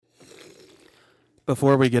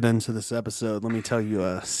Before we get into this episode, let me tell you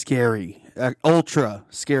a ultra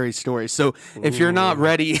scary story. So if you're not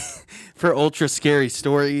ready for ultra scary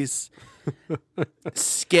stories,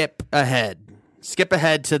 skip ahead. Skip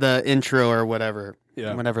ahead to the intro or whatever,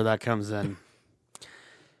 whenever that comes in.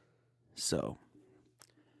 So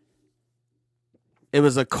it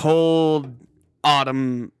was a cold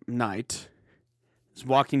autumn night. I was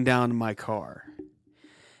walking down to my car,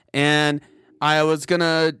 and I was going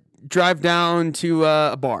to drive down to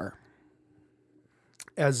a bar.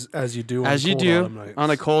 As you do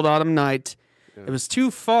on a cold autumn night. Yeah. It was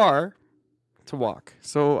too far to walk,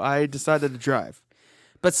 so I decided to drive.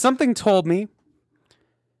 But something told me...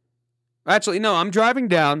 Actually, no, I'm driving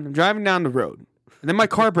down the road, and then my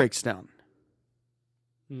car breaks down.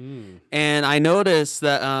 And I noticed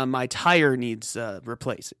that my tire needs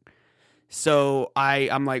replacing. So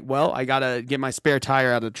I'm like, well, I got to get my spare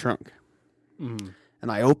tire out of the trunk.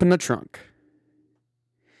 And I open the trunk.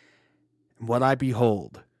 And what I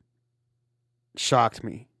behold shocked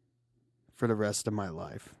me for the rest of my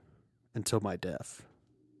life until my death.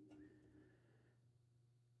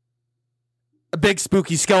 A big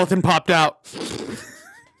spooky skeleton popped out.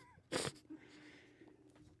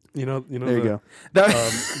 There you go.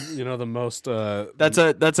 The most. That's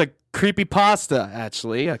a creepy pasta,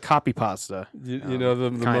 actually, a copy pasta.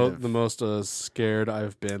 The most scared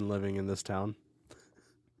I've been living in this town.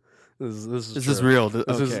 This is real.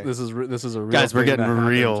 This is a real. Guys, we're getting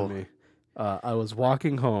real. To me. I was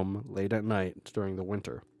walking home late at night during the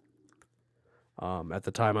winter. At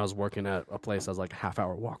the time, I was working at a place that was like a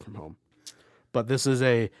half-hour walk from home. But this is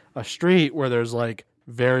a street where there's like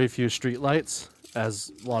very few street lights,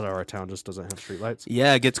 as a lot of our town just doesn't have street lights.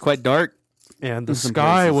 Yeah, it gets quite dark. And the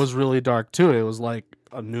sky was really dark too. It was like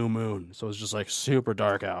a new moon, so it was just like super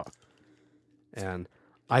dark out. And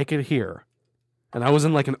I could hear, and I was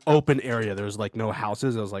in like an open area. There was like no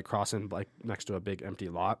houses. I was like crossing like next to a big empty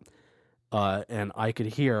lot. And I could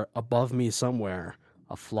hear above me somewhere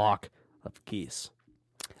a flock of geese.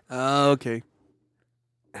 Okay.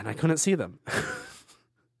 And I couldn't see them.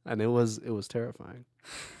 And it was terrifying.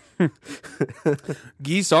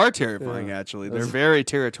 Geese are terrifying, actually. They're very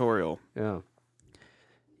territorial. Yeah.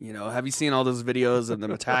 Have you seen all those videos of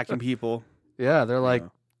them attacking people? Yeah, they're like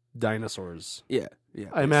dinosaurs. Yeah.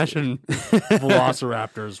 I imagine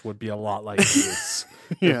velociraptors would be a lot like geese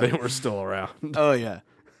if they were still around. Oh, yeah.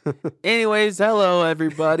 Anyways, hello,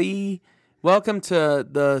 everybody. Welcome to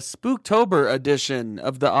the Spooktober edition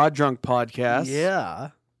of the Odd Drunk Podcast.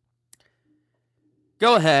 Yeah.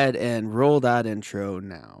 Go ahead and roll that intro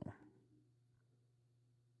now.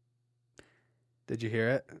 Did you hear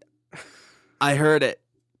it? I heard it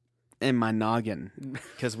in my noggin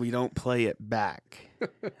because we don't play it back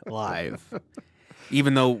live.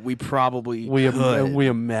 Even though we probably could. We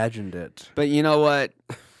imagined it. But you know what?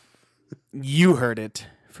 You heard it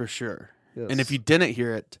for sure. Yes. And if you didn't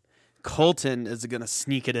hear it, Colton is going to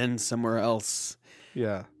sneak it in somewhere else.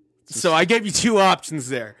 Yeah. So I gave you two options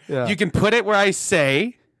there. Yeah. You can put it where I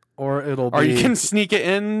say, or you can sneak it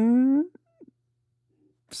in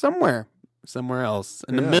somewhere else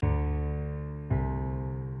in the middle.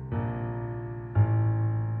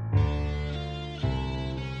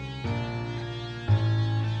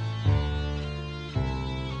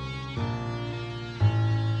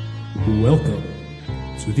 Welcome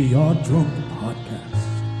to the Odd Drunk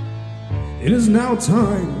Podcast. It is now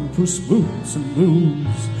time for spooks and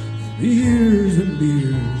booze, the years and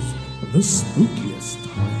beers of the spookiest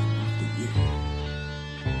time of the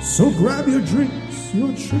year. So grab your drinks, your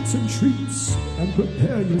tricks and treats, and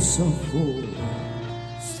prepare yourself for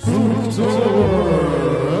Spooktober.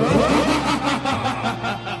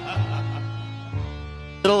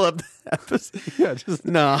 Middle of the episode. Yeah, just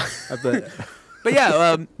no. But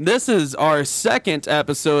yeah, this is our second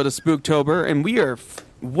episode of Spooktober, and we are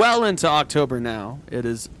well into October now. It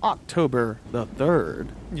is October the 3rd.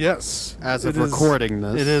 Yes. As of recording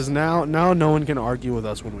this. It is now. Now no one can argue with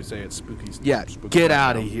us when we say it's spooky. Yeah, spooky get right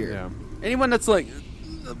out now. of here. Yeah. Anyone that's like,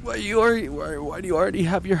 why do you already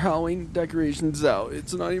have your Halloween decorations out?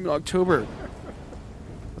 It's not even October.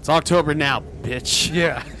 It's October now, bitch.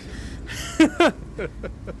 Yeah.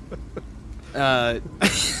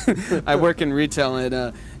 I work in retail,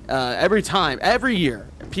 and every year,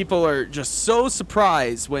 people are just so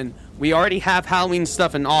surprised when we already have Halloween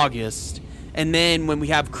stuff in August, and then when we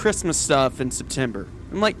have Christmas stuff in September.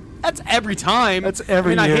 I'm like, that's every time. That's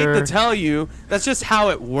every year. I hate to tell you, that's just how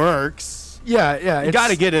it works. Yeah. You got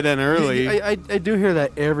to get it in early. I do hear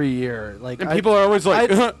that every year. Like, and people are always like,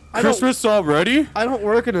 Christmas already? I don't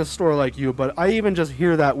work in a store like you, but I even just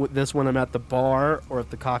hear that with this when I'm at the bar or at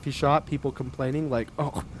the coffee shop, people complaining like,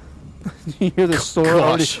 oh, You hear the store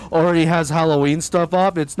already has Halloween stuff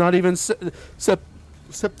up. It's not even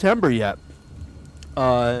September yet.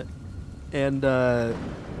 I'm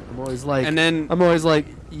always like,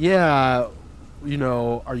 yeah, you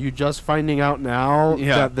know, are you just finding out now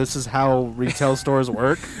that this is how retail stores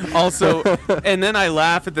work? Also, and then I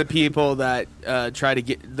laugh at the people that try to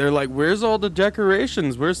get. They're like, "Where's all the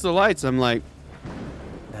decorations? Where's the lights?" I'm like,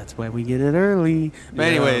 "That's why we get it early." But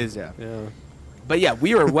anyways, yeah. But yeah,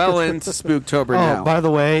 we are well into Spooktober now. Oh, by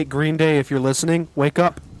the way, Green Day, if you're listening, wake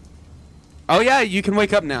up. Oh yeah, you can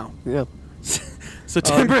wake up now. Yeah.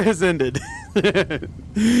 September has ended.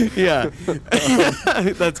 Yeah.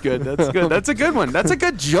 That's good. That's good. That's a good one. That's a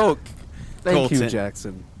good joke. Thank Colton. you,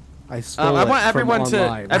 Jackson. I stole I want it from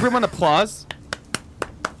online. everyone applause.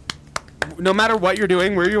 No matter what you're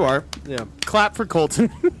doing, where you are, Yeah. clap for Colton.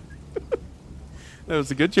 That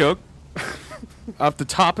was a good joke. Off the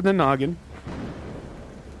top of the noggin.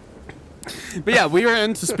 But yeah, we were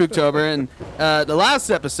into Spooktober, and the last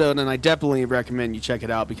episode, and I definitely recommend you check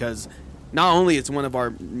it out because not only it's one of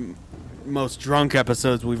our most drunk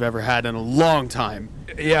episodes we've ever had in a long time.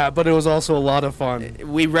 Yeah, but it was also a lot of fun.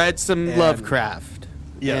 We read some Lovecraft.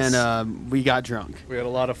 Yes. And we got drunk. We had a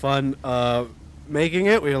lot of fun making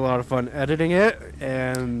it. We had a lot of fun editing it,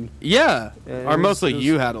 and Yeah. Yeah, Or it mostly was-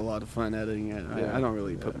 you had a lot of fun editing it. Yeah. I don't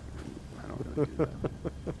really put. I don't really do that.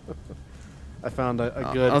 I found a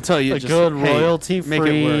good, I'll tell you, a just, good hey,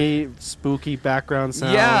 royalty-free, spooky background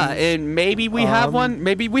sound. Yeah, and maybe we have one.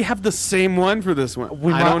 Maybe we have the same one for this one.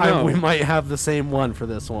 I don't know. We might have the same one for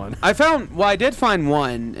this one. I did find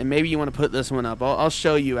one, and maybe you want to put this one up. I'll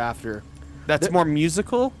show you after. That's more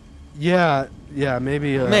musical. Yeah,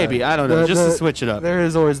 maybe. Maybe, I don't know, just to switch it up. There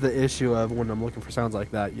is always the issue of when I'm looking for sounds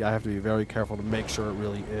like that. Yeah, I have to be very careful to make sure it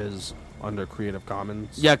really is under Creative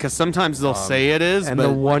Commons. Yeah, because sometimes they'll say it is, and but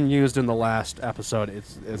the one used in the last episode, it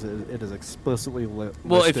is explicitly well, if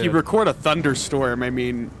listed. you record a thunderstorm, I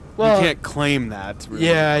mean, Well, you can't claim that. Really.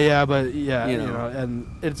 Yeah, but you You know, know. and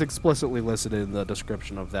it's explicitly listed in the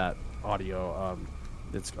description of that audio.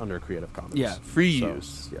 It's under Creative Commons. Yeah, free So,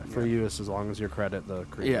 use. Yeah, free use as long as you credit the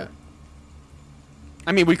creator. Yeah.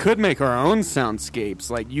 I mean, we could make our own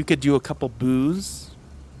soundscapes. Like, you could do a couple boos,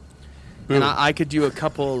 and I could do a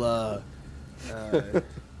couple.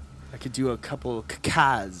 I could do a couple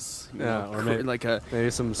cakas. You Yeah, know, or maybe- like a. Maybe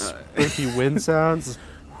some spooky wind sounds.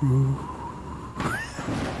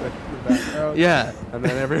 Yeah. And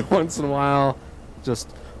then every once in a while, just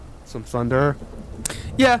some thunder.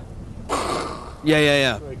 Yeah.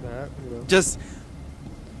 Yeah. Like that, you know. Just.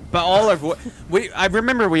 But all of what I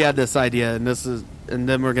remember, we had this idea, and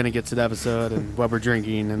then we're gonna get to the episode and what we're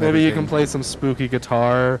drinking, and Maybe you everything. can play some spooky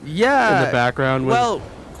guitar Yeah. in the background with, Well,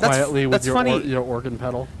 quietly with that's your, funny. your organ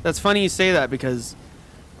pedal. That's funny you say that because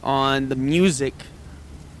on the music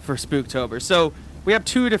for Spooktober, so we have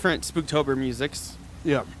two different Spooktober musics,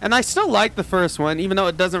 Yeah. and I still like the first one, even though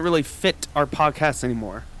it doesn't really fit our podcast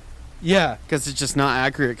anymore, Yeah. because it's just not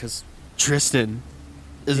accurate. Because Tristan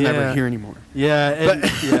is never Yeah. here anymore. Yeah. And,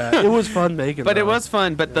 yeah. It was fun making But it those. was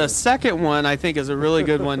fun. But the second one, I think, is a really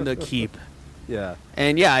good one to keep. Yeah.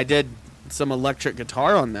 And yeah, I did some electric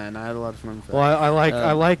guitar on that, and I had a lot of fun with that. Well, I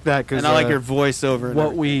like that because and I like your voiceover. And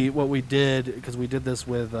what everything. we did, because we did this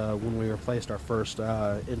with when we replaced our first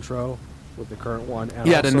intro with the current one, and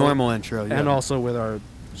the also, normal intro, yeah. and also with our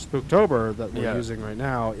Spooktober that we're Yeah. using right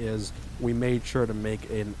now, is we made sure to make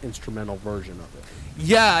an instrumental version of it.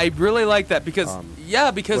 Yeah, I really like that because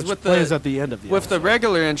because Which with plays the at the end of the with the episode.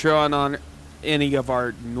 regular intro and on any of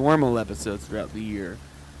our normal episodes throughout the year,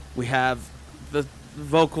 we have the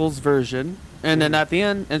vocals version, and then at the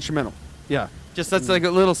end, instrumental. Yeah, Just that's like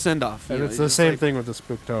a little send off. and it's the same thing with the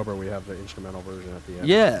Spooktober. We have the instrumental version at the end.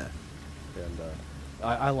 Yeah. and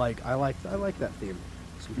I like that theme.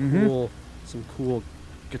 Mhm. Some cool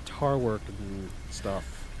guitar work and stuff.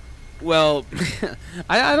 Well,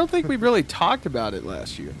 I don't think we really talked about it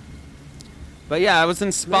last year. But yeah, I was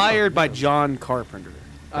inspired by John Carpenter.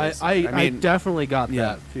 I definitely got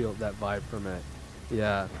yeah. that vibe from it.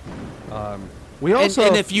 Yeah. We also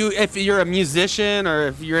and if you're a musician or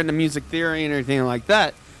if you're into music theory and everything like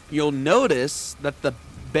that, you'll notice that the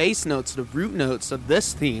bass notes, the root notes of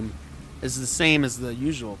this theme, is the same as the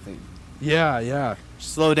usual theme. yeah.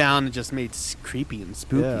 Slow down and just made creepy and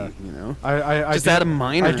spooky. Yeah. You know, I just do, add a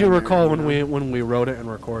minor. I do in there, recall you when know? we wrote it and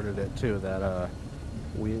recorded it too that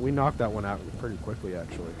we knocked that one out pretty quickly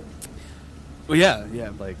actually. Well, yeah.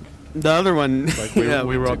 Like The other one, we, yeah,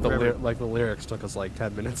 we wrote took forever. the lyrics took us like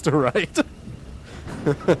 10 minutes to write.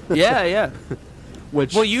 Yeah.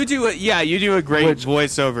 which Well, you do it. Yeah, you do a great Which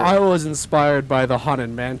voiceover. I was inspired by the Haunted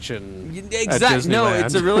Mansion. Exactly. No, Disneyland.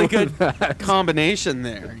 it's a really good combination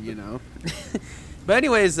there. But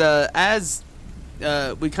anyways, as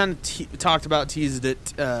we kind of talked about, teased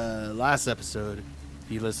it last episode.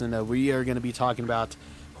 If you listened, we are going to be talking about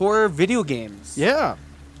horror video games. Yeah.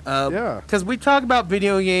 Because we talked about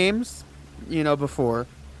video games, before.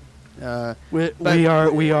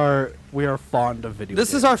 We are fond of video games.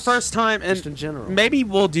 This is our first time, and just in general. maybe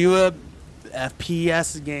we'll do a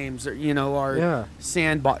FPS games or our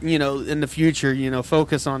sandbox. In the future,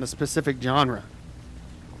 focus on a specific genre.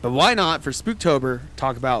 But why not for Spooktober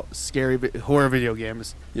talk about scary horror video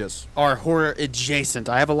games? Yes. Are horror adjacent?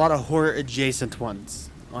 I have a lot of horror adjacent ones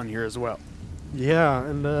on here as well. Yeah,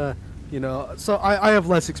 and so I have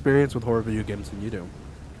less experience with horror video games than you do.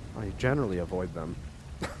 I generally avoid them.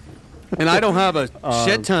 And I don't have a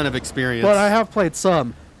shit ton of experience. But I have played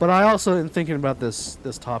some. But I also, in thinking about this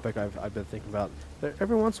topic, I've been thinking about that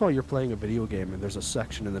every once in a while you're playing a video game and there's a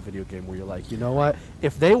section in the video game where you're like, you know what?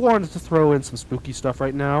 If they wanted to throw in some spooky stuff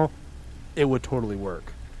right now, it would totally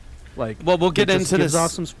work. Like, well, we'll get into gives this.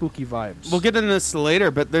 off some spooky vibes. We'll get into this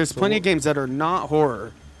later, but there's plenty of games that are not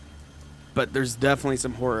horror. But there's definitely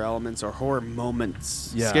some horror elements or horror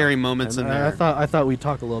moments, scary moments in there. I thought we'd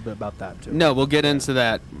talk a little bit about that too. No, we'll get into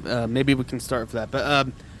that. Maybe we can start with that. But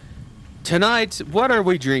tonight, what are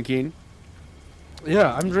we drinking?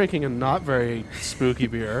 Yeah, I'm drinking a not very spooky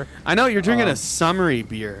beer. I know you're drinking a summery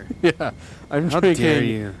beer. Yeah, I'm How drinking dare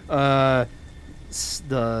you. The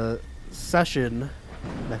Session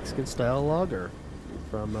Mexican style lager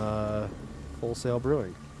from Wholesale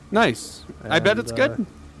Brewing. Nice. I bet it's good.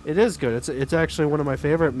 It is good. It's actually one of my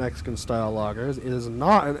favorite Mexican style lagers. It is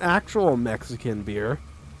not an actual Mexican beer.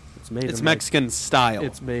 It's Mexican style.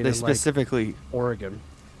 It's made they in specifically Oregon.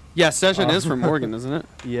 Yeah, Session is from Oregon, isn't it?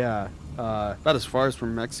 Yeah. About as far as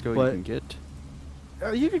from Mexico you can get.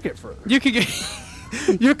 You could get further. You could get.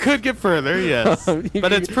 You could get further, yes,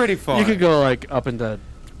 but it's pretty far. You could go like up into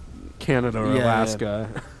Canada or Alaska.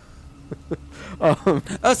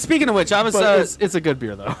 Speaking of which, I was. It's a good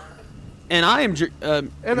beer though. And I am.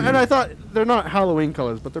 And I thought they're not Halloween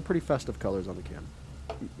colors, but they're pretty festive colors on the can.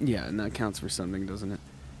 Yeah, and that counts for something, doesn't it?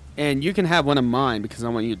 And you can have one of mine because I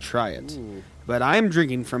want you to try it. Ooh. But I'm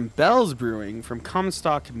drinking from Bell's Brewing from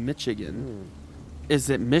Comstock, Michigan. Is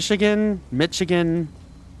it Michigan? Michigan?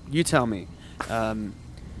 You tell me.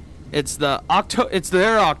 It's their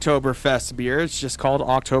Oktoberfest beer. It's just called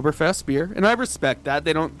Oktoberfest beer, and I respect that.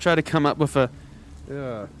 They don't try to come up with a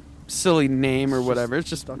silly name or whatever.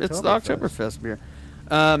 It's the Oktoberfest beer.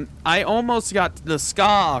 I almost got the Ska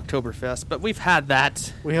Oktoberfest, but we've had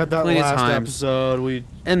that. We had that last episode.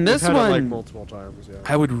 And this we've had one, it like multiple times. Yeah.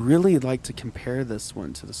 I would really like to compare this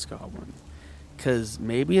one to the Ska one, because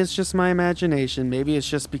maybe it's just my imagination. Maybe it's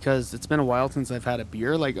just because it's been a while since I've had a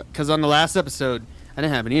beer. Because on the last episode, I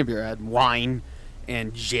didn't have any beer. I had wine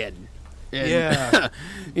and gin. And yeah.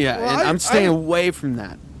 Well, and I'm staying away from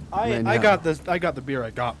that. I got the beer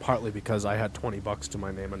I got partly because I had $20 to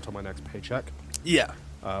my name until my next paycheck. Yeah.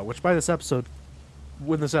 Which by this episode,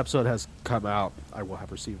 when this episode has come out, I will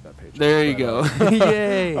have received that paycheck. There you go.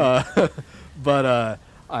 Yay.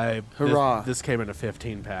 Hurrah. This came in a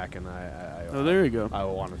 15-pack, and there you go. I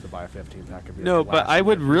wanted to buy a 15-pack of beer. No, but I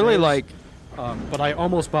would really like... but I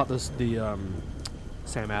almost bought the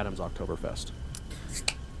Sam Adams Oktoberfest.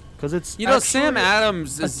 Because it's Sam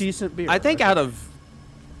Adams is a decent beer. I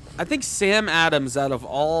think Sam Adams, out of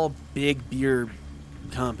all big beer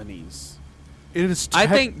companies, I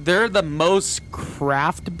think they're the most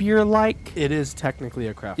craft beer like. It is technically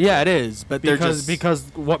a craft. Yeah, it is, but because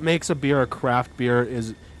what makes a beer a craft beer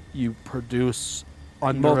is you produce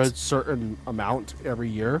under a certain amount every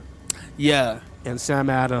year. Yeah, and Sam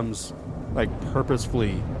Adams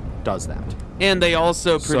purposefully does that. And they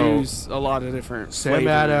also produce a lot of different Sam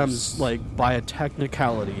flavors. Adams, by a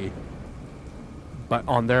technicality, but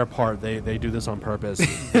on their part, they do this on purpose.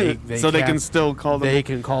 They can still call them. They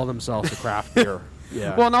can call themselves a craft beer.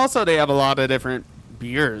 Yeah. Well, and also they have a lot of different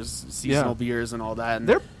beers, seasonal beers, and all that. And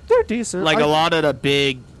they're decent. A lot of the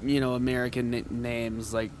big, American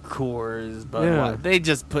names like Coors, but they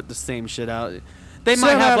just put the same shit out. They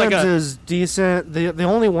Sam might have Adams is decent. The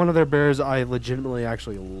only one of their beers I legitimately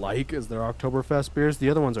actually like is their Oktoberfest beers. The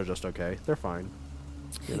other ones are just okay. They're fine.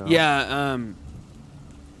 Yeah.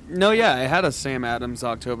 I had a Sam Adams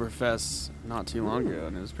Oktoberfest not too long ago,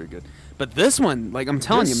 and it was pretty good. But this one, I'm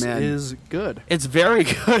telling you, man, is good. It's very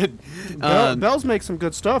good. Bell's make some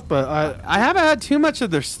good stuff, but I haven't had too much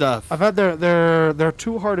of their stuff. I've had their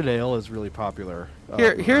Two Hearted Ale is really popular.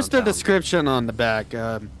 Here's the description on the back.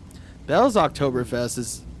 Bell's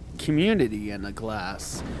Oktoberfest community in a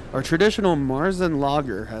glass. Our traditional Marzen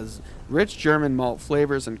lager has rich German malt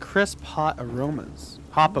flavors and crisp hop aromas,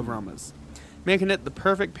 making it the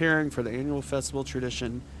perfect pairing for the annual festival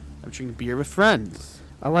tradition of drinking beer with friends.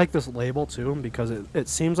 I like this label too because it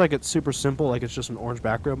seems like it's super simple, like it's just an orange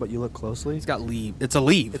background, but you look closely. It's got leaf. It's a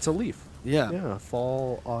leaf. It's a leaf. Yeah. Yeah,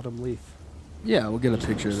 fall, autumn leaf. Yeah, we'll get a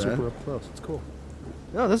picture of that. Super up close. It's cool.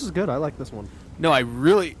 No, this is good. I like this one. No, I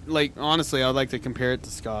really, honestly, I would like to compare it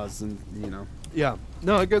to Ska's and, Yeah.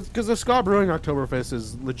 No, because the Ska Brewing Oktoberfest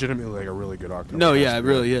is legitimately like a really good Oktoberfest. No, yeah, it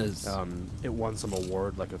beer. really is. It won some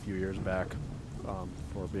award like a few years back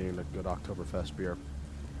for being a good Oktoberfest beer.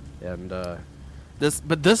 And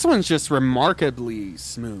this one's just remarkably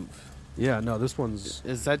smooth. yeah, no, this one's...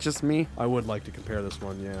 Is that just me? I would like to compare this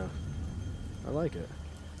one, yeah. I like it.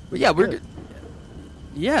 But yeah, we're good. good.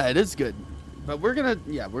 Yeah, it is good. But we're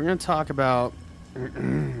gonna talk about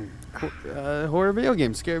horror video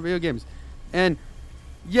games, scary video games. And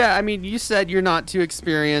yeah, I mean, you said you're not too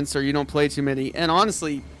experienced or you don't play too many. And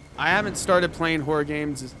honestly, I haven't started playing horror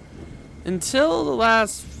games until the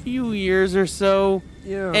last few years or so.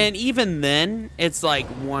 Yeah. And even then, it's like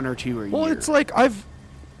 1 or 2 a year. Well, it's like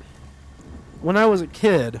when I was a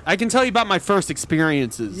kid... I can tell you about my first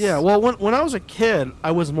experiences. Yeah, well, when I was a kid,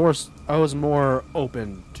 I was more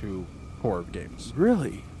open to horror games.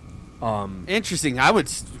 Really? Interesting. I would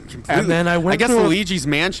completely... And then I guess through Luigi's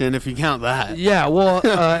Mansion, if you count that. Yeah, well,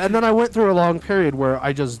 and then I went through a long period where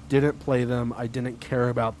I just didn't play them. I didn't care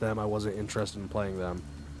about them. I wasn't interested in playing them,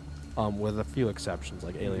 with a few exceptions,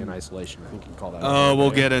 like Alien Isolation. I think you can call that. Oh,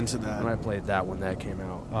 we'll get into that. And I played that when that came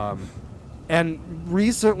out. And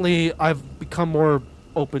recently, I've become more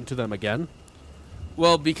open to them again.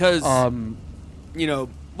 Well, because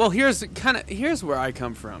here's where I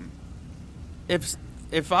come from.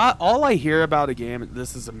 If all I hear about a game,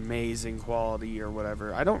 this is amazing quality or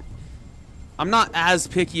whatever, I'm not as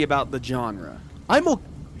picky about the genre.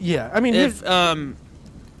 Yeah, I mean, If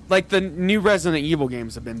like the new Resident Evil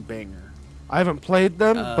games have been banger. I haven't played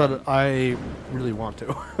them, but I really want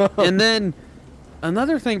to. And then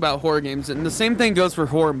another thing about horror games, and the same thing goes for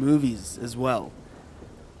horror movies as well.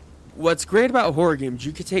 What's great about horror games,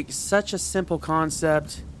 you could take such a simple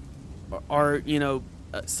concept, or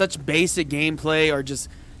such basic gameplay, or just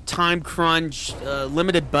time crunch,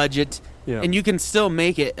 limited budget, and you can still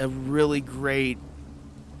make it a really great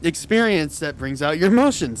experience that brings out your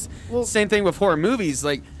emotions. Well, same thing with horror movies.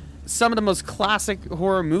 Like some of the most classic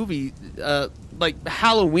horror movies, like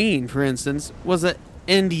Halloween, for instance, was an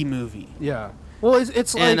indie movie. Yeah. Well,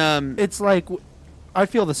 it's like it's like I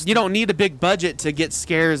feel this. You don't need a big budget to get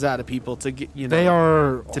scares out of people to get They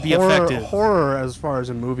are to be effective. Horror as far as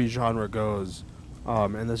a movie genre goes,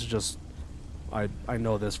 and this is just I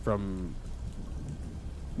know this from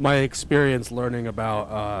my experience learning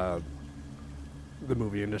about the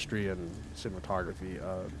movie industry and cinematography.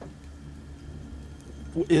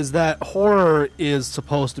 Is that horror is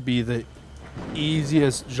supposed to be the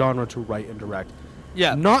easiest genre to write and direct?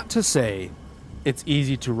 Yeah. Not to say it's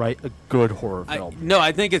easy to write a good horror film.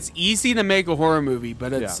 I think it's easy to make a horror movie,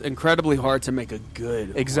 but it's incredibly hard to make a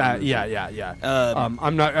good. Exactly. Yeah.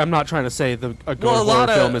 I'm not trying to say a good horror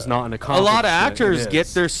film is not an A accomplishment. lot of actors get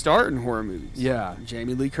their start in horror movies. Yeah.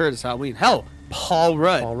 Jamie Lee Curtis, Halloween. Hell, Paul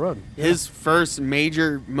Rudd. His first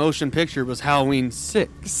major motion picture was Halloween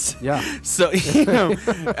 6. Yeah. So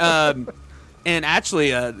and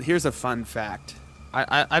actually, here's a fun fact.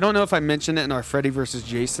 I don't know if I mentioned it in our Freddy vs.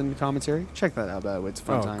 Jason commentary. Check that out, by the way. It's a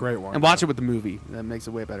fun time. Great one. And watch it with the movie. That makes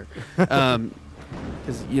it way better.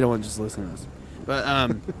 Because you don't want to just listen to us. But,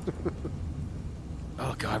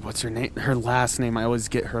 oh, God, what's her name? Her last name. I always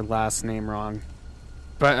get her last name wrong.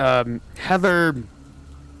 But, Heather...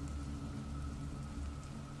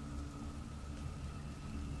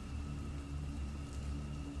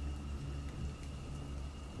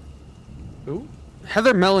 Who?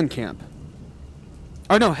 Heather Mellencamp.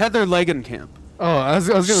 Oh no, Heather Langenkamp. Oh, I was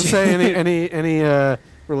going to say any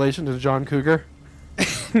relation to John Cougar?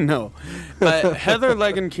 No, but Heather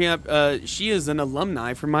Langenkamp, she is an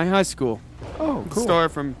alumni from my high school. Oh, cool. Star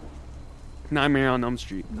from Nightmare on Elm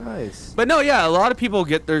Street. Nice. But no, yeah, a lot of people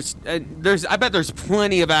get there's. I bet there's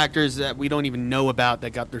plenty of actors that we don't even know about that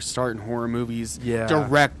got their start in horror movies. Yeah.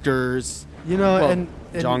 Directors. And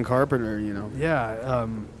John Carpenter. Yeah.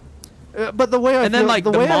 But the way I and then like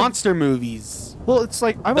the way monster movies. Well, it's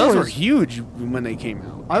like those were huge when they came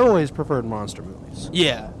out. I always preferred monster movies.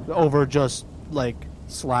 Yeah. Over just like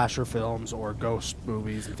slasher films or ghost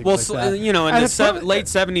movies and things like that. In the late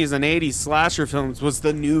 70s and 80s, slasher films was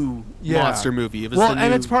the new monster movie. It was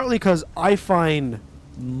and it's partly because I find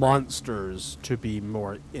monsters to be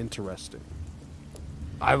more interesting.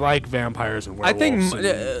 I like vampires and I werewolves think,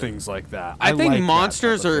 and things like that. I think like that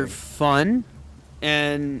monsters type of are thing. fun,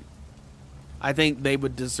 and I think they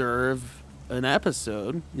would deserve an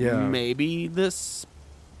episode. Yeah. Maybe this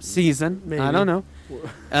season. Maybe. I don't know.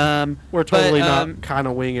 We're totally but, not kind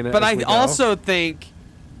of winging it. But as I we go. also think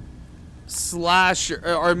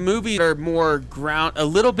or movies are more a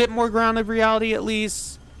little bit more grounded reality, at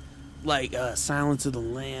least, like Silence of the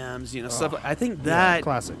Lambs, stuff. I think Yeah, that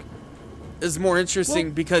classic. is more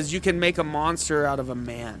interesting because you can make a monster out of a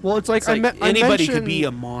man. Well, it's like, I anybody could mentioned- be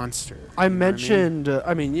a monster. I You know what mentioned.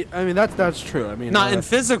 I mean, that's true. I mean, not in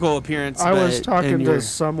physical appearance. I was but talking in to your-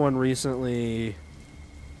 someone recently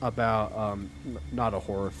about not a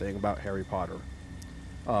horror thing, about Harry Potter.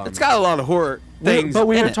 It's got a lot of horror things, but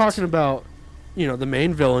we in were it. talking about, the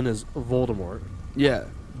main villain is Voldemort, Yeah,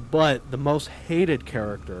 but the most hated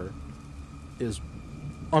character is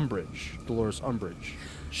Umbridge, Dolores Umbridge.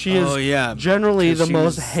 She is generally 'Cause the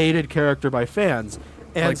most she's- hated character by fans.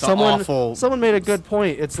 And Like the awful someone made a good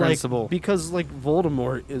point. It's principal. like because like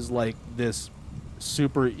Voldemort is like this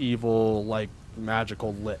super evil like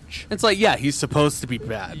magical lich. it's like he's supposed to be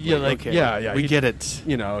bad. Yeah, we he- get it.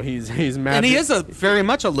 He's magic. And he is very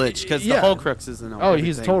much a lich because Yeah. the Horcrux isn't. Oh,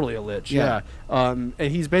 he's totally a lich. Yeah. And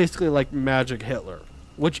he's basically like Magic Hitler,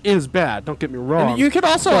 which is bad. Don't get me wrong. And you could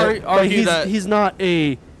also but argue that he's not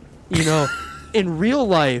a, in real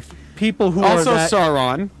life, people who also are that,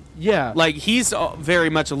 Sauron. yeah, Like he's very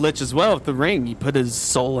much a lich as well. With the ring, you put his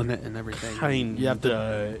soul in it and everything. kind You have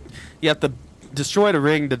to destroy the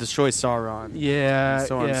ring to destroy Sauron. yeah,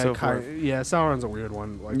 so on and yeah, so kind, forth. yeah. Sauron's a weird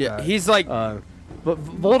one. Like Yeah, that. he's like but a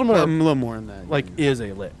Voldemort little more than that. like is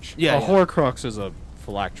a lich. Yeah, a yeah. Horcrux is a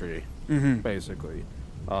phylactery, Mhm. basically.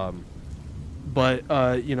 But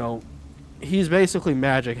he's basically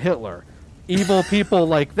Magic Hitler. Evil people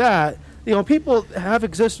like that. People have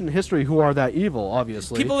existed in history who are that evil.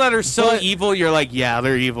 Obviously, people that are so But- evil, you're like,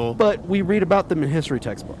 they're evil. But we read about them in history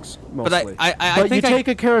textbooks mostly. I But think you take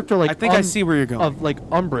a character like I think I see where you're going. of like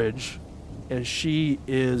Umbridge, and she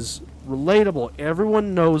is relatable.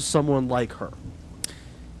 Everyone knows someone like her.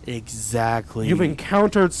 Exactly. You've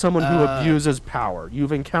encountered someone who abuses power.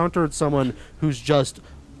 You've encountered someone who's just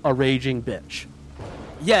a raging bitch.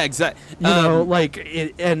 Yeah, exactly.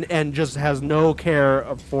 And just has no care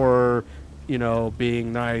for,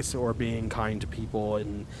 being nice or being kind to people,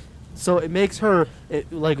 and so it makes her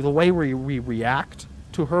like the way we react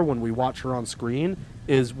to her when we watch her on screen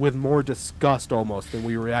is with more disgust almost than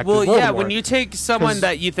we react. Well, to yeah, Voldemort. when you take someone 'Cause-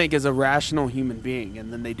 that you think is a rational human being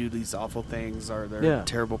and then they do these awful things or they're a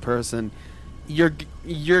terrible person, you're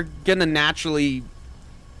gonna naturally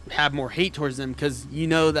have more hate towards them because you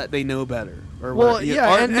know that they know better. Or Well, what,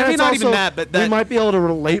 yeah, or and maybe it's not also, even that, but that we might be able to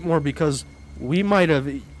relate more because we might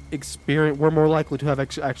have experienced. We're more likely to have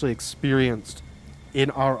actually experienced in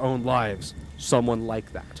our own lives someone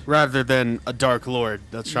like that. rather than a dark lord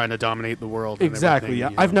that's trying to dominate the world. and Exactly. Yeah,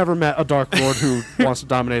 everything, you I've know. never met a Dark Lord who wants to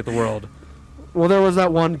dominate the world. Well, there was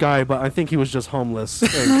that one guy, but I think he was just homeless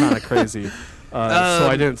and kind of crazy, so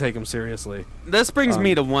I didn't take him seriously. This brings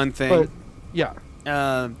me to one But thing, yeah,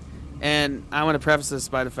 and I want to preface this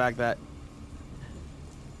by the fact that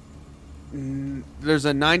there's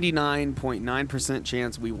a 99.9%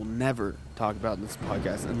 chance we will never talk about in this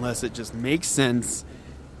podcast unless it just makes sense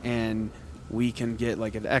and we can get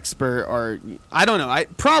like an expert or I don't know.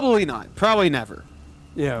 Probably not. Probably never.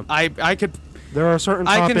 yeah. I could There are certain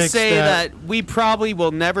I topics can say that we probably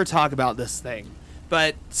will never talk about this thing.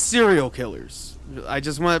 But serial killers. I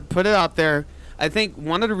just want to put it out there. I think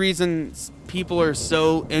one of the reasons people are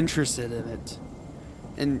so interested in it,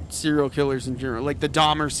 and serial killers in general, like the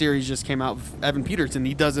Dahmer series just came out with Evan Peters, and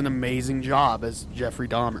he does an amazing job as Jeffrey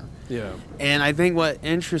Dahmer. Yeah. And I think what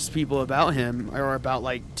interests people about him, or about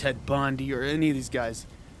like Ted Bundy or any of these guys,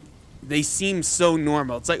 they seem so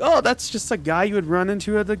normal. It's like, oh, that's just a guy you would run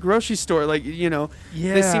into at the grocery store. Like,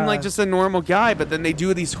 they seem like just a normal guy, but then they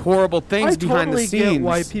do these horrible things I behind totally the scenes. get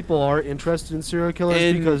why people are interested in serial killers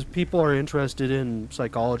And- because people are interested in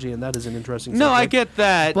psychology, and that is an interesting No, I subject. get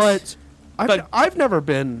that. But But- I've never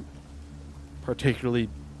been particularly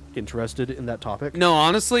interested in that topic. No,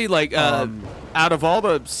 honestly, like, out of all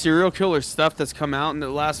the serial killer stuff that's come out in the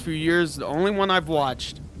last few years, the only one I've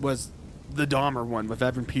watched was the Dahmer one with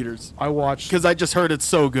Evan Peters. I watched Because I just heard it's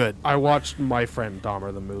so good. My Friend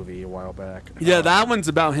Dahmer the movie a while back. Yeah, that one's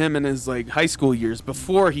about him in his like high school years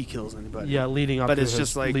before he kills anybody. Yeah, leading up. But to it's his,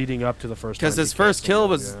 just like- leading up to the first. Because time his he first kill killed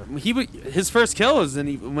was someone, his first kill was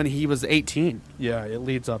when he was 18. yeah, it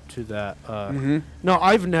leads up to that. Mhm. No,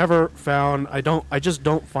 I've never found. I just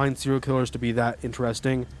don't find serial killers to be that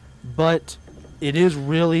interesting. But it is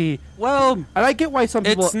really. Well, And I get why some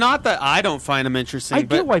people. it's not that I don't find them interesting. I get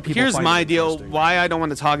but why people here's find my them deal: interesting. why I don't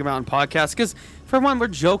want to talk about it on podcasts. Because for one, we're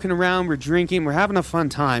joking around, we're drinking, we're having a fun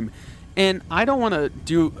time, and I don't want to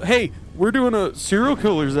do. Hey, we're doing a serial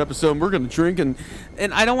killers episode. And we're going to drink and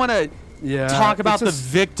I don't want to talk about it's the just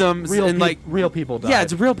victims real and like real people. Died. yeah,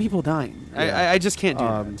 it's real people dying. Yeah. I just can't do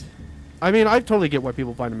that. I mean, I totally get why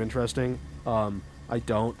people find them interesting. I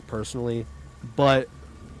don't personally, but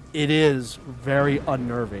it is very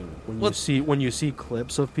unnerving when you see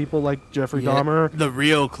clips of people like Jeffrey Dahmer the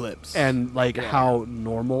real clips and like how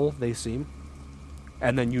normal they seem,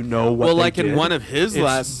 and then you know what. Well, they like in did. one of his It's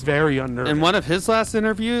last very unnerving. in one of his last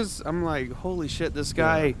interviews, I'm like, holy shit, this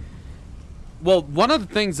guy. Well, one of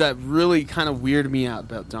the things that really kind of weirded me out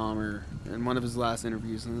about Dahmer in one of his last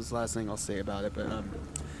interviews, and this is the last thing I'll say about it, but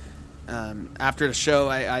after the show,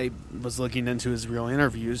 I was looking into his real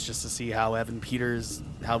interviews just to see how Evan Peters,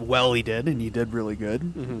 how well he did, and he did really good,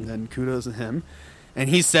 and kudos to him. And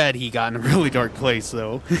he said he got in a really dark place,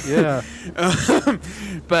 though. Yeah.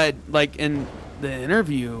 But, like, in the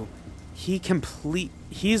interview,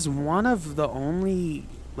 he's one of the only,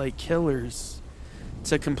 like, killers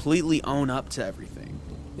to completely own up to everything.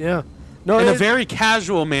 Yeah. No, In a very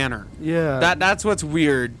casual manner. yeah. That's what's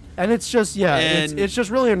weird. And it's just And- it's just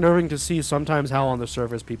really unnerving to see sometimes how on the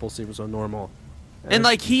surface people seem so normal. And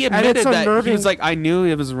like he and admitted it's that he unnerving- was like, I knew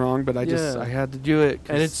it was wrong, but I Yeah. had to do it.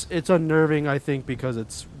 And it's unnerving, I think, because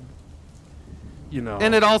it's, you know,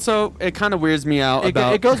 and it kind of weirds me out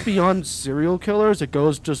about it goes beyond serial killers. It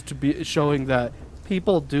goes just to be showing that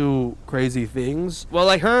people do crazy things Well,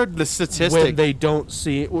 I heard the when statistic. they don't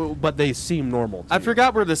see, but they seem normal. To I you.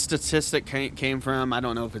 forgot where the statistic came from. I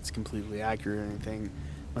don't know if it's completely accurate or anything.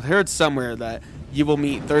 But I heard somewhere that you will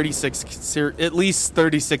meet at least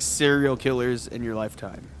 36 serial killers in your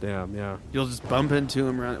lifetime. Damn, yeah. You'll just bump into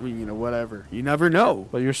them, whatever. You never know.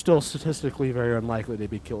 But you're still statistically very unlikely to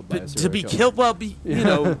be killed by a serial To be killer. killed,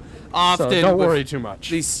 well, often. So don't with worry too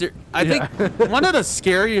much. I think one of the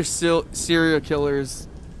scariest serial killers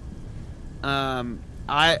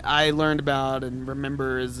I learned about and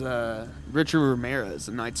remember is Richard Ramirez,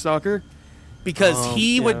 a Night Stalker. Because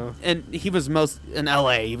he would, and he was most in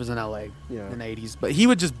L.A. He was in L.A. Yeah. in the 80s, but he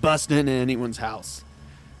would just bust into anyone's house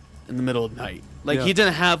in the middle of the night. Like Yeah. he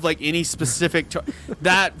didn't have like any specific.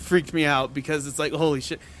 That freaked me out because it's like holy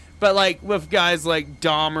shit. But like with guys like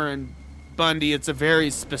Dahmer and Bundy, it's a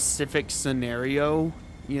very specific scenario,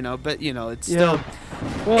 But it's still.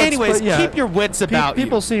 Well, Anyways, keep your wits about you.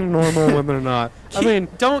 people seem normal, women are not. I mean,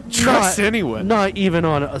 don't trust not- anyone. Not even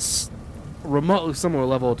on a remotely similar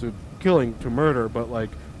level to killing to murder, but like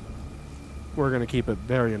we're gonna keep it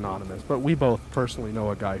very anonymous. But we both personally know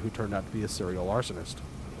a guy who turned out to be a serial arsonist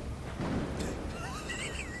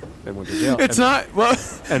and went to jail. It's And not. Well,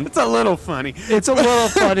 it's a little funny. It's a little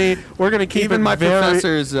funny. We're gonna keep Even it my very,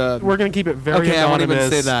 professors. We're gonna keep it very Okay, I won't anonymous.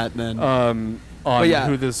 even say that then. On But yeah,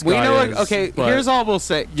 who this we guy know. is. Okay, but here's all we'll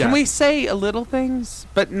say. Yeah. Can we say a little things,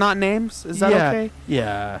 but not names? Is that yeah, okay?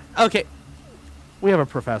 Yeah. Okay, We have a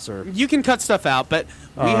professor. you can cut stuff out, but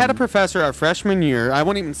we had a professor our freshman year. I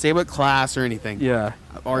won't even say what class or anything. Yeah.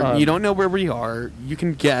 Or you don't know where we are. You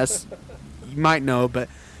can guess. You might know, but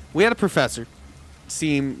we had a professor.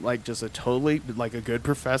 Seemed like just a totally like a good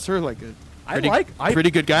professor, like a pretty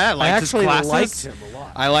good guy. I liked his actually classes. liked him a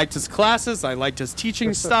lot. I liked his classes. I liked his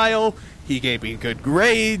teaching style. He gave me good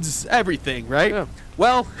grades. Everything, right? Yeah.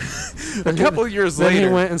 Well, a couple years Then later,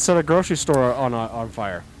 he went and set a grocery store on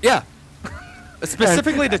fire. yeah,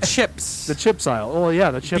 specifically the chips. The chips aisle. Oh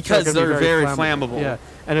yeah, the chips Because are gonna be they're very flammable. Yeah,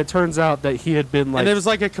 and it turns out that he had been like, and it was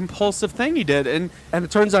like a compulsive thing he did, and and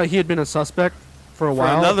it turns out he had been a suspect for a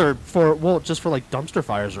while. Just for like dumpster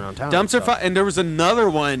fires around town. and there was another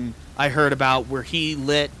one I heard about where he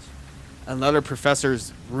lit another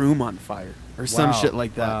professor's room on fire or some shit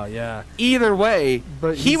like that. Wow, yeah. Either way,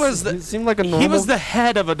 But he seemed like a normal. he was the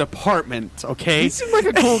head of a department. Okay, He seemed like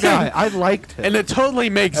a cool guy. I liked him. and it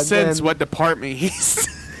totally makes And sense then- what department he's.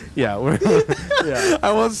 yeah, yeah.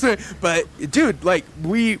 I won't say, but dude, like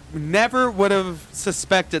we never would have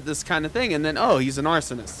suspected this kind of thing, and then he's an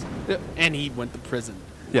arsonist, and he went to prison.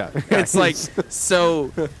 Yeah. It's like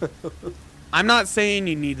so. I'm not saying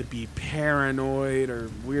you need to be paranoid or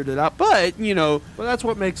weirded out, but Well, that's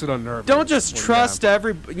what makes it unnerving. don't just Well, trust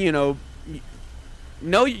yeah.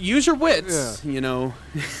 use your wits.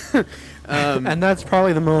 And that's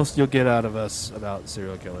probably the most you'll get out of us about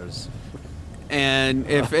serial killers. And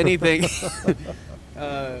if anything,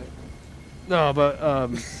 No, but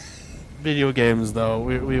video games though,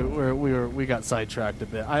 we got sidetracked a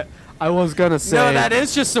bit. I was gonna say no, that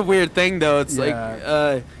is just a weird thing though. It's Yeah.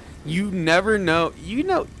 like you never know.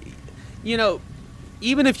 you know,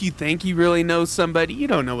 even if you think you really know somebody, you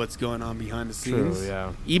don't know what's going on behind the scenes. True,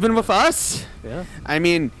 yeah. Even with us. Yeah. I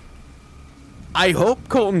mean, I hope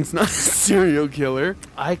Colton's not a serial killer.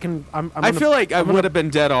 I feel like I would have been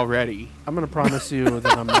dead already. I'm gonna promise you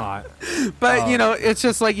that I'm not. But you know, it's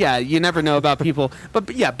just like, yeah, you never know about people. But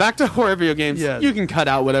yeah, back to horror video games. Yeah. You can cut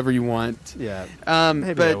out whatever you want. Yeah. Maybe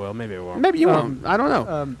Maybe I will. Maybe I won't. Maybe you won't. I don't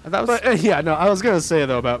know. That was But yeah, no, I was gonna say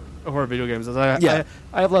though about horror video games is I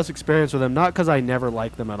have less experience with them, not because I never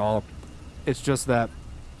liked them at all. It's just that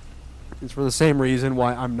it's for the same reason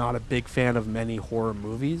why I'm not a big fan of many horror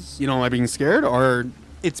movies. you don't like being scared, or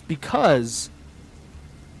It's because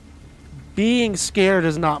being scared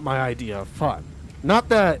is not my idea of fun. Not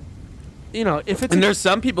that, you know, if it's and there's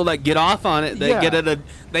some people that get off on it. They Yeah. get it.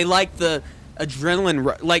 They like the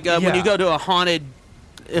adrenaline, like when Yeah. you go to a haunted,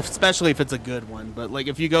 especially if it's a good one. But like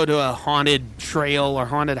if you go to a haunted trail or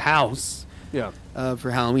haunted house yeah,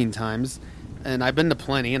 for Halloween times, and I've been to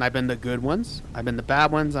plenty, and I've been to good ones, I've been to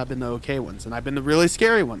bad ones, I've been to okay ones, and I've been to really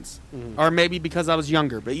scary ones, or maybe because I was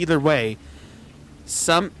younger. But either way,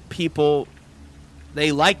 some people,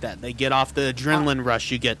 they like that. They get off the adrenaline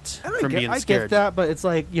rush you get from being I scared. get that, but it's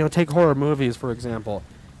like, you know, take horror movies for example.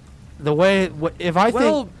 The way if I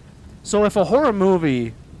Well, think so, if a horror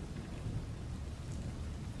movie,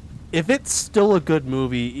 if it's still a good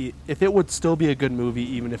movie, if it would still be a good movie,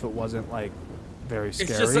 even if it wasn't like very it's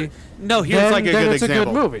scary. just no. Here's then, like a then good it's example. a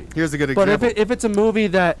good movie. Here's a good But example. if it's a movie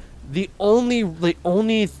that the only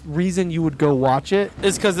reason you would go watch it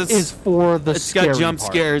It's because is for the it's scary got jump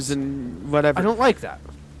part. scares and whatever. I don't like that.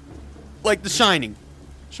 like The Shining.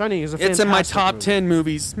 Shining is a It's in my fantastic top movie. 10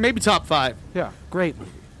 movies, maybe top 5. Yeah, great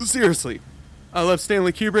movie. Seriously, I love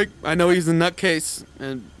Stanley Kubrick. I know he's a nutcase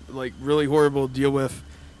and like really horrible to deal with.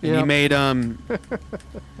 And he Yep. made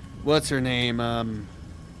what's her name from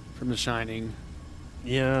The Shining?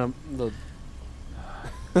 Yeah,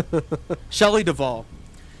 Shelley Duvall.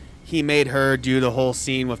 He made her do the whole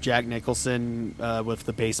scene with Jack Nicholson with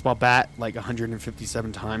the baseball bat like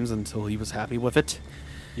 157 times until he was happy with it.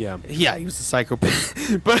 yeah. Yeah, he was a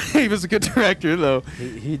psychopath, but he was a good director though.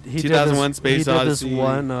 He 2001 Space He Odyssey. did this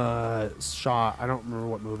one shot. I don't remember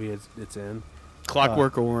what movie it's in.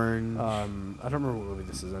 Clockwork Orange. I don't remember what movie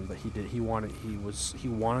this is in, but he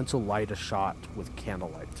wanted to light a shot with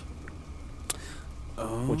candlelight.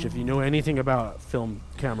 Which, if you know anything about film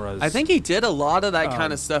cameras, I think he did a lot of that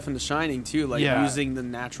kind of stuff in The Shining too, like yeah. using the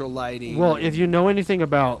natural lighting. Well, if you know anything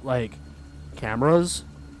about like cameras,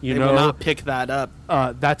 you they know will not pick that up.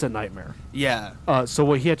 that's a nightmare. Yeah, So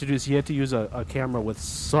what he had to do is he had to use a camera with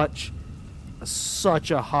such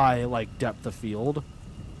a high like depth of field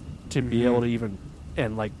to be able to even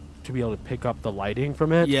to be able to pick up the lighting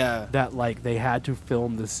from it. Yeah. That like they had to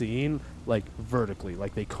film the scene like vertically,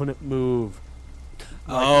 like they couldn't move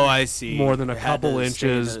I see. more than a They had couple to stay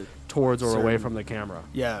in inches a towards or away certain- from the camera.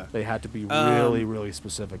 Yeah. They had to be really, really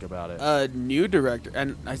specific about it. A new director,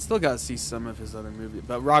 and I still got to see some of his other movies,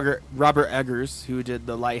 but Robert Eggers, who did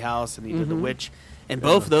The Lighthouse and he did The Witch, in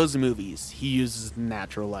both those movies, he uses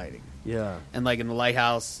natural lighting. Yeah, And like in The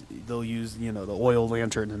Lighthouse, they'll use, the oil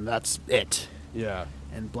lantern, and that's it. yeah,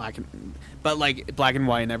 And black and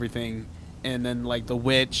white and everything. And then like The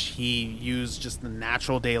Witch, he used just the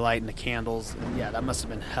natural daylight and the candles. And yeah, that must have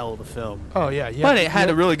been hell to film. oh yeah, yeah. But it had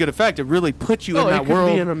a really good effect. It really put you in it that could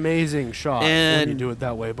world. be an amazing shot when And- you do it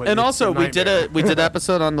that way. But And it's also, a we did nightmare. an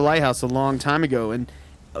episode on The Lighthouse a long time ago, and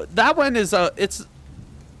that one is it's.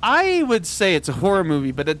 I would say it's a horror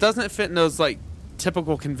movie, but it doesn't fit in those like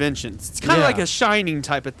typical conventions. It's kind of Yeah. like a Shining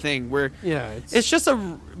type of thing, where Yeah, it's just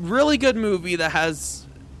a really good movie that has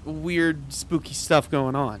weird, spooky stuff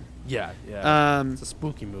going on. yeah. It's a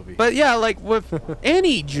spooky movie. But yeah, like with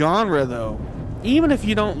any genre though, even if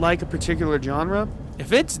you don't like a particular genre,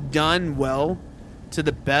 if it's done well to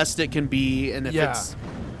the best it can be, and if Yeah. it's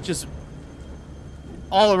just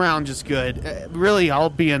all around just good, really I'll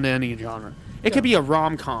be in any genre. It could be a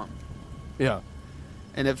rom-com, yeah,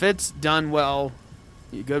 and if it's done well,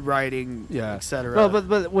 good writing, yeah, etc. Well,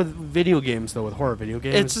 but with video games though, with horror video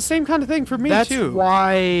games, it's the same kind of thing for me that's too.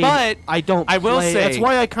 why. But I don't. I will play- say- that's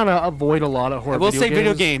why I kind of avoid a lot of horror. I will say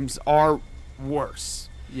video games. games are worse.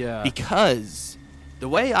 Yeah, Because the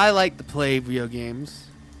way I like to play video games,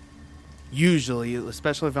 usually,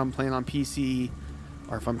 especially if I'm playing on PC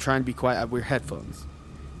or if I'm trying to be quiet, I wear headphones.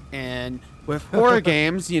 And with horror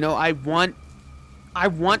games, I want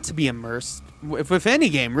to be immersed with any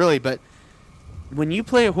game, really. But when you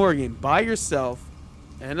play a horror game by yourself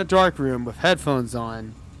in a dark room with headphones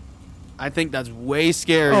on, I think that's way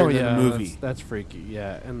scarier oh than yeah, a movie. That's freaky.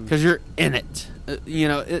 Yeah, and Because you're in it.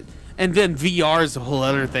 And then VR is a whole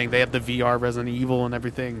other thing. They have the VR Resident Evil and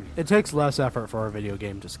everything. It takes less effort for a video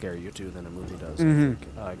game to scare you too than a movie does,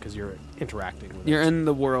 because you're interacting with You're it. in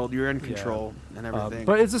the world. You're in control and everything.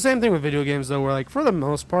 But it's the same thing with video games, though, where, like, for the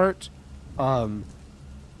most part,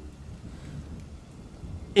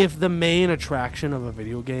 if the main attraction of a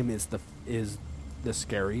video game is the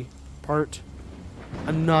scary part,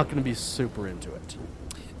 I'm not going to be super into it.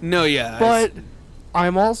 no, yeah. But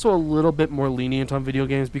I'm also a little bit more lenient on video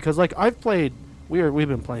games because, like, I've played. We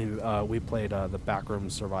played the Backroom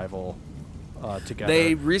Survival together.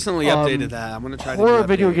 they recently updated that. I'm going to try to do Horror that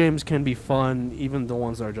video update. games can be fun, even the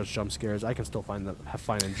ones that are just jump scares. I can still find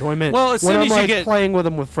enjoyment. Well, as when soon I'm as you like get- playing with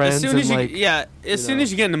them with friends, As soon and as you, like, as soon know.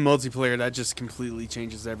 as you get into multiplayer, that just completely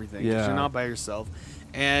changes everything. 'Cause Yeah. you're not by yourself,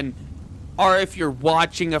 or if you're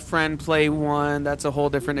watching a friend play one, that's a whole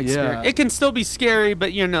different experience. Yeah. It can still be scary,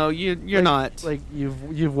 but you're not. like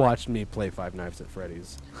you've watched me play Five Nights at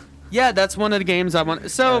Freddy's. Yeah, that's one of the games I want.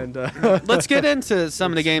 So And, let's get into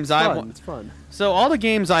some of the games I want. It's fun. So all the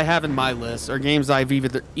games I have in my list are games I've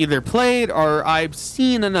either played or I've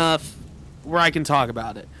seen enough where I can talk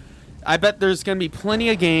about it. I bet there's going to be plenty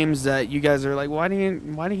of games that you guys are like, why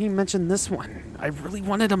did he mention this one? I really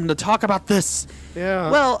wanted him to talk about this. Yeah.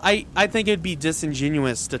 Well, I think it'd be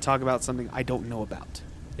disingenuous to talk about something I don't know about,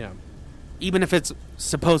 yeah. even if it's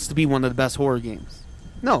supposed to be one of the best horror games.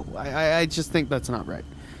 No, I just think that's not right.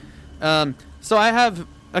 So I have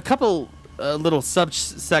a couple little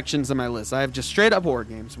subsections on my list. I have just straight up horror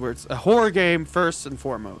games, where it's a horror game first and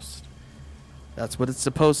foremost. That's what it's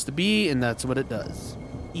supposed to be, and that's what it does.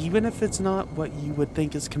 Even if it's not what you would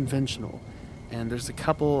think is conventional. And there's a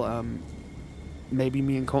couple maybe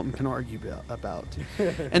me and Colton can argue about.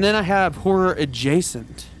 And then I have horror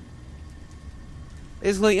adjacent.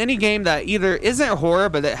 Basically, any game that either isn't horror,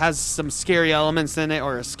 but it has some scary elements in it,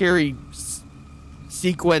 or a scary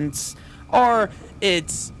sequence, or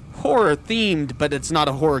it's horror themed, but it's not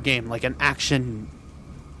a horror game, like an action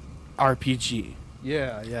RPG.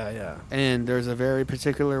 Yeah. And there's a very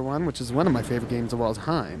particular one, which is one of my favorite games of all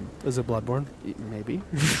time. Is it Bloodborne? Maybe.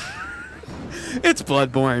 It's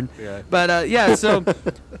Bloodborne. Yeah. But yeah, so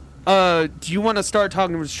do you want to start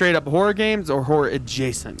talking straight up horror games or horror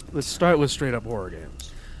adjacent? Let's start with straight up horror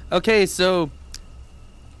games. Okay, so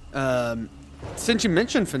since you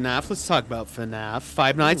mentioned FNAF, let's talk about FNAF.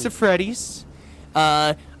 Five Nights at Freddy's.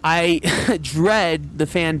 I dread the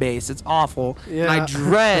fan base. It's awful. And I Yeah.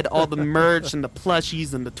 dread all the merch and the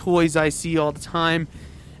plushies and the toys I see all the time.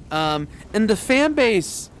 And the fan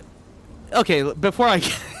base... Okay, before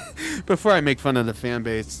I make fun of the fan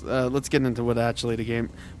base, let's get into what actually the game...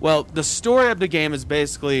 Well, the story of the game is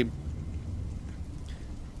basically...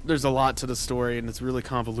 There's a lot to the story, and it's really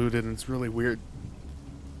convoluted, and it's really weird.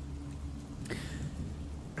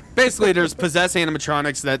 Basically, there's possessed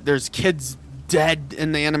animatronics that there's kids dead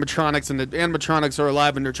in the animatronics, and the animatronics are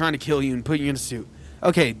alive, and they're trying to kill you and put you in a suit.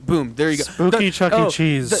 Okay, boom, there you go. Spooky Chuck E.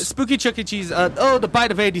 Cheese. Spooky Chuck E. Cheese. The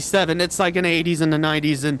Bite of 87. It's like in the 80s and the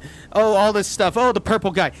 90s, and all this stuff. The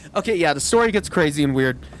purple guy. Okay, yeah, the story gets crazy and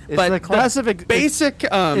weird. It's but the classic basic.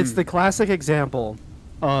 It's the classic example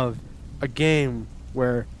of a game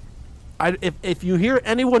where, if you hear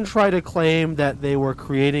anyone try to claim that they were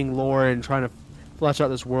creating lore and trying to flesh out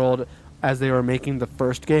this world as they were making the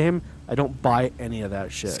first game, I don't buy any of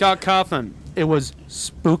that shit. Scott Cawthon. It was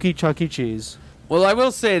Spooky Chuck E. Cheese. Well, I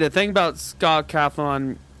will say the thing about Scott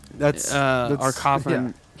Cawthon, That's or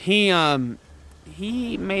Cawthon,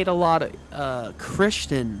 he made a lot of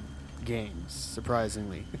Christian games.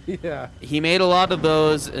 Surprisingly, Yeah. he made a lot of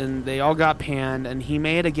those, and they all got panned. And he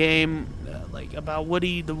made a game like about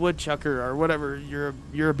Woody the Woodchucker or whatever.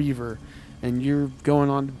 You're a beaver, and you're going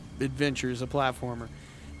on adventures, a platformer.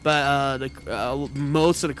 But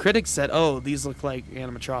most of the critics said, "Oh, these look like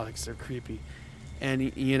animatronics. They're creepy." And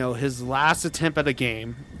his last attempt at a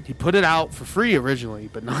game, he put it out for free originally,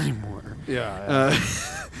 but not anymore. Yeah.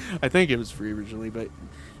 I think it was free originally, but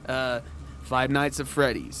Five Nights at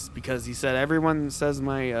Freddy's, because he said everyone says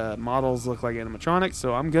my models look like animatronics,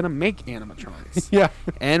 so I'm gonna make animatronics. Yeah.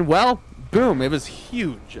 And well, boom! It was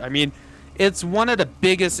huge. I mean, it's one of the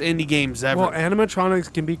biggest indie games ever. Well,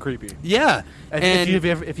 animatronics can be creepy. Yeah,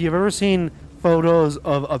 If you've ever seen photos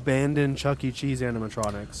of abandoned Chuck E. Cheese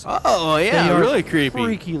animatronics, oh yeah, they are really creepy.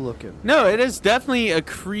 freaky looking. No, it is definitely a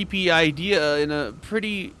creepy idea and a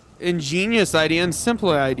pretty ingenious idea and simple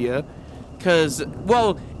idea. Because,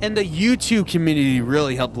 and the YouTube community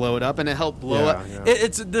really helped blow it up, and it helped blow up. Yeah.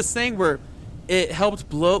 It's this thing where it helped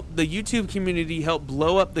blow, the YouTube community helped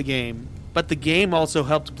blow up the game, but the game also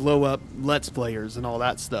helped blow up Let's Players and all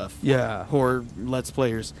that stuff. Yeah. Horror Let's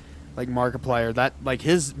Players. like Markiplier. That like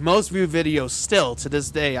his most viewed videos still to this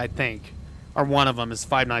day, I think, are one of them is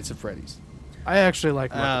Five Nights at Freddy's. I actually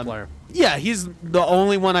like Markiplier. Yeah, he's the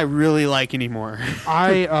only one I really like anymore.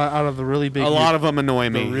 I out of the really big, A lot of them annoy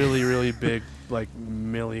the me. really really big like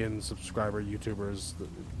million subscriber YouTubers,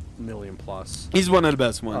 million plus. He's one of the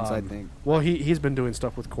best ones, I think. Well, he's been doing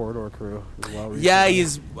stuff with Corridor Crew as well. Recently. Yeah,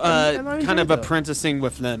 he's And I kind of enjoyed that. apprenticing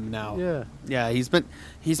with them now. Yeah. Yeah, he's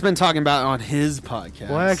been talking about it on his podcast.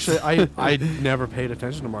 Well, actually, I never paid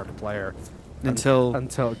attention to Markiplier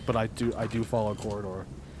until but I do follow Corridor.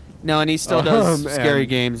 no, and he still does Man. scary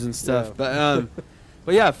games and stuff. Yeah.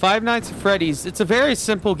 But yeah, Five Nights at Freddy's. It's a very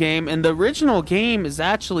simple game, and the original game is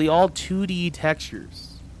actually all 2D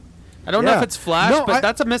textures. I don't know Yeah. if it's Flash, No, but I-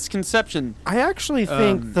 that's a misconception. I actually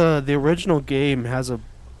think the original game has a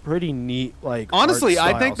pretty neat like. Honestly,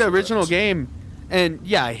 art I think the style to original it. game, and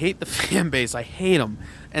yeah, I hate the fan base. I hate them.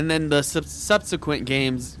 And then the subsequent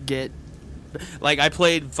games get, like I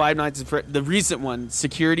played Five Nights at Freddy's, the recent one,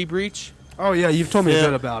 Security Breach. Oh yeah, you've told me a Fill-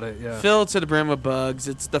 bit about it. Yeah. Filled to the brim with bugs.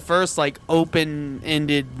 It's the first like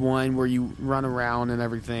open-ended one where you run around and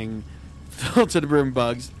everything. Filled to the brim with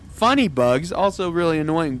bugs. Funny bugs, also really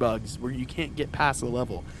annoying bugs where you can't get past the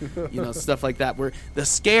level. Stuff like that where the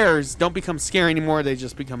scares don't become scary anymore, they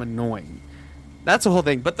just become annoying. That's the whole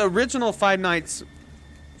thing. But the original Five Nights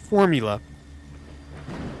formula,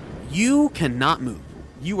 you cannot move.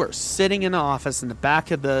 You are sitting in an office in the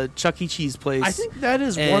back of the Chuck E. Cheese place. I think that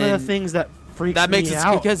is one of the And things that freaks that makes me it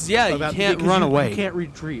out. because you can't run away. You can't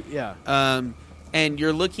retreat. Yeah. And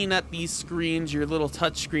you're looking at these screens, your little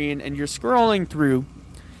touch screen, and you're scrolling through,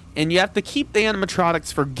 and you have to keep the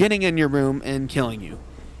animatronics from getting in your room and killing you.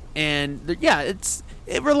 And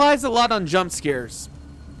it relies a lot on jump scares,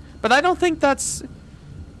 but I don't think that's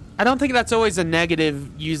always a negative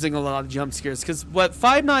using a lot of jump scares. Because what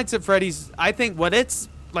Five Nights at Freddy's, I think what it's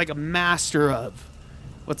like a master of,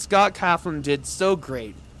 what Scott Cawthon did so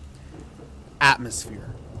great, atmosphere.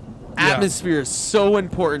 Yeah. Atmosphere is so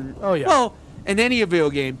important. Oh, yeah. Well, in any video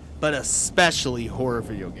game, but especially horror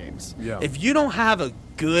video games. Yeah. If you don't have a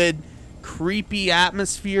good, creepy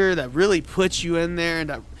atmosphere that really puts you in there and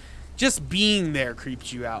that just being there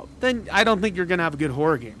creeps you out, then I don't think you're gonna have a good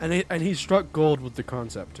horror game. And he struck gold with the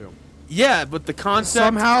concept too. Yeah, but the concept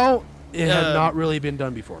Somehow it had Uh, not really been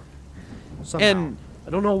done before. Somehow. And- I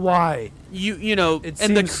don't know why. you know, It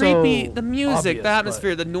and the seems creepy, so the music, obvious, the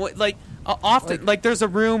atmosphere, the noise. Like often, like there's a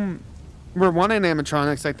room where one of the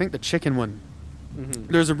animatronics, I think the chicken one. Mm-hmm.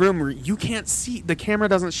 There's a room where you can't see, the camera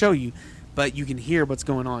doesn't show you, but you can hear what's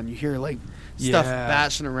going on. You hear like stuff Yeah.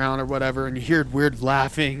 bashing around or whatever, and you hear weird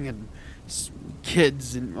laughing and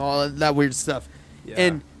kids and all of that weird stuff. Yeah.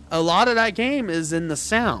 And a lot of that game is in the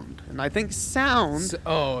sound, and I think sound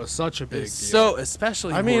Such a big is deal. so,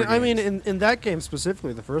 especially. I mean, horror games. in that game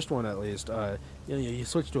specifically, the first one at least, you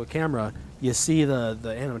switch to a camera, you see the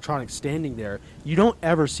animatronics standing there. You don't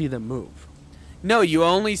ever see them move. No, you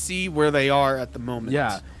only see where they are at the moment.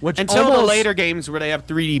 Yeah, which until the almost- later games where they have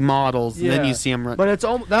 3D models, and then you see them run. But it's that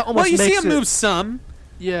almost well, you see makes them it- move some.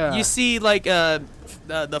 Yeah, You see, like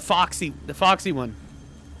the Foxy one.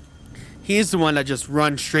 He's the one that just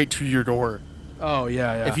runs straight to your door Oh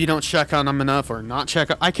yeah. if you don't check on him enough or not check.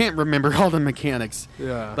 I can't remember all the mechanics.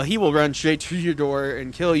 Yeah. But he will run straight to your door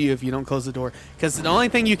and kill you if you don't close the door. Because the only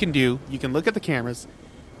thing you can do, you can look at the cameras.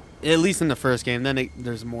 At least in the first game, then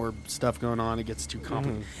there's more stuff going on. It gets too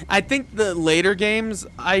complicated. I think the later games,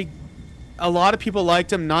 a lot of people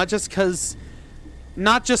liked them not just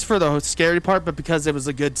for the scary part, but because it was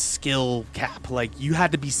a good skill cap. Like you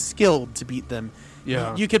had to be skilled to beat them.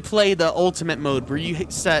 Yeah. You could play the ultimate mode where you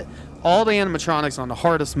set all the animatronics on the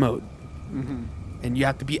hardest mode, and you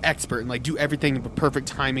have to be expert and like do everything with perfect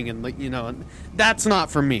timing and and that's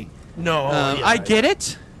not for me. no, I get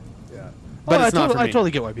it. but it's not for I me.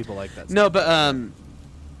 totally get why people like that. No, but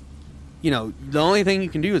the only thing you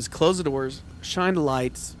can do is close the doors, shine the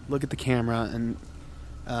lights, look at the camera, and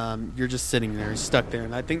you're just sitting there, stuck there.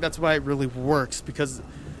 And I think that's why it really works because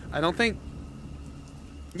I don't think.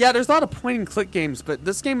 Yeah, there's a lot of point and click games, but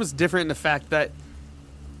this game was different in the fact that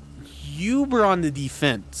you were on the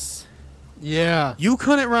defense. Yeah, You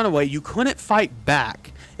couldn't run away. You couldn't fight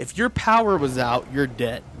back. If your power was out, you're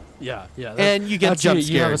dead. yeah. And you get jump You have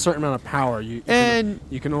scared. a certain amount of power. You can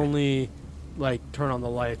only like turn on the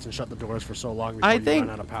lights and shut the doors for so long before I you think-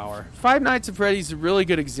 run out of power. Five Nights at Freddy's is a really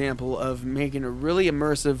good example of making a really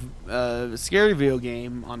immersive, scary video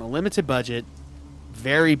game on a limited budget,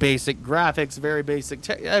 very basic graphics, very basic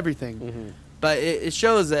everything. But it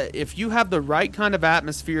shows that if you have the right kind of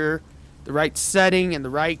atmosphere, the right setting, and the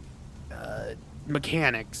right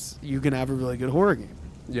mechanics, you can have a really good horror game.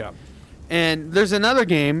 Yeah. And there's another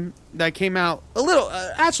game that came out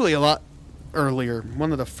actually a lot earlier.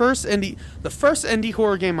 One of the first indie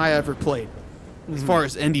horror game I ever played, as far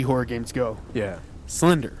as indie horror games go. Yeah.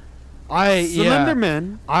 Slender.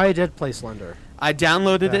 Slenderman. I did play Slender. I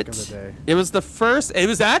downloaded Back it. in the day. It was the first. It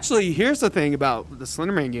was actually. Here's the thing about the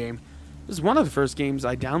Slenderman game. It was one of the first games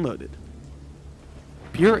I downloaded.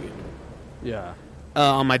 Period. Yeah.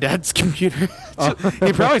 On my dad's computer.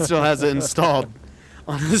 He probably still has it installed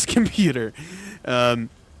on his computer. And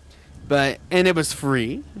it was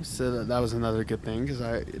free, so that was another good thing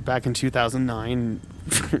because back in 2009,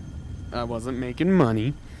 I wasn't making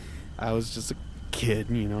money. I was just a kid,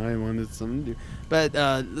 I wanted something to do. But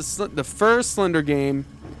the first Slender game,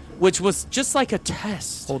 which was just like a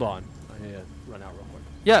test. Hold on. I need to run out real quick.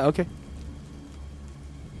 Yeah, okay.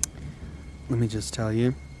 Let me just tell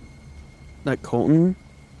you that Colton.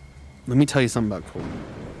 Let me tell you something about Colton.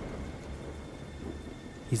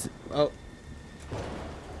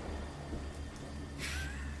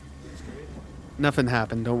 Nothing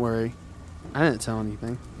happened. Don't worry. I didn't tell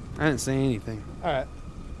anything. I didn't say anything. All right.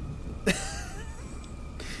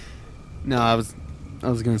 No, I was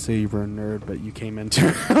gonna say you were a nerd, but you came in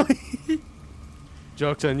too early.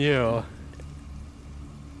 Joke's on you.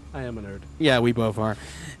 I am a nerd. Yeah, we both are.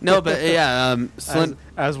 No, but yeah,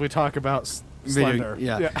 As we talk about Slender.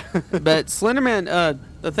 Yeah. But Slenderman,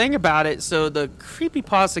 the thing about it, so the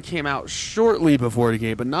creepypasta came out shortly before the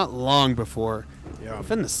game, but not long before. Yeah.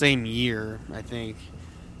 Within the same year, I think.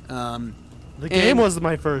 The game was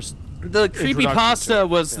my first. The creepypasta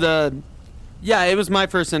was it was my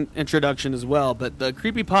first introduction as well. But the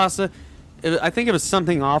creepypasta, I think it was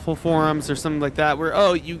Something Awful forums or something like that,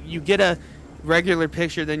 where you get a regular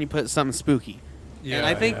picture, then you put something spooky. Yeah. And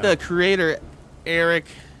I think the creator, Eric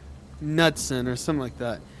Knudsen or something like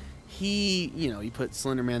that, he put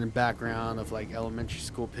Slenderman in background of like elementary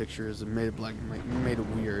school pictures and made it made it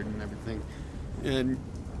weird and everything, and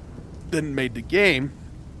then made the game,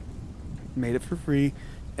 made it for free,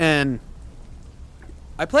 and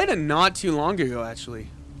I played it not too long ago actually.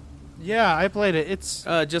 Yeah, I played it. It's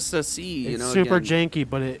just to see, it's super janky,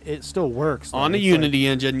 but it still works. On the Unity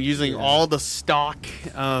engine using all the stock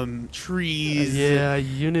trees. Yeah,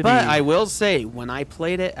 Unity. But I will say, when I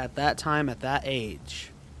played it at that time, at that age,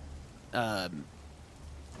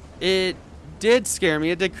 it did scare me.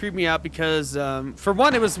 It did creep me out because, for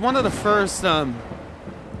one, it was one of the first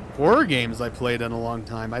horror games I played in a long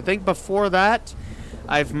time. I think before that,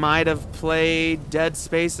 I might have played Dead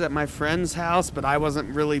Space at my friend's house, but I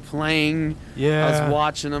wasn't really playing. Yeah. I was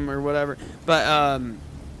watching them or whatever. But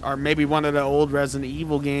or maybe one of the old Resident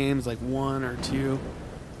Evil games, like 1 or 2.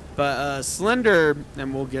 But Slender,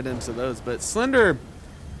 and we'll get into those. But Slender,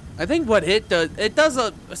 I think what it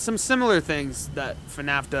does some similar things that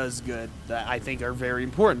FNAF does good that I think are very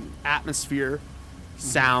important. Atmosphere,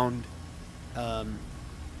 sound,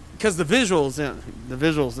 because the visuals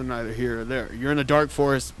are neither here or there. You're in a dark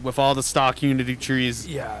forest with all the stock Unity trees.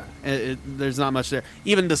 Yeah. There's not much there.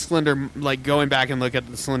 Even the Slender, like going back and look at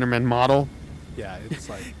the Slenderman model. Yeah, it's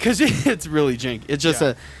like... Because it's really jank. It's just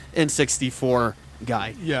a N64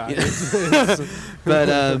 guy. Yeah.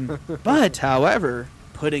 But, however,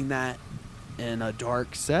 putting that in a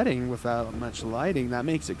dark setting without much lighting, that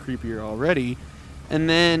makes it creepier already. And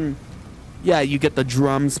then, you get the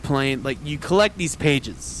drums playing. Like, you collect these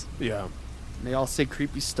pages. Yeah. They all say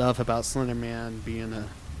creepy stuff about Slenderman being a,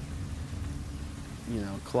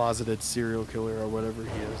 closeted serial killer or whatever he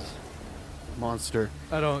is. Monster.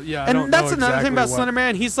 And that's another thing about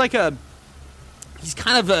Slenderman. He's like he's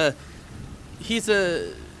kind of he's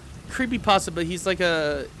a creepypasta, but he's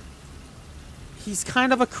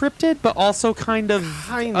kind of a cryptid, but also kind of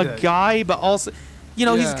a guy, but also,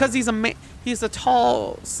 he's a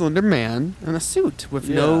tall, slender man in a suit with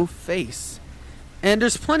no face. And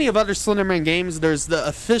there's plenty of other Slenderman games. There's the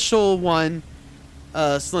official one,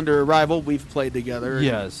 Slender Arrival, we've played together.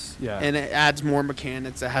 Yes, yeah. And it adds more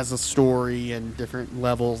mechanics. It has a story and different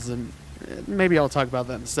levels, and maybe I'll talk about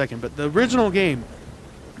that in a second. But the original game,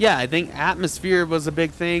 I think atmosphere was a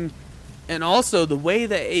big thing, and also the way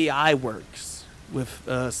the AI works with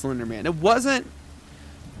Slenderman. It wasn't,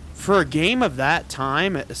 for a game of that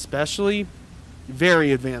time especially,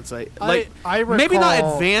 very advanced. I recall, maybe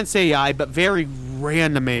not advanced AI, but very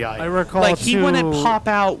random AI. I recall, like, he wouldn't pop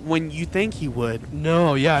out when you think he would.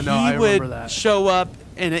 No, I remember that. He would show up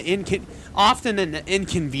in often in an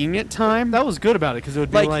inconvenient time. That was good about it, because it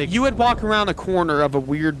would be like you would walk around a corner of a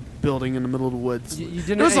weird building in the middle of the woods.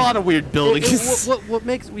 There was a lot of weird buildings. What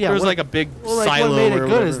makes there was like a big silo. What made it or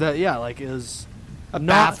good is that it was a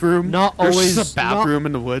bathroom. Not There's always just a bathroom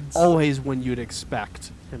in the woods. Always when you'd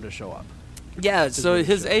expect him to show up. Yeah, so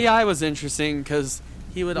his AI was interesting because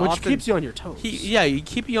he would Which often... keeps you on your toes. You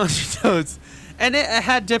keep you on your toes. And it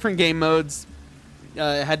had different game modes.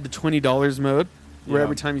 It had the $20 mode, where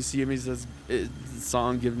every time you see him, he says, the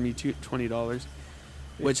song giving me $20,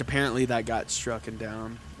 which apparently that got struck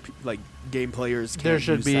down. Like, game players can't There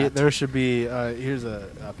should use be. that. Here's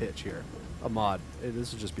a pitch here, a mod.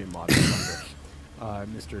 This would just be a mod. For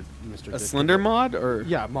Slender. Mr. A Slender mod? Or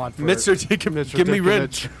Yeah, mod for Mr. Mr. Give me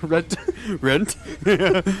rent. Rent. Rent?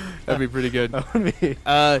 That'd be pretty good. That would be.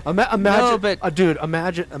 Imagine, No, but dude,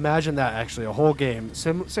 imagine that actually a whole game,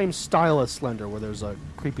 same style as Slender, where there's a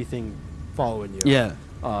creepy thing following you. yeah.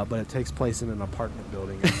 But it takes place in an apartment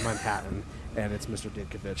building in Manhattan, and it's Mr.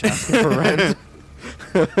 Ditkovich asking for rent.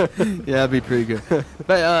 Yeah, that'd be pretty good.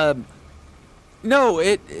 But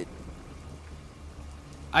no,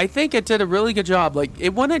 I think it did a really good job. Like,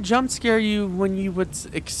 it wouldn't jump scare you when you would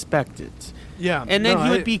expect it. Yeah, And then he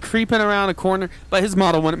would be creeping around a corner, but his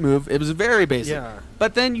model wouldn't move. It was very basic. Yeah.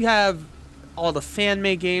 But then you have all the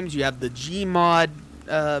fan-made games. You have the Gmod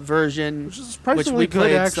version, Which is surprisingly we good.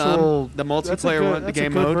 played Actual the multiplayer one, the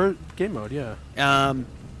game mode. Game mode, yeah.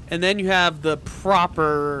 And then you have the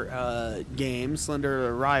proper game, Slender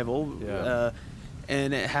Arrival. Yeah.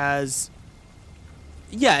 And it has...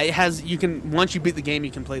 Yeah, it has... You can... Once you beat the game,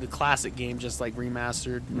 you can play the classic game, just like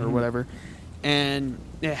remastered or whatever. And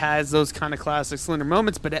it has those kind of classic Slender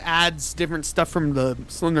moments, but it adds different stuff from the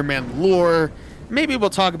Slender Man lore. Maybe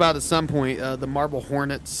we'll talk about at some point the Marble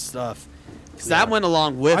Hornets stuff. Because that went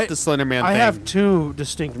along with the Slender Man thing. I have two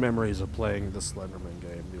distinct memories of playing the Slenderman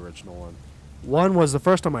game, the original one. One was the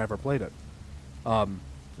first time I ever played it.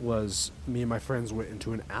 Was me and my friends went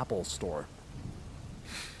into an Apple store,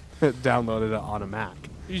 downloaded it on a Mac,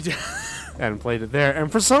 and played it there.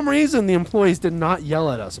 And for some reason, the employees did not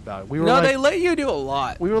yell at us about it. We were they let you do a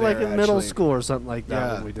lot. We were there, like in middle actually. school or something like that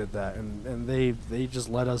Yeah. when we did that, and they just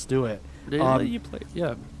let us do it. They let you play.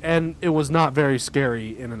 Yeah. And it was not very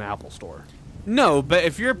scary in an Apple store. No, but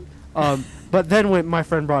if you're... But then when my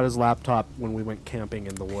friend brought his laptop when we went camping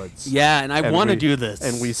in the woods. Yeah, and I want to do this.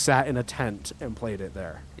 And we sat in a tent and played it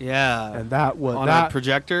there. Yeah. And that was... On a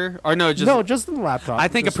projector? Or no, just... No, just the laptop. I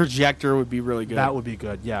think just, a projector would be really good. That would be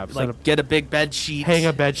good, yeah. Like, get a big bed sheet. Hang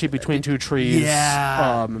a bed sheet between two trees.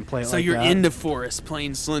 Yeah. And play it so like you're that. in the forest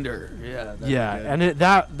playing Slender. Yeah. Yeah, and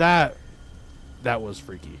that was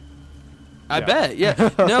freaky. I bet, yeah.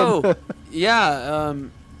 No, yeah,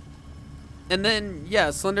 and then,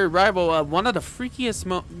 yeah, Slender Arrival, one of the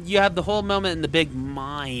freakiest you have the whole moment in the big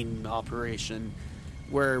mine operation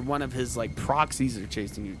where one of his, like, proxies are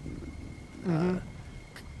chasing you.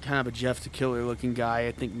 Kind of a Jeff the Killer looking guy,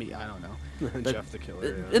 I think, I don't know. But Jeff the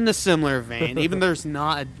Killer, yeah. in the similar vein, even there's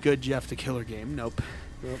not a good Jeff the Killer game, nope.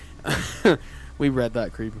 We read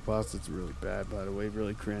that creepypasta, it's really bad, by the way,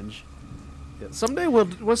 really cringe. Yeah, someday we'll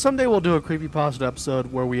do a creepypasta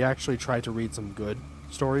episode where we actually try to read some good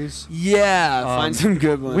stories. Yeah, find some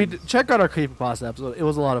good ones. Check out our creepypasta episode. It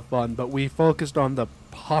was a lot of fun, but we focused on the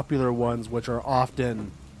popular ones, which are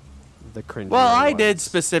often the cringy. Well, I ones. did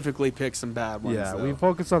specifically pick some bad ones. Yeah, though. we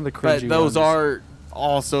focused on the but cringy those ones. are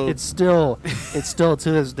also. It's still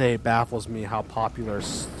to this day baffles me how popular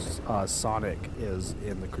Sonic is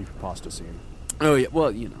in the creepypasta scene. Oh yeah,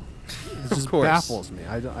 well you know. It just course. baffles me.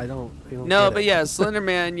 I don't No, get but it. yeah, Slender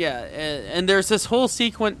Man, yeah, and there's this whole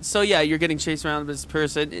sequence. So yeah, you're getting chased around by this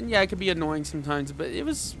person, and yeah, it could be annoying sometimes, but it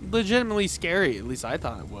was legitimately scary. At least I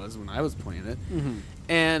thought it was when I was playing it. Mm-hmm.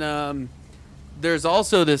 And there's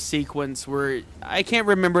also this sequence where I can't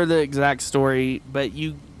remember the exact story, but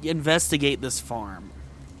you investigate this farm,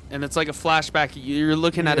 and it's like a flashback. You're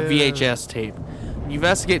looking at a VHS tape. You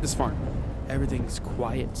investigate this farm. Everything's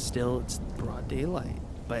quiet, still. It's broad daylight.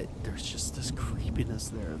 But there's just this creepiness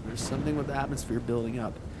there. There's something with the atmosphere building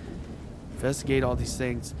up. Investigate all these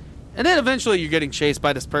things. And then eventually you're getting chased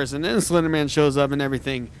by this person, and Slender Man shows up and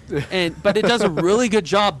everything. But it does a really good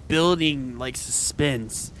job building, like,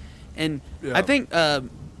 suspense. And I think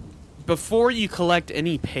before you collect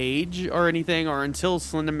any page or anything, or until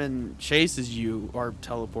Slenderman chases you or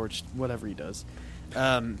teleports, whatever he does,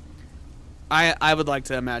 I would like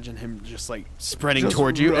to imagine him just like spreading Just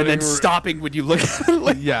towards you and then running stopping when you look at him.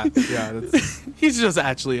 Like, yeah. That's, he's just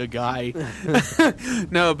actually a guy.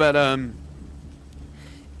 No, but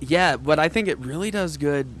yeah, what I think it really does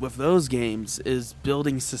good with those games is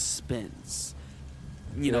building suspense.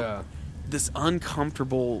 You know, this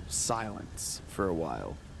uncomfortable silence for a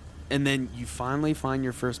while. And then you finally find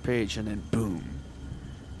your first page, and then boom.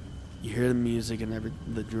 You hear the music and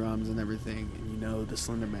the drums and everything, and you know the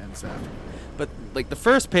Slender Man's after you. But, like, the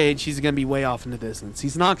first page, he's going to be way off in the distance.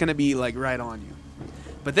 He's not going to be, like, right on you.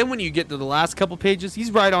 But then when you get to the last couple pages, he's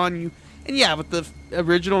right on you. And yeah, with the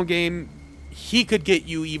original game, he could get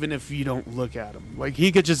you even if you don't look at him. Like,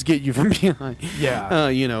 he could just get you from behind. Yeah.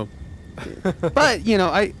 You know. But, you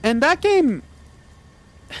know, and that game,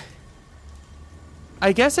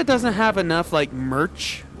 I guess it doesn't have enough, like,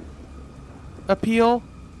 merch appeal.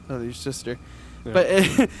 Oh, your sister. Yeah. But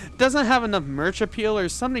it doesn't have enough merch appeal or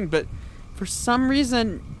something, but for some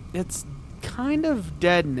reason, it's kind of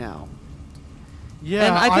dead now. Yeah,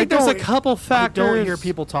 and I think there's a couple factors. I don't hear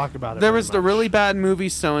people talk about it. There was the really bad movie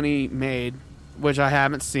Sony made, which I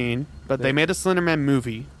haven't seen, but they made a Slenderman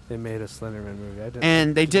movie. They made a Slenderman movie.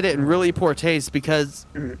 And they did it in really poor taste because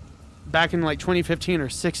back in like 2015 or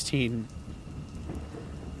 16,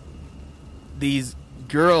 these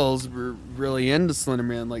girls were really into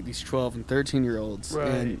Slenderman, like these 12 and 13-year-olds. Right,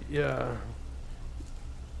 and yeah.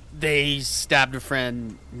 They stabbed a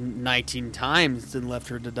friend 19 times and left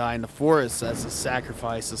her to die in the forest as a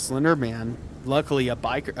sacrifice to Slenderman. Luckily,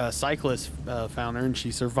 a cyclist found her and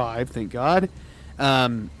she survived, thank God.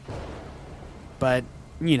 But,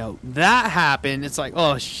 you know, that happened. It's like,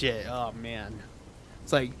 oh, shit. Oh, man.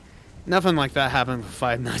 It's like, nothing like that happened with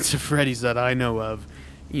Five Nights at Freddy's that I know of,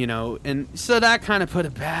 you know. And so that kind of put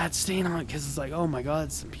a bad stain on it because it's like, oh, my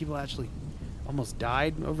God, some people actually almost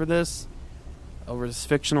died over this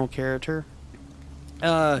fictional character.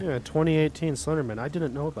 2018 Slenderman. I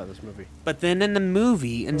didn't know about this movie. But then in the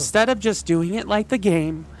movie, instead of just doing it like the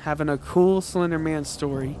game, having a cool Slenderman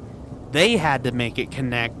story, they had to make it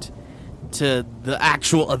connect to the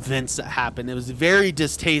actual events that happened. It was very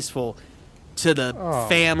distasteful to the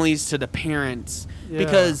families, to the parents,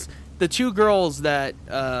 because the two girls that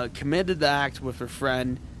committed the act with her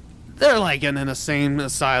friend, they're like in an insane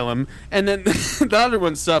asylum, and then the other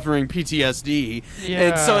one's suffering PTSD. Yeah.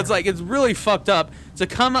 And so it's like, it's really fucked up to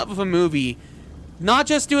come up with a movie, not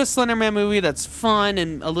just do a Slenderman movie that's fun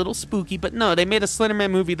and a little spooky, but no, they made a Slenderman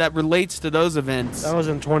movie that relates to those events. That was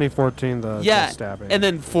in 2014, the stabbing. And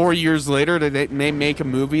then 4 years later, they make a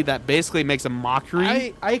movie that basically makes a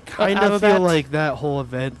mockery. I kind of feel like that whole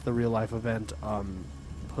event, the real life event,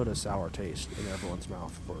 put a sour taste in everyone's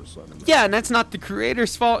mouth for Slenderman. Yeah, and that's not the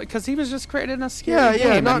creator's fault because he was just creating a scary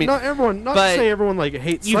game. Not everyone. Not to say everyone like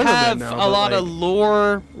hates Slenderman. You have now, a lot of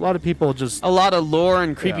lore. A lot of people just a lot of lore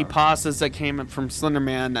and creepypastas that came up from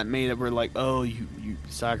Slenderman that made it where like, oh, you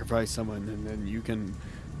sacrifice someone and then you can,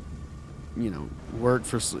 you know, work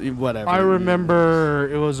for whatever. I remember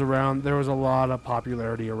it was around. There was a lot of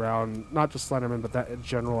popularity around not just Slenderman, but that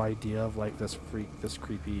general idea of like this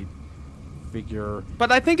creepy figure.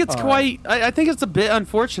 But I think it's I think it's a bit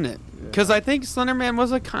unfortunate because I think Slenderman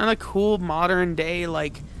was a kind of cool modern day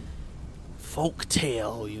like folk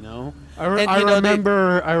tale, you know. I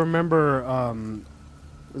remember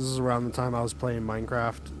this is around the time I was playing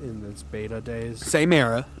Minecraft in its beta days. Same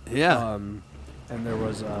era, yeah. And there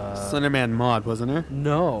was Slenderman mod, wasn't there?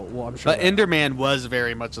 No, well I'm sure. But Enderman was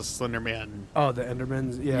very much a Slenderman. Oh, the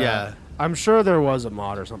Endermans, yeah. I'm sure there was a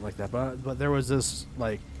mod or something like that, but there was this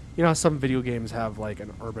like. You know how some video games have, like,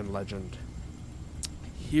 an urban legend?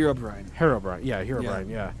 Herobrine. Herobrine,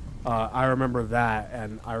 yeah. I remember that,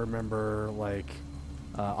 and I remember, like,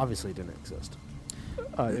 obviously it didn't exist.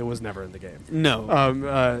 It was never in the game. No.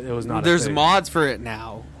 It was not There's mods for it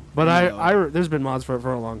now. But there's been mods for it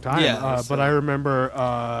for a long time. Yeah. But I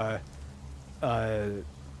remember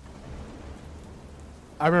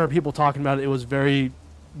people talking about it. It was very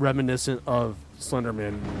reminiscent of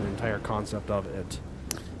Slenderman, the entire concept of it.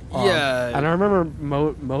 Yeah. And I remember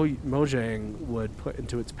Mojang would put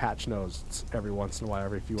into its patch notes every once in a while,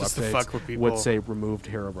 every few just to updates, fuck with people. would say removed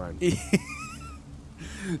Herobrine.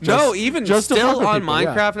 Even still on people,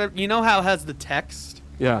 Minecraft, you know how it has the text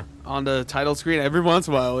on the title screen? Every once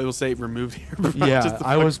in a while, it will say removed Herobrine. Yeah,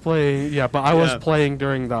 I was playing, I was playing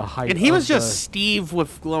during the height and he was just Steve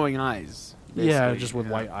with glowing eyes. Yeah, just with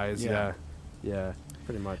white eyes, yeah.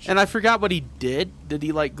 Pretty much. And I forgot what he did. Did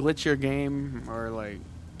he, like, glitch your game or, like...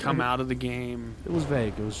 come out of the game? It was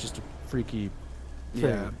vague. It was just a freaky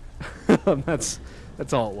thing. Yeah. That's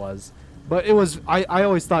all it was. But it was I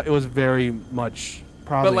always thought it was very much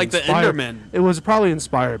probably but like inspired. The Enderman. It was probably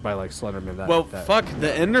inspired by like Slenderman. Fuck the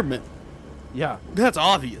Enderman. Yeah. That's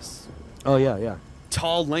obvious. Oh yeah.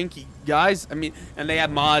 Tall, lanky guys. I mean, and they had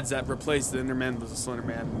mods that replaced the Enderman with a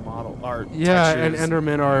Slenderman model art. Yeah, textures. and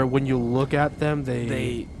Endermen are when you look at them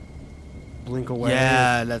they blink away.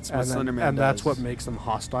 Yeah, that's what Slenderman does. And that's what makes them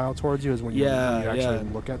hostile towards you is when you actually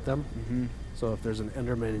look at them. Mm-hmm. So if there's an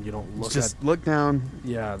Enderman and you don't look just look down.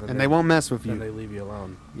 Yeah. And they won't mess with you. And they leave you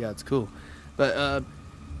alone. Yeah, it's cool. But, and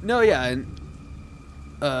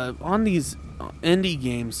on these indie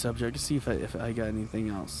game subject, let's see if I got anything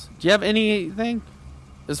else. Do you have anything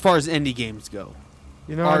as far as indie games go?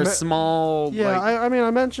 are small. Yeah, like, I mean,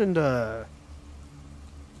 I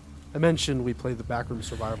mentioned we played the Backroom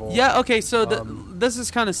Survival. Yeah, okay, so this is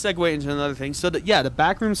kind of segue into another thing. So, the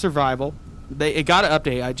Backroom Survival, it got an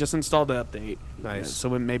update. I just installed the update. Nice. So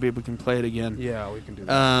maybe we can play it again. Yeah, we can do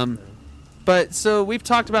that. But, so we've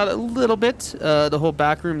talked about it a little bit, the whole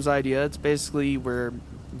Backrooms idea. It's basically where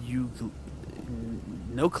you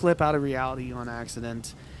no clip out of reality on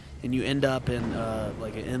accident, and you end up in,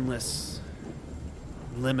 like, an endless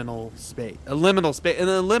liminal space. A liminal space. And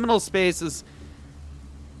a liminal space is...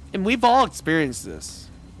 And we've all experienced this.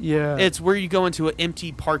 Yeah. It's where you go into an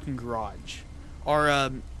empty parking garage.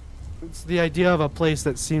 Or it's the idea of a place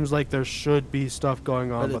that seems like there should be stuff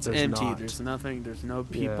going on, but but it's empty. not. There's nothing. There's no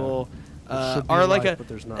people. Or like but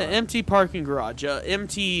there's not. an empty parking garage.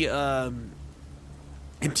 Empty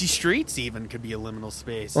streets even could be a liminal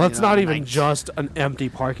space. Well, it's not even just an empty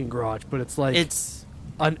parking garage, but it's like it's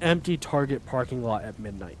an empty Target parking lot at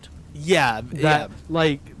midnight. Yeah.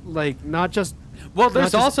 Like not just... Well,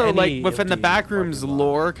 there's also, any like, within the Backrooms parking lot.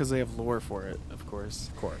 lore, because they have lore for it, of course.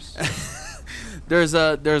 Of course.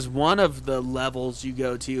 There's one of the levels you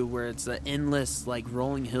go to where it's an endless, like,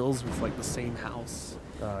 rolling hills with, like, the same house.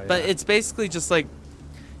 Yeah. But it's basically just, like,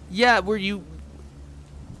 where you...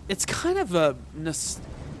 It's kind of a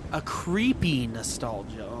creepy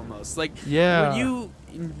nostalgia, almost. Like, where you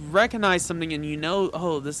recognize something and you know,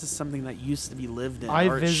 oh, this is something that used to be lived in,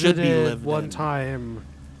 or it should be lived in. One time...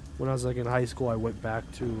 When I was like in high school, I went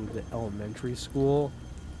back to the elementary school,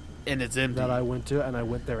 and it's empty. That I went to, and I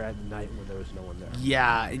went there at night when there was no one there.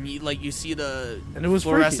 Yeah, and you see the and it was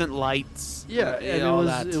fluorescent freaky. Lights. Yeah,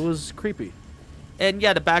 and it was creepy. And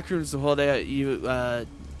yeah, the Backrooms, the whole day you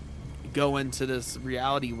go into this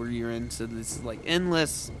reality where you're into this like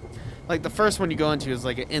endless, like the first one you go into is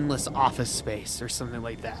like an endless office space or something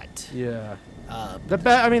like that. Yeah. The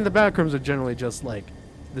Backrooms are generally just like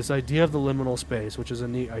this idea of the liminal space, which is a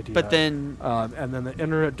neat idea. But then... and then the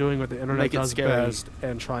internet doing what the internet does best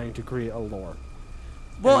and trying to create a lore.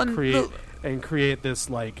 Well, and create this,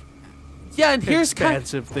 like... Yeah, and here's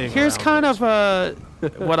expansive thing. Here's kind of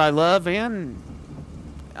what I love and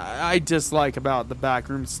I dislike about the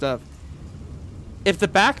Backroom stuff. If the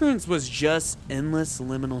Backrooms was just endless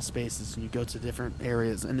liminal spaces and you go to different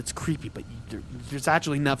areas and it's creepy, but there's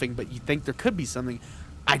actually nothing, but you think there could be something...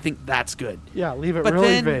 I think that's good. Yeah, leave it but really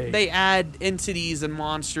then vague. They add entities and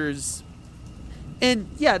monsters,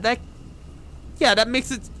 and that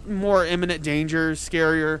makes it more imminent danger,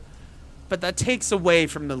 scarier. But that takes away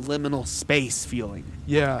from the liminal space feeling.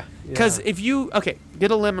 Yeah. Because if you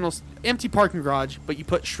get a liminal empty parking garage, but you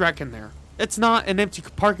put Shrek in there, it's not an empty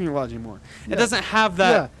parking garage anymore. Yeah. It doesn't have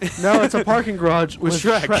that. Yeah. No, it's a parking garage with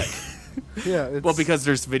Shrek. Yeah. Well, because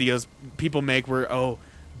there's videos people make where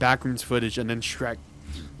Backrooms footage and then Shrek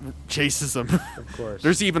chases him. Of course.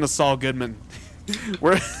 There's even a Saul Goodman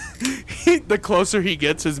where the closer he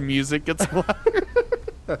gets, his music gets louder.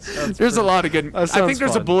 There's a lot of good... I think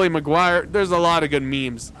there's fun. A Bully Maguire. There's a lot of good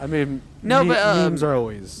memes. I mean, memes are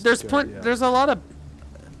always There's good, yeah. There's a lot of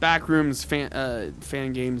Backrooms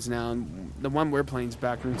fan games now. And the one we're playing is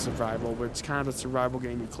Backroom Survival, where it's kind of a survival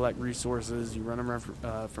game. You collect resources. You run around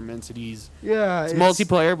from entities. Yeah. It's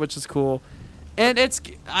multiplayer, which is cool. And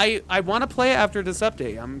I want to play it after this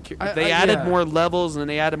update. They added more levels and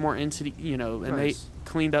they added more entity, and they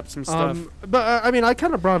cleaned up some stuff. But I mean, I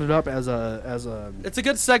kind of brought it up as a. It's a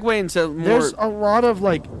good segue into more. There's a lot of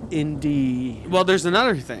like indie. Well, there's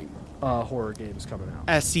another thing. Horror games coming out.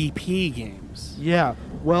 SCP games. Yeah.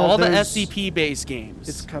 Well, all the SCP based games.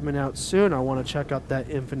 It's coming out soon. I want to check out that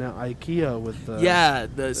Infinite IKEA with the. Yeah,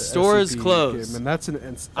 the store is closed. Game, and that's an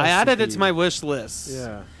SCP. I added it to my wish list.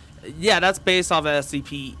 Yeah. Yeah, that's based off of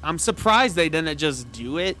SCP. I'm surprised they didn't just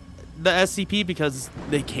do it, the SCP, because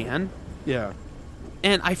they can. Yeah.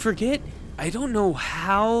 And I don't know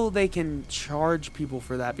how they can charge people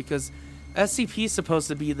for that, because SCP is supposed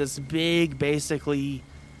to be this big, basically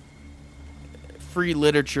free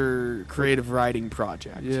literature creative writing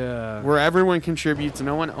project. Yeah. Where everyone contributes,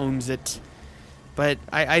 no one owns it. But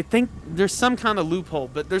I think there's some kind of loophole.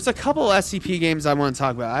 But there's a couple SCP games I want to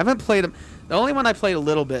talk about. I haven't played them. The only one I played a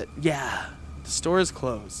little bit. Yeah, the store is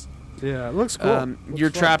closed. Yeah, it looks cool. You're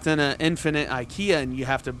trapped in an infinite IKEA, and you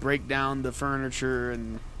have to break down the furniture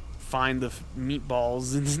and find the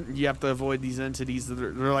meatballs, and you have to avoid these entities that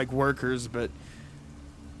are they're like workers. But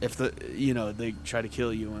if they try to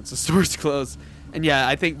kill you once the store's closed. And yeah,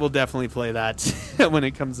 I think we'll definitely play that when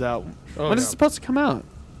it comes out. When is it supposed to come out?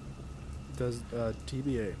 Does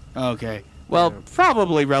TBA. Okay. Well,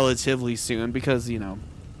 probably relatively soon because,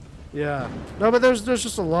 Yeah. No, but there's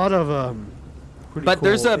just a lot of pretty But cool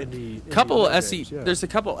there's a indie couple horror SC, games, yeah. there's a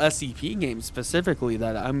couple SCP games specifically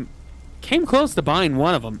that came close to buying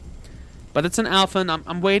one of them, but it's an alpha, and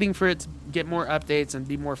I'm waiting for it to get more updates and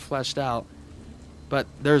be more fleshed out. But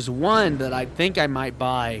there's one that I think I might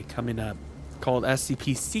buy coming up called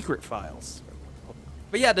SCP Secret Files.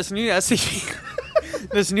 But yeah, this new SCP,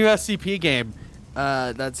 this new SCP game,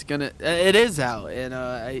 it is out, and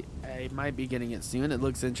I might be getting it soon. It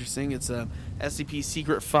looks interesting. It's SCP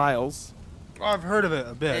Secret Files. Oh, I've heard of it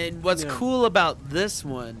a bit. And what's cool about this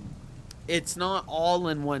one, it's not all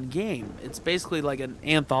in one game. It's basically like an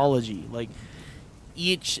anthology. Like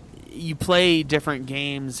you play different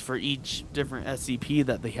games for each different SCP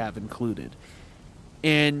that they have included.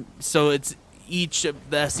 And so it's each of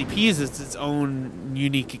the SCPs is its own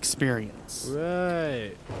unique experience.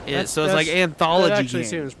 Right. So it's like anthology That actually game.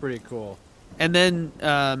 seems pretty cool. And then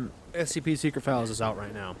SCP Secret Files is out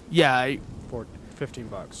right now yeah, for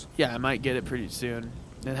 $15. I might get it pretty soon.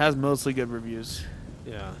 It has mostly good reviews.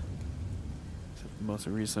 Yeah. Except the most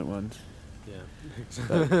recent ones.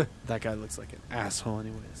 Yeah. That guy looks like an asshole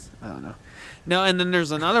anyways. I don't know. No, and then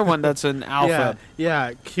there's another one that's an alpha.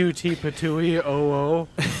 Yeah. QT Patui OO.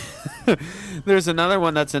 There's another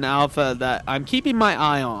one that's an alpha that I'm keeping my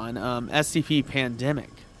eye on, SCP Pandemic.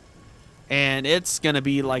 And it's going to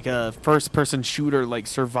be like a first-person shooter, like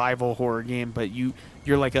survival horror game, but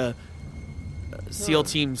you're like a SEAL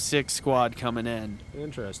Team 6 squad coming in.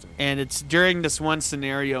 Interesting. And it's during this one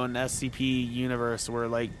scenario in the SCP universe where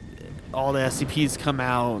like all the SCPs come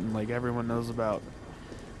out and like everyone knows about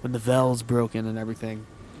when the Vel's broken and everything.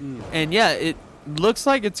 And yeah, it looks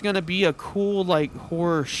like it's going to be a cool like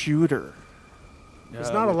horror shooter. There's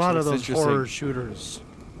not a lot of those interesting. horror shooters.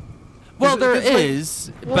 Well, there It's like-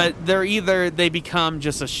 is, but they become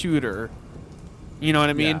just a shooter. You know what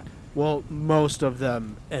I mean? Yeah. Well, most of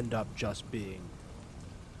them end up just being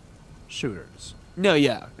shooters. No,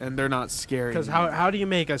 yeah, and they're not scary. Because how do you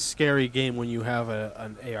make a scary game when you have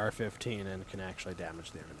an AR-15 and can actually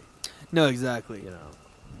damage the enemy? No, exactly. You know.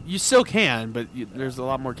 You still can, but there's a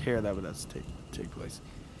lot more care that would have to take place.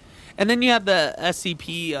 And then you have the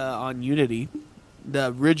SCP on Unity,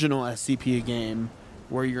 the original SCP game,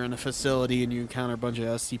 where you're in a facility and you encounter a bunch of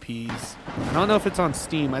SCPs. I don't know if it's on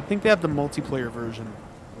Steam. I think they have the multiplayer version.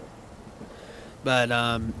 But,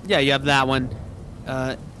 yeah, you have that one.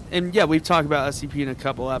 And, yeah, we've talked about SCP in a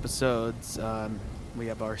couple episodes. We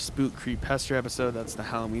have our Spook Creep Pester episode. That's the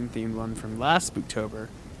Halloween-themed one from last Spooktober.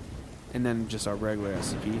 And then just our regular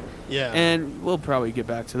SCP. Yeah. And we'll probably get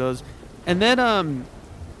back to those. And then,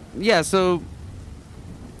 yeah, so...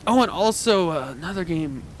 Oh, and also another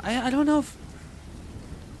game. I don't know if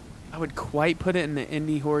I would quite put it in the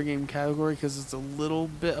indie horror game category because it's a little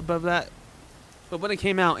bit above that. But when it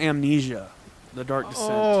came out, Amnesia, The Dark Descent.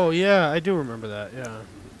 Oh, yeah, I do remember that, yeah.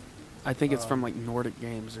 I think it's from like Nordic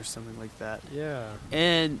Games or something like that. Yeah.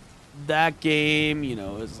 And that game,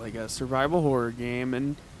 is like a survival horror game,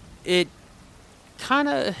 and it kind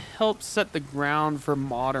of helps set the ground for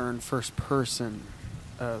modern first-person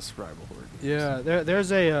survival horror games. Yeah,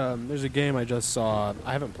 there's a game I just saw.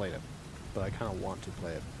 I haven't played it, but I kind of want to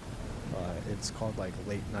play it. It's called like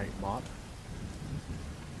Late Night Mott.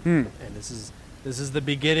 And this is the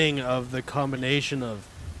beginning of the combination of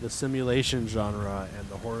the simulation genre and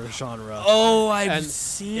the horror genre. Oh, I've And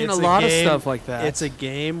seen it's a lot of game- stuff like that. It's a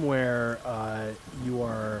game where you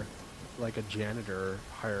are like a janitor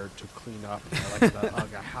hired to clean up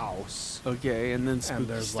like a house, okay, and then spooky and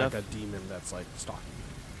there's stuff. like a demon that's like stalking you.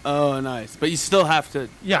 Oh, nice. But you still have to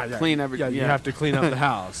clean everything. Yeah, you have to clean up the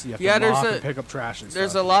house. You have Yeah, to there's mop a- and pick up trash and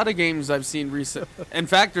There's a stuff. lot of games I've seen recent. In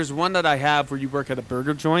fact, there's one that I have where you work at a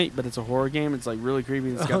burger joint, but it's a horror game. It's like really creepy.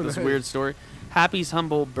 It's got this nice. weird story. Happy's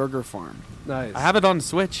Humble Burger Farm. Nice. I have it on the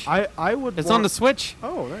Switch. I would. It's on the Switch,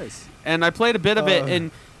 Oh, nice. and I played a bit of it. And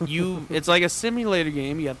it's like a simulator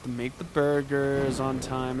game. You have to make the burgers on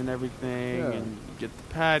time and everything, Yeah. and get the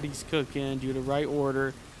patties cooking, do the right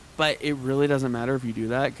order. But it really doesn't matter if you do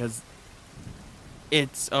that because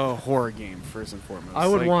it's a horror game first and foremost. I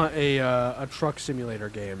would Like, want a truck simulator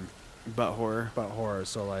game but horror. about horror.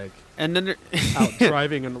 So like And then out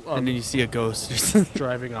driving and and then you see a ghost or something.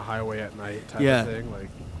 driving a highway at night type Yeah. of thing, like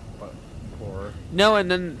but horror. No, and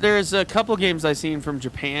then there's a couple games I've seen from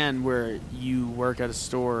Japan where you work at a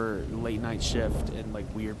store late night shift and like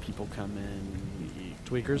weird people come in,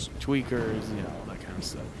 Tweakers. tweakers, all that kind of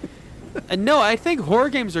stuff. And no, I think horror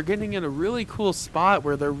games are getting in a really cool spot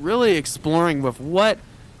where they're really exploring with what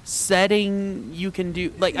setting you can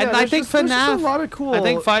do. Like, Yeah, and I there's think just- there's just FNAF, a lot of cool. I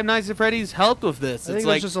think Five Nights at Freddy's helped with this. I think It's there's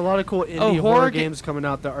like just a lot of cool indie horror horror ga- games coming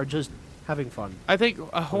out that are just having fun. I think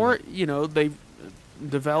a horror, they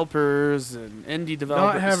developers and indie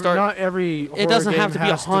developers start. Not every. It doesn't horror have to game be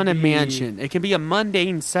a has haunted be- mansion. It can be a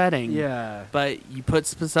mundane setting. Yeah. But you put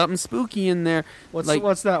something spooky in there.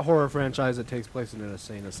 What's that horror franchise that takes place in an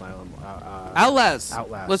insane asylum? Outlast.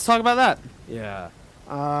 Outlast. Let's talk about that. Yeah.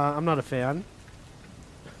 I'm not a fan.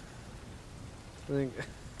 I think.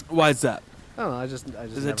 Why is that? I don't know. I just.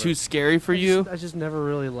 Is it too scary for you? I just never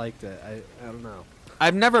really liked it. I don't know.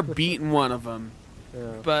 I've never beaten one of them. Yeah.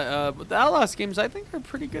 But the Outlast games, I think, are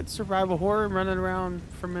pretty good survival horror, running around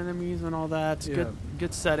from enemies and all that. Yeah.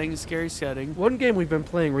 Good setting, scary setting. One game we've been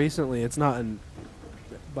playing recently. It's not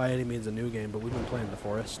by any means a new game, but we've been playing The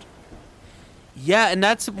Forest. Yeah, and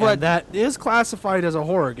that's what And that is classified as a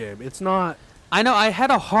horror game. It's not. I know. I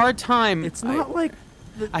had a hard time. It's not like.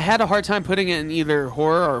 I had a hard time putting it in either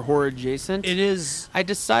horror or horror adjacent. It is. I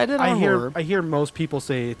decided on I horror. hear most people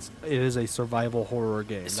say it is a survival horror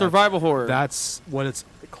game. Survival horror. That's what it's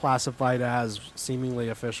classified as, seemingly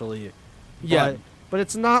officially. Yeah. But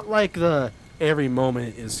it's not like every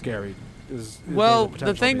moment is scary. Well, there's the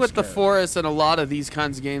potential thing to be with the scary. Forest and a lot of these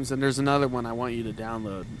kinds of games, and there's another one I want you to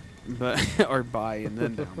download, but or buy and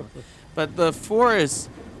then download. But the Forest,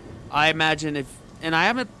 I imagine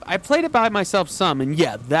I played it by myself some, and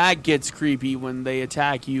yeah, that gets creepy when they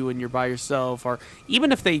attack you and you're by yourself, or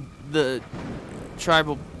even if the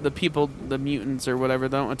people, the mutants or whatever,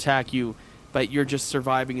 don't attack you, but you're just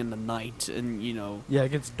surviving in the night, and Yeah, it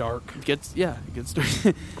gets dark. it gets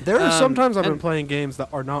dark. There are sometimes I've been and- playing games that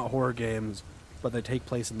are not horror games, but they take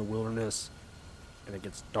place in the wilderness, and it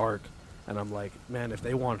gets dark. And I'm like, man, if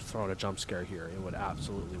they wanted to throw in a jump scare here, it would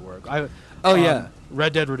absolutely work. Yeah.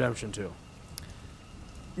 Red Dead Redemption 2.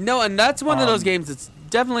 No, and that's one of those Um, games that's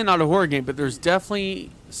definitely not a horror game, but there's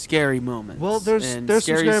definitely scary moments. Well, there's and some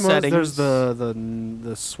scary moments. settings. There's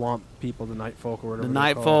the swamp people, the night folk, or whatever. the they're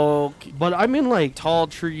night called. folk, But I mean, like, tall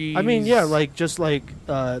trees. yeah,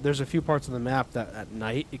 there's a few parts of the map that at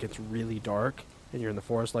night it gets really dark, and you're in the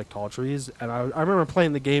forest like tall trees. And I remember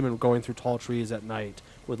playing the game and going through tall trees at night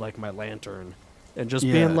with like my lantern, and just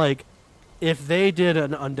Yeah. being like, if they did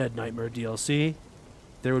an Undead Nightmare DLC,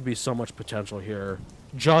 there would be so much potential here,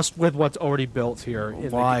 just with what's already built here in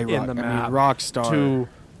the map. Rockstar. To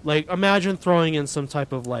like, imagine throwing in some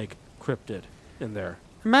type of like cryptid in there,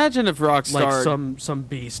 Imagine if Rockstar. like some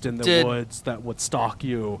beast in the did- woods that would stalk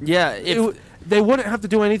you. yeah, It if w- they wouldn't have to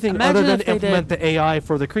do anything Imagine other than if they implement the AI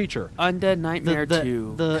for the creature. Undead Nightmare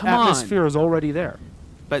 2. The Come atmosphere on. is already there.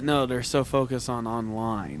 But no, they're so focused on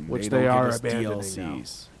online, Which they they don't are give us abandoning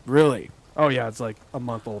DLCs. Really? Oh yeah, it's like a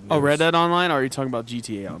month old. Oh, news. Red Dead Online? Or are you talking about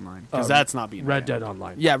GTA Online? Because that's not being Red banned. Dead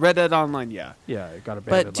Online. Yeah, Red Dead Online. Yeah. Yeah, it got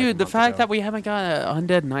abandoned. But dude, the fact that we haven't got an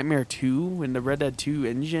Undead Nightmare 2 and the Red Dead 2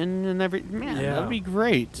 engine and everything, man, Yeah. that'd be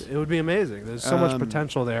great. it would be amazing. There's so much Um,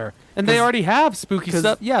 potential there. And they already have spooky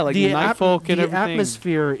stuff. Yeah, like the Night Folk and the everything.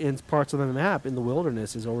 atmosphere in parts of the map in the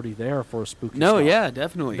wilderness is already there for spooky. No, stuff. yeah,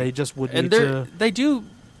 definitely. They just would and need to.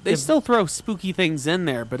 they if- still throw spooky things in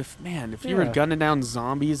there. But if you were Yeah. gunning down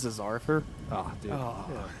zombies as Arthur, Oh, dude. Oh.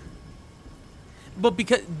 Yeah. but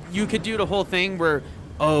because you could do the whole thing where,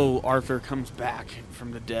 Arthur comes back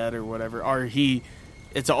from the dead or whatever, or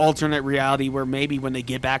it's an alternate reality where maybe when they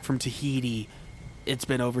get back from Tahiti, it's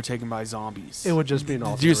been overtaken by zombies. It would just be an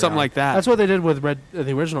alternate do something reality. like that. That's what they did with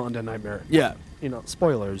the original Undead Nightmare. Yeah.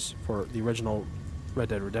 Spoilers for the original Red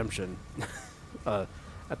Dead Redemption.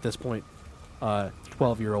 At this point,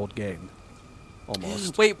 12-year-old game,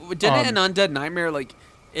 almost. Wait, didn't an Undead Nightmare, like,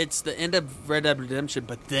 it's the end of Red Dead Redemption,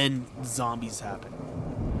 but then zombies happen?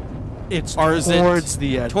 It's Or is it towards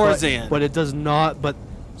the end. towards but, the end? but it does not. But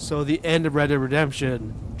so the end of Red Dead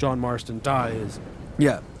Redemption, John Marston dies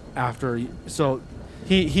Yeah. after. So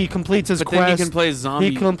he completes his But quest. then you can play as zombie.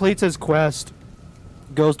 He completes his quest,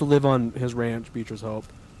 goes to live on his ranch, Beecher's Hope,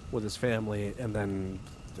 with his family, and then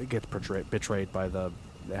gets betrayed by the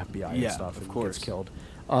FBI Yeah, and stuff, of and course. gets killed.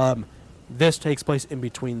 This takes place in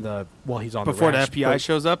between he's on Before the ranch, the FBI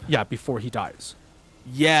shows up? Yeah, before he dies.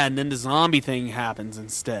 Yeah, and then the zombie thing happens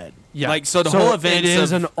instead. Yeah, Like, so the whole event it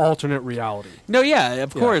is an alternate reality. No, yeah,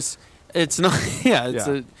 of Yeah. course. It's not... Yeah, it's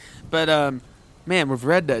Yeah. But, man, with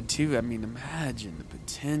Red Dead 2, I mean, imagine the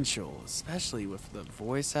potential, especially with the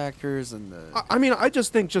voice actors and the I mean, I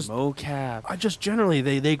just think mocap. I just generally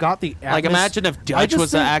they got the Like, imagine if I Dutch just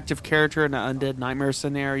was an think- active character in an Undead Nightmare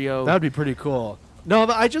scenario. That would be pretty cool. No,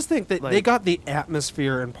 but I just think that they Like- got the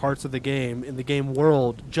atmosphere and parts of the game in the game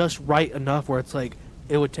world just right enough where it's like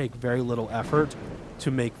it would take very little effort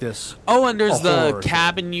to make this. Oh, and there's a the horror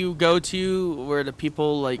cabin you go to where the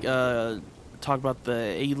people, like, talk about the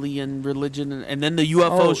alien religion, and then the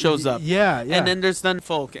UFO shows up. Yeah, yeah. And then there's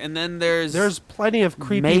folk, and then there's there's plenty of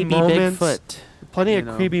creepy maybe moments. Bigfoot. plenty you of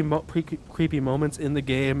know. creepy moments in the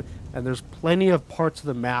game, and there's plenty of parts of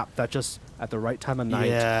the map that just at the right time of night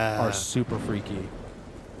Yeah. are super freaky.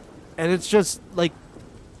 And it's just like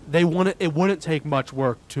it wouldn't take much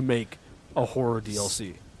work to make a horror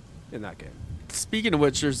DLC in that game. Speaking of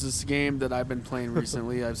which, there's this game that I've been playing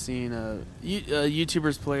recently. I've seen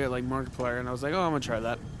YouTubers play it, like Markiplier, and I was like, oh, I'm going to try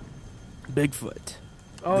that. Bigfoot.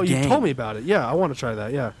 Oh, The you game. told me about it. Yeah, I want to try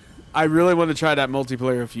that. Yeah. I really want to try that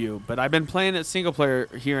multiplayer with you, but I've been playing it single player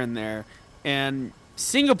here and there. And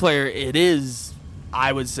single player, it is,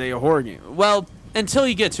 I would say, a horror game. Well, until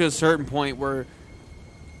you get to a certain point where,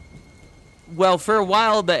 well, for a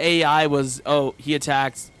while, the AI was, oh, he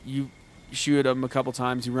attacks, you shoot him a couple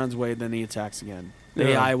times, he runs away, then he attacks again. The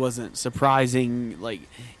Yeah. AI wasn't surprising, like,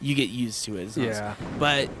 you get used to it. It's not- Yeah.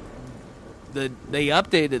 But they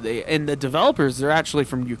updated it, and the developers, they're actually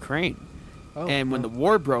from Ukraine. Oh, And when the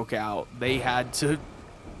war broke out, they had to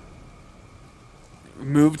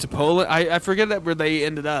move to Poland. I forget that where they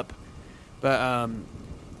ended up, but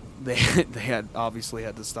they had obviously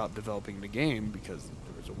had to stop developing the game because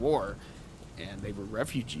there was a war, and they were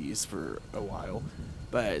refugees for a while.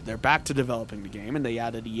 But they're back to developing the game, and they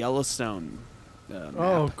added a Yellowstone map.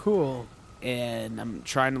 Oh, cool. And I'm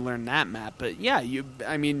trying to learn that map. But yeah,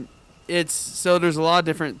 I mean, it's so there's a lot of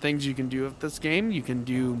different things you can do with this game. You can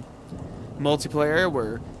do multiplayer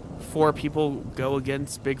where 4 people go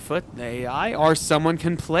against Bigfoot, the AI, or someone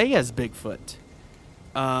can play as Bigfoot.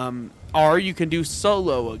 Or you can do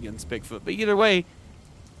solo against Bigfoot. But either way,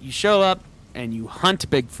 you show up and you hunt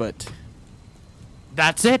Bigfoot.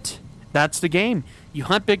 That's it. That's the game. You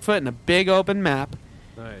hunt Bigfoot in a big open map.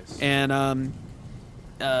 Nice. And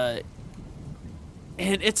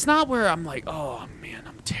it's not where I'm like, oh man,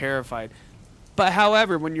 I'm terrified. But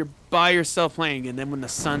however, when you're by yourself playing, and then when the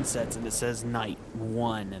sun sets and it says night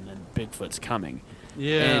 1, and then Bigfoot's coming,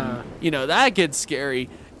 Yeah. and that gets scary.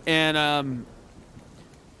 And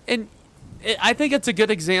I think it's a good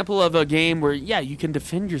example of a game where you can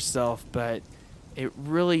defend yourself, but it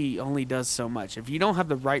really only does so much. If you don't have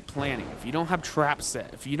the right planning, if you don't have traps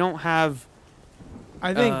set, if you don't have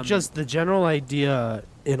I think just the general idea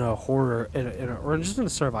in a horror, or just in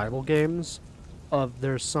survival games, of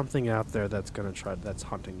there's something out there that's that's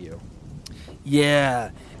hunting you,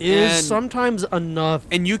 is and- sometimes enough.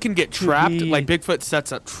 And you can get To trapped. be- Like Bigfoot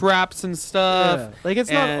sets up traps and stuff. Like it's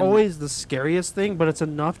not and- always the scariest thing, but it's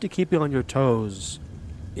enough to keep you on your toes.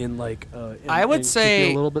 In like, I would and keep say-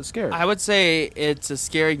 you a little bit scared. I would say it's a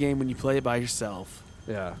scary game when you play it by yourself.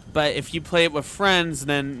 yeah. But if you play it with friends,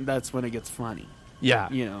 then that's when it gets funny. Yeah.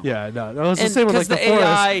 You know. Yeah. No. It's the And same with like 'cause the the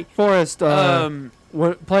AI, forest. Um,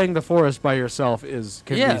 Playing the forest by yourself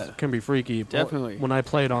Yeah. can be freaky. Definitely. When I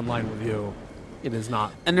play it online with you, it is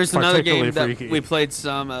not. and there's another game particularly that freaky. we played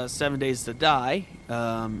some 7 Days to Die. It's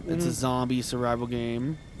Mm. a zombie survival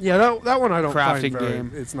game. Yeah, that one I don't Crafting find very,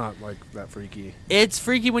 game. It's not like that freaky. It's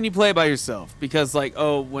freaky when you play it by yourself because, like,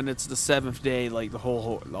 when it's the 7th day, like the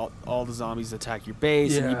all the zombies attack your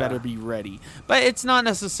base, and you Yeah. better be ready. But it's not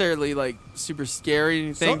necessarily like super scary or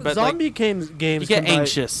anything. but zombie like, games you get can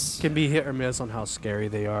anxious. can be hit or miss on how scary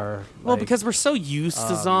they are. Well, Like, because we're so used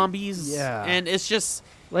to zombies, yeah. and it's just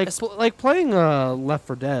like playing Left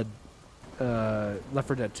 4 Dead, Left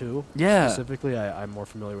 4 Dead 2. Yeah. Specifically, I'm more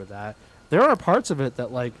familiar with that. There are parts of it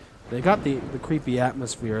that like they got the creepy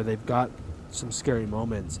atmosphere. They've got some scary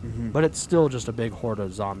moments, but it's still just a big horde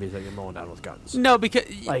of zombies that you're mowing down with guns. no, because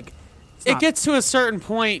Like it's it not- gets to a certain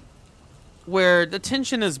point where the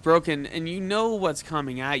tension is broken, and you know what's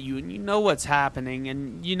coming at you, and you know what's happening,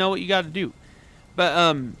 and you know what you got to do. But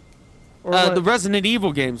or like- the Resident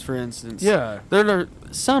Evil games, for instance, yeah. there are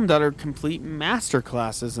some that are complete master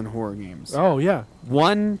classes in horror games. Oh yeah.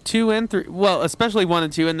 1, 2, and 3. Well, especially 1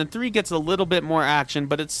 and 2, and then 3 gets a little bit more action,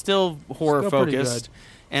 but it's still horror Still pretty focused. good.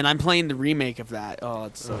 And I'm playing the remake of that. Oh,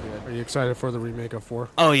 it's so good. Are you excited for the remake of 4?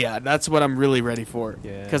 Oh yeah, that's what I'm really ready for.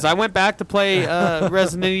 Yeah. Because I went back to play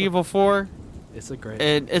Resident Evil 4, It's a great.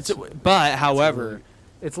 and but however,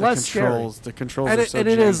 It's the less controls, scary. the controls And are it, so and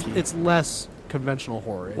it janky. is. It's less conventional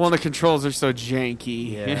horror. It's, Well, the controls are so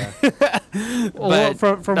janky. yeah. But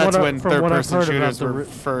from that's what when from what I've third-person heard about shooters the were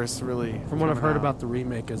first really. from what I've coming heard out. about the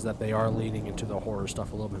remake is that they are leaning into the horror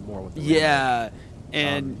stuff a little bit more with the Yeah, remake.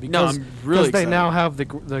 and no, because I'm really they excited. now have the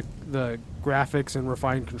graphics and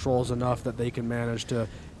refined controls enough that they can manage to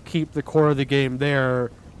keep the core of the game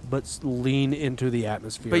there, but lean into the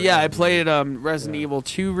atmosphere. But yeah, I and- played Resident Yeah. Evil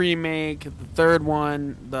 2 remake, the third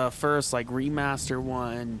one, the first like remaster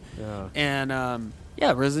one, Yeah. and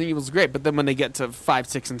Yeah, Resident Evil's great, but then when they get to 5,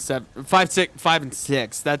 6, and 7, 5 and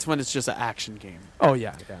 6, that's when it's just an action game, Oh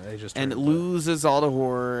yeah, they just and it turned into- loses all the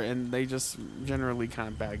horror, and they just generally kind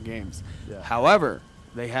of bad games. Yeah. However,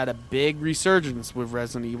 they had a big resurgence with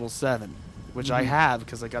Resident Evil 7, which I have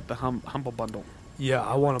because I got the Humble Bundle. Yeah,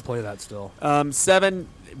 I want to play that still. 7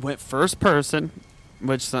 went first person,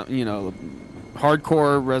 which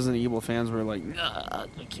hardcore Resident Evil fans were like, nah,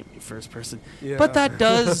 it can't be first person. Yeah. But that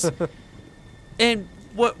does. And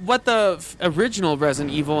what the original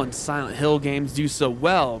Resident Evil and Silent Hill games do so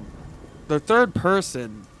well, they're third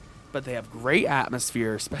person, but they have great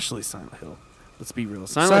atmosphere, especially Silent Hill. Let's be real.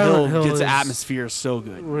 Silent Hill gets is atmosphere so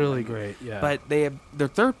good. Really great, yeah. But they're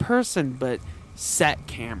third person, but set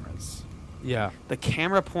cameras. yeah, The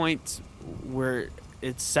camera point where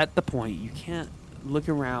it's set the point, you can't look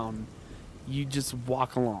around. You just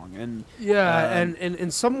walk along, and and in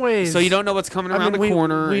some ways, so you don't know what's coming around the we,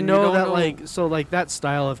 corner. We and know you don't that like that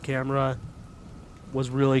style of camera was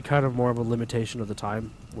really kind of more of a limitation of the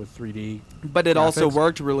time with 3D, but it also graphics,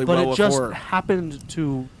 worked really but well it with just horror. happened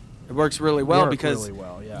to It works really well work because really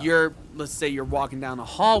well, yeah. let's say you're walking down a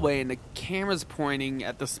hallway and the camera's pointing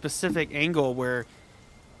at the specific angle where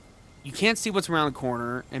you can't see what's around the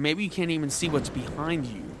corner, and maybe you can't even see what's behind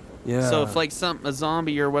you. Yeah. So if like a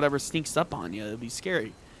zombie or whatever sneaks up on you, it'd be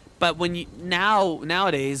scary. But when you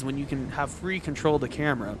nowadays when you can have free control of the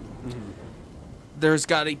camera, there's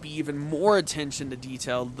got to be even more attention to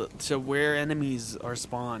detail to where enemies are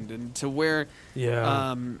spawned and to where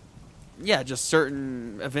just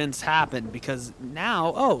certain events happen, because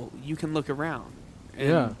now you can look around. And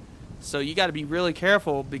Yeah. So you got to be really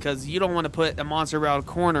careful, because you don't want to put a monster around a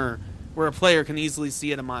corner where a player can easily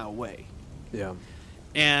see it a mile away. yeah.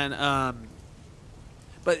 And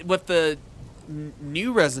but with the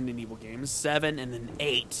new Resident Evil games, 7 and then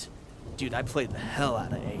 8, dude, I played the hell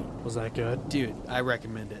out of 8. Was that good? Dude, I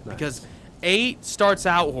recommend it Nice. because 8 starts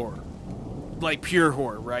out horror, like pure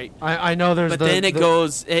horror, right? I know there's But then it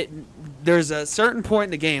goes. There's a certain point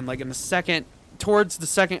in the game, like towards the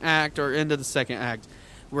second act or into the second act,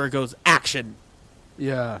 where it goes action.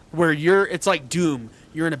 yeah. Where it's like Doom.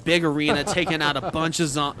 You're in a big arena taking out a bunch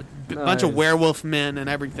of bunch of Nice. werewolf men and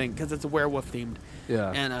everything, because it's a werewolf themed.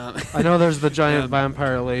 Yeah. And I know there's the giant Um,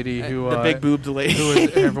 vampire lady who the big boobed lady. who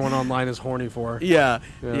is, everyone online is horny for. yeah,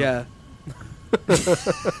 Yeah.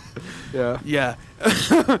 yeah. Yeah.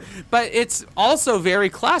 But it's also very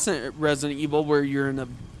classic Resident Evil, where you're in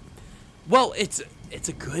it's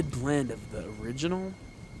a good blend of the original,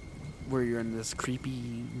 where you're in this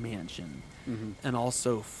creepy mansion, and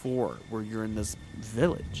also 4, where you're in this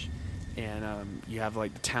village, and you have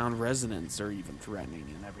like the town residents are even threatening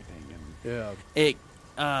and everything. And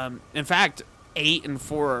Yeah. in fact, 8 and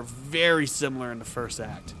 4 are very similar in the first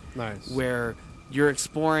act, Nice. where you're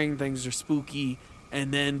exploring, things are spooky,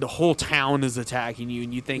 and then the whole town is attacking you,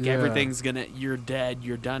 and you think Yeah. you're dead,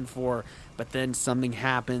 you're done for, but then something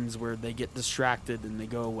happens where they get distracted and they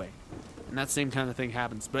go away. And that same kind of thing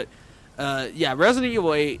happens. But, Resident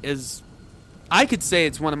Evil 8 I could say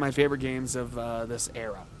it's one of my favorite games of this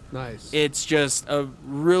era. Nice. It's just a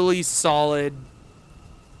really solid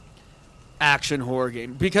action horror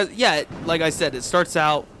game. Because, like I said, it starts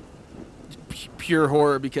out pure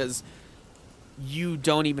horror because you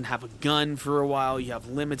don't even have a gun for a while. You have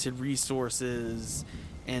limited resources,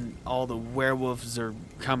 and all the werewolves are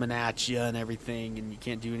coming at you and everything, and you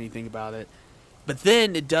can't do anything about it. But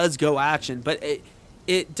then it does go action, but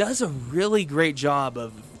it does a really great job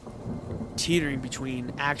of teetering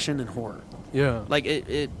between action and horror. yeah. Like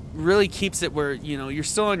it really keeps it where you're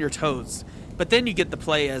still on your toes, but then you get to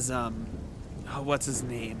play as what's his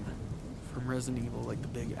name from Resident Evil, like the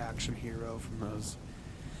big action hero from those.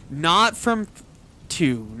 Not from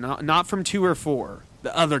 2, not from 2 or 4.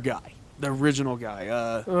 The other guy, the original guy.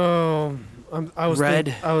 I was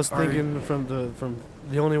Red I was or- thinking from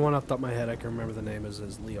the only one off the top of my head I can remember the name is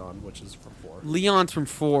Leon, which is from 4. Leon's from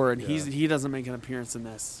 4, and Yeah. he doesn't make an appearance in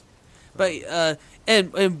this. But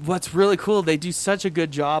and what's really cool, they do such a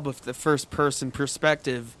good job of the first person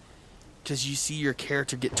perspective, because you see your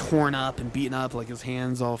character get torn up and beaten up, like his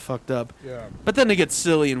hands all fucked up. Yeah. But then it gets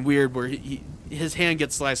silly and weird, where his hand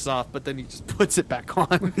gets sliced off, but then he just puts it back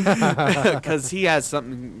on because he has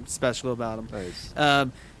something special about him.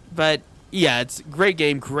 Nice. But yeah, it's a great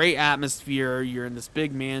game, great atmosphere. You're in this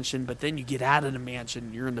big mansion, but then you get out of the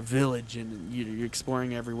mansion, you're in the village, and you're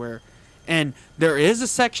exploring everywhere. And there is a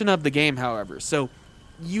section of the game, however, so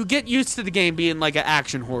you get used to the game being like an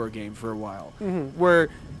action horror game for a while, where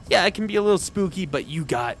it can be a little spooky, but you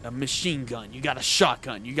got a machine gun, you got a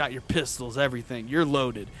shotgun, you got your pistols, everything. You're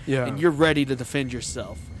loaded, Yeah. and you're ready to defend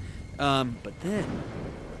yourself. But then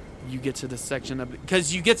you get to this section of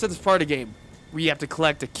because you get to this part of the game where you have to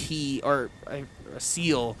collect a key or a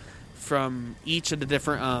seal from each of the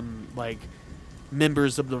different like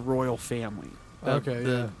members of the royal family. Okay,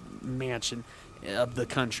 the mansion of the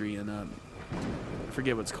country, and I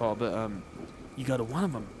forget what it's called, but you go to one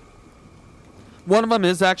of them. One of them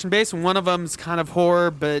is action based, and one of them is kind of horror,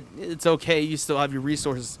 but it's okay. You still have your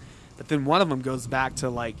resources. But then one of them goes back to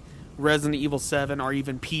like Resident Evil 7 or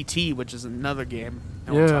even PT, which is another game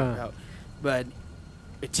I won't talk about. But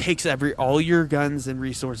it takes all your guns and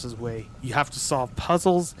resources away. You have to solve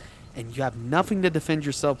puzzles, and you have nothing to defend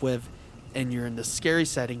yourself with, and you're in this scary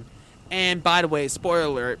setting. And by the way, spoiler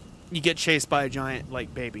alert, you get chased by a giant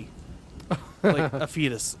like baby. Like a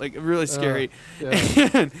fetus, like really scary.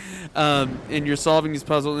 And you're solving these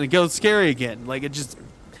puzzles, and it goes scary again. Like it just,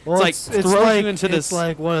 it's throws you into this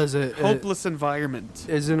like what is it? hopeless environment.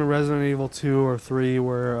 Is in Resident Evil 2 or 3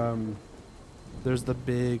 where there's the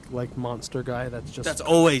big like monster guy that's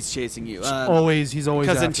always chasing you. he's always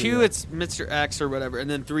because in after 2 you. It's Mr. X or whatever, and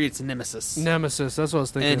then 3 it's Nemesis. Nemesis. That's what I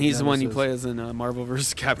was thinking. And he's the one you Nemesis. play as in Marvel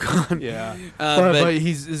vs. Capcom. Yeah, but but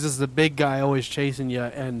he's just the big guy always chasing you,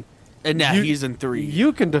 and he's in 3.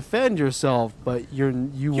 you can defend yourself, but you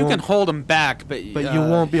You won't can hold him back, but you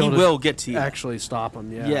won't be able he to will get to you. actually stop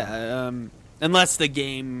him. Yeah, Yeah, unless the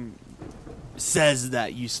game says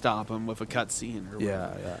that you stop him with a cutscene or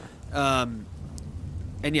whatever. yeah.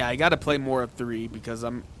 And yeah, I got to play more of 3 because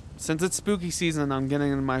since it's spooky season, I'm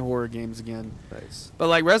getting into my horror games again. Nice. But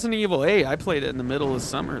like Resident Evil 8, I played it in the middle of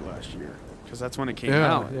summer last year because that's when it came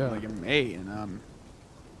out, like in May, and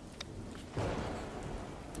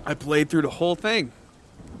I played through the whole thing.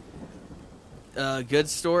 Good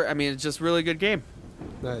story. I mean, it's just really good game.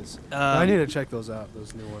 Nice. I need to check those out.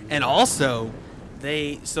 Those new ones. And also,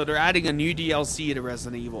 they're adding a new DLC to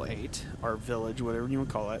Resident Evil 8 or Village, whatever you would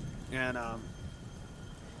call it, and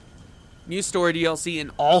new story DLC,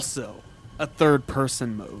 and also a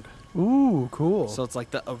third-person mode. Ooh, cool. So it's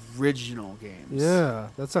like the original games. Yeah,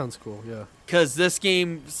 that sounds cool. Yeah. Because this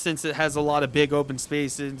game, since it has a lot of big open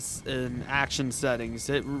spaces and action settings,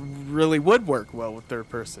 it really would work well with third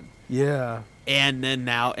person. Yeah. And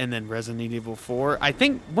then Resident Evil 4. I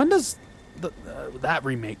think, when does that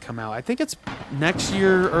remake come out? I think it's next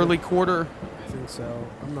year, early quarter. I think so.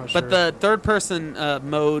 I'm not sure. But the third person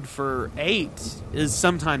mode for 8 is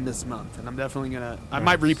sometime this month, and I'm definitely gonna. I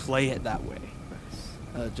might replay it that way,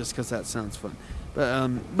 just because that sounds fun.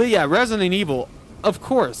 But yeah, Resident Evil, of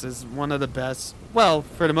course, is one of the best. Well,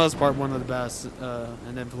 for the most part, one of the best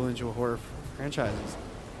and influential horror franchises.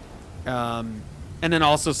 And then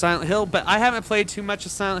also Silent Hill, but I haven't played too much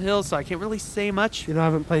of Silent Hill, so I can't really say much. I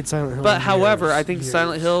haven't played Silent Hill. But in however, years, I think years.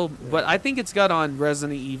 Silent Hill, Yeah. but I think it's got on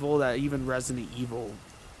Resident Evil that even Resident Evil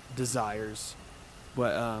desires.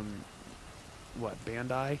 What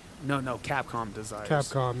Bandai? No, Capcom desires.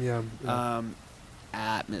 Capcom, yeah.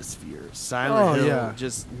 Atmosphere. Silent Hill yeah.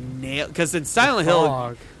 just nailed, because in Silent Hill,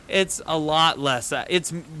 Fog. it's a lot less.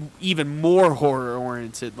 It's even more horror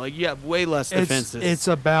oriented. Like you have way less defenses. It's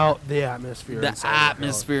about the atmosphere. The in Silent Hill.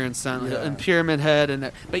 atmosphere in Silent Hill Yeah. and Pyramid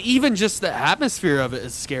Head, but even just the atmosphere of it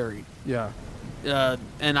is scary. Yeah.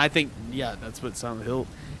 And I think that's what Silent Hill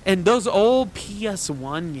and those old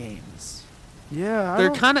PS1 games. Yeah.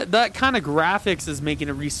 They're that kind of graphics is making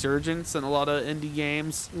a resurgence in a lot of indie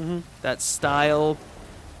games. Mm-hmm. That style.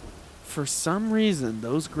 For some reason,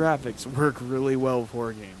 those graphics work really well with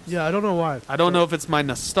horror games. Yeah, I don't know why. I don't know if it's my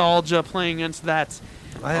nostalgia playing into that.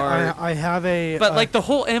 I have a. But like the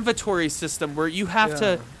whole inventory system where you have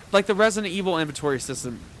to, like the Resident Evil inventory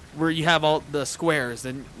system, where you have all the squares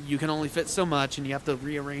and you can only fit so much and you have to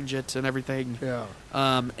rearrange it and everything. Yeah.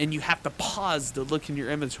 And you have to pause to look in your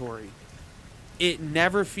inventory. It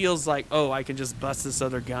never feels like, oh, I can just bust this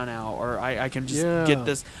other gun out, or I can just get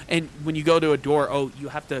this. And when you go to a door, you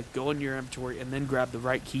have to go in your inventory and then grab the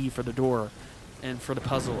right key for the door and for the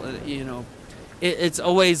puzzle. And, it's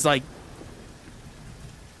always like,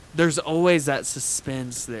 there's always that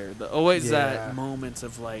suspense there. That moment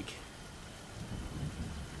of like,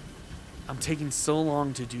 I'm taking so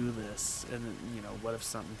long to do this, and what if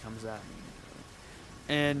something comes at me?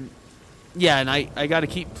 And yeah, and I got to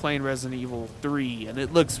keep playing Resident Evil 3, and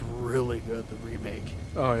it looks really good, the remake.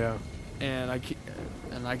 Oh yeah. And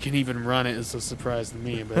I can even run it. It's a surprise to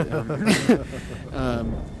me, but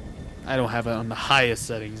I don't have it on the highest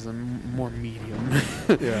settings. I'm more medium.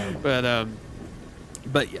 Yeah.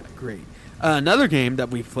 But yeah, great. Another game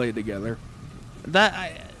that we've played together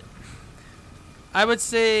that I would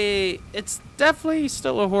say it's definitely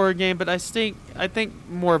still a horror game, but I think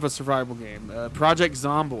more of a survival game. Project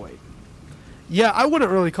Zomboid. Yeah, I wouldn't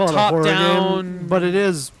really call it a Top horror down. game, but it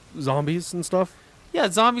is zombies and stuff. Yeah,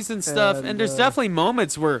 zombies and stuff. And there's definitely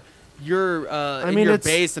moments where you're in your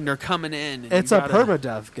base and they're coming in. And It's a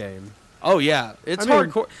permadeath game. Oh, yeah. It's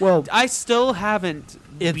hardcore. Well, I still haven't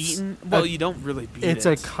beaten... Well, you don't really beat it. It's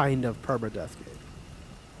a kind of permadeath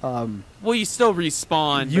game. Well, you still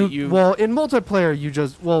respawn. Well, in multiplayer, you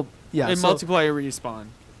just... Well, yeah. In multiplayer, respawn.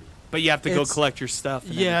 But you have to go collect your stuff.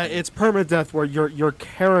 Yeah, it's permadeath where your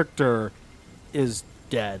character is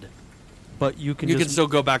dead. But you can still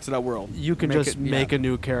go back to that world. You can make a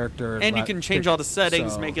new character. And you can change all the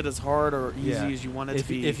settings, make it as hard or easy as you want it to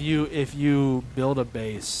be. If you build a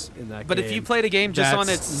base in that game. But if you play the game just on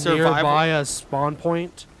its survival... nearby a spawn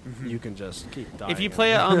point, you can just keep dying. If you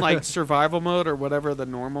play it on like survival mode or whatever the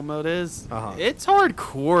normal mode is, it's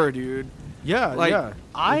hardcore, dude. Yeah,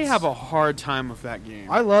 I have a hard time with that game.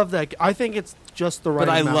 I love that. I think it's just the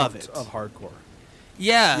right amount of hardcore.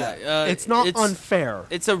 Yeah. It's not unfair.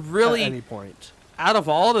 It's a really... At any point. Out of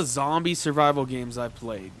all the zombie survival games I've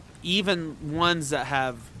played, even ones that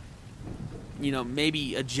have,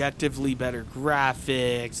 maybe objectively better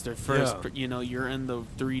graphics, their first, you're in the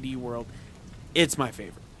 3D world, it's my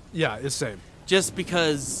favorite. Yeah, it's same. Just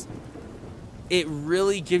because it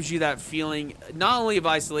really gives you that feeling, not only of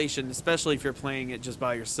isolation, especially if you're playing it just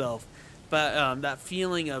by yourself, but that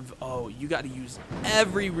feeling of, you got to use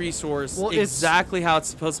every resource exactly how it's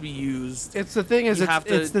supposed to be used. It's the thing is,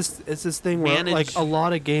 it's this thing where like a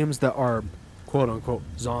lot of games that are quote unquote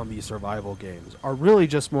zombie survival games are really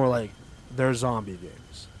just more like they're zombie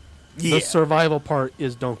games. Yeah. The survival part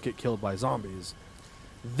is don't get killed by zombies.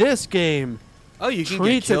 This game, you can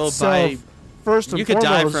get killed by. First and you foremost, could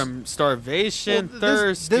die from starvation,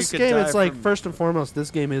 thirst. This game, it's like first and foremost,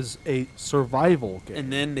 this game is a survival game,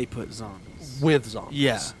 and then they put zombies with zombies.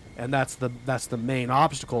 Yeah, and that's the main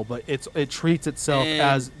obstacle. But it treats itself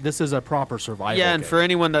as this is a proper survival. Yeah, and game. for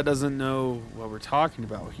anyone that doesn't know what we're talking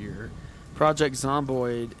about here, Project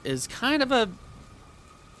Zomboid is kind of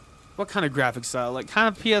what kind of graphic style? Like kind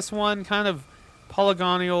of PS1, kind of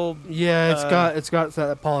polygonal. Yeah, it's got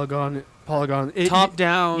that polygon. Top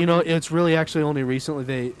down. It's really actually only recently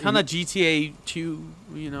they kind of GTA 2.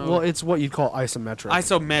 Well, it's what you'd call isometric.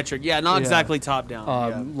 Isometric, yeah, not exactly top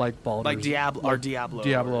down. Like Baldur's, like Diablo,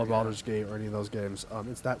 or Baldur's Gate, or any of those games.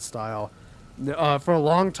 It's that style. For a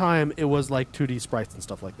long time, it was like 2D sprites and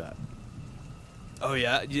stuff like that. Oh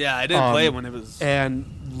yeah. I didn't play it when it was. And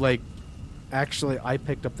actually, I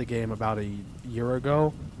picked up the game about a year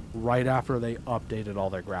ago. Right after they updated all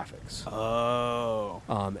their graphics. Oh.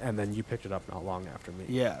 And then you picked it up not long after me.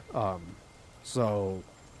 Yeah. So,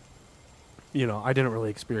 I didn't really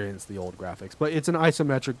experience the old graphics. But it's an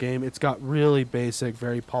isometric game. It's got really basic,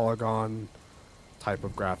 very polygon type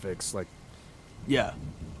of graphics. Yeah.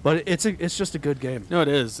 But it's just a good game. No, it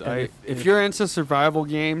is. If you're into survival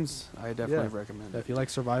games, I definitely recommend it. If you like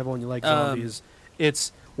survival and you like zombies,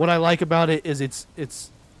 it's... What I like about it is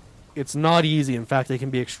it's not easy. In fact, it can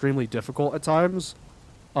be extremely difficult at times.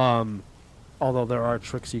 Although there are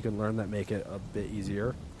tricks you can learn that make it a bit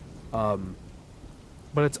easier. But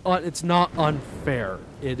it's not unfair.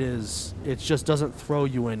 It just doesn't throw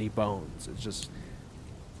you any bones. It's just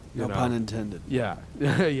no pun intended. Yeah.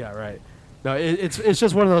 Yeah, right. No, it's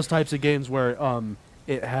just one of those types of games where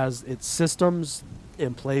it has its systems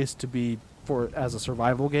in place to be as a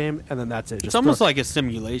survival game, and then that's it. It's almost like a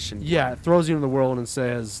simulation. Yeah, it throws you in the world and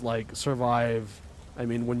says survive. I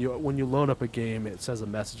mean, when you load up a game, it says a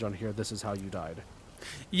message on here. This is how you died.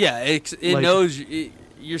 Yeah, it knows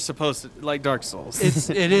you're supposed to, like Dark Souls.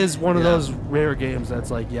 It is one of those rare games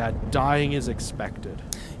that's dying is expected.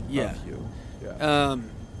 Yeah. Of you. Yeah.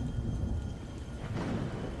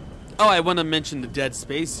 I want to mention the Dead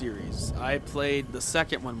Space series. I played the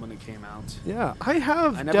second one when it came out. Yeah, I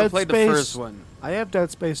never played the first one. I have Dead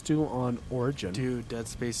Space 2 on Origin. Dude, Dead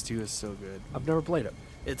Space 2 is so good. I've never played it.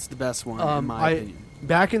 It's the best one, in my opinion.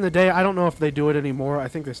 Back in the day, I don't know if they do it anymore. I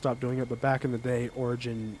think they stopped doing it, but back in the day,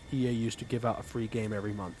 Origin, EA used to give out a free game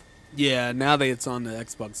every month. Yeah, now it's on the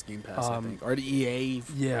Xbox Game Pass, I think. Or the EA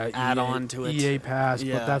add-on to it. EA Pass,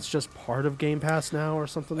 but that's just part of Game Pass now or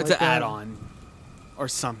something like that. It's an add-on or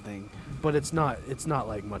something. But it's not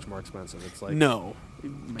much more expensive. It's no.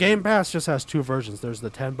 Game Pass just has two versions. There's the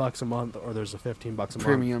 $10 a month or there's the $15 a month.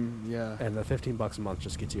 Premium, yeah. And the $15 a month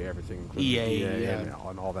just gets you everything, including EA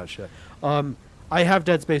and all that shit. I have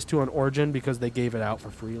Dead Space 2 on Origin because they gave it out for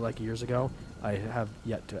free years ago. I have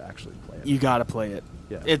yet to actually play it. You gotta play it.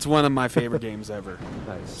 Yeah. It's one of my favorite games ever.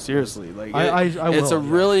 Nice. Seriously, it's a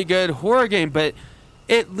really good horror game, but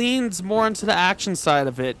it leans more into the action side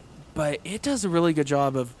of it. But it does a really good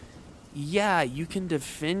job of, you can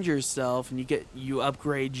defend yourself and you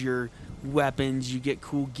upgrade your weapons, you get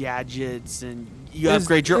cool gadgets, and you Is-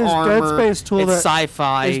 upgrade your is armor. Dead Space 2 it's that-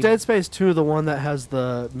 sci-fi. Is Dead Space 2 the one that has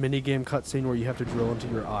the minigame cutscene where you have to drill into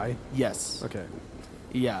your eye? Yes. Okay.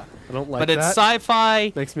 Yeah. I don't like But that. it's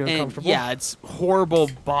sci-fi. Makes me and uncomfortable. yeah, it's horrible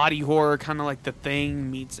body horror, kind of like The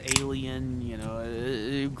Thing meets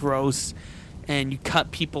Alien. Gross. And you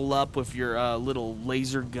cut people up with your little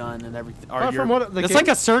laser gun and everything. But from what the it's game- like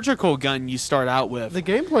a surgical gun you start out with. The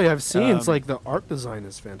gameplay I've seen, it's Um, like the art design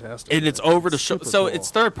is fantastic. And it's over the shoulder, super so cool.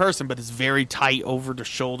 it's third person, but it's very tight over the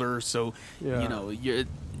shoulder. So Yeah.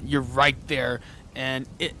 you're right there, and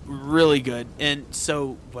it really good. And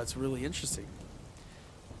so what's really interesting,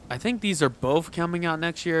 I think these are both coming out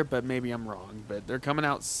next year, but maybe I'm wrong. But they're coming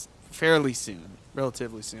out fairly soon,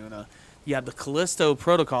 relatively soon. You have the Callisto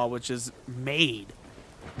Protocol, which is made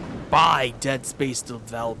by Dead Space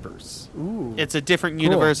developers. Ooh. It's a different Cool.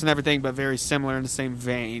 universe and everything, but very similar in the same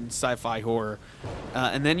vein, sci-fi horror.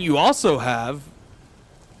 And then you also have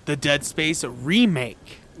the Dead Space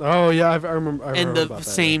remake Oh yeah, I remember. in the about that,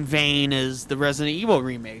 same vein as the Resident Evil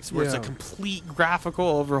remakes, where it's a Yeah. complete graphical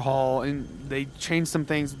overhaul, and they changed some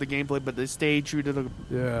things with the gameplay, but they stayed true to the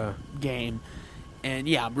Yeah. game. And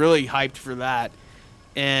yeah, I'm really hyped for that.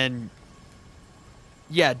 And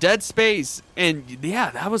yeah, Dead Space, and yeah,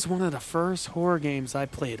 that was one of the first horror games I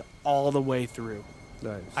played all the way through.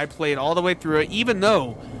 Nice. I played all the way through it, even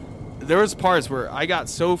though there was parts where I got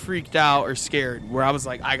so freaked out or scared where I was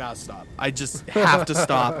like, I gotta stop. I just have to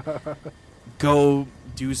stop. Go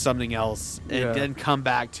do something else and Yeah. then come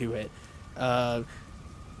back to it.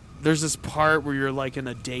 There's this part where you're like in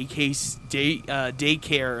a daycare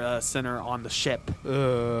center on the ship,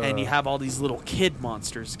 and you have all these little kid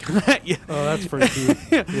monsters come at you. Oh, that's pretty cute.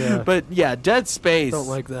 Yeah. But yeah, Dead Space. Don't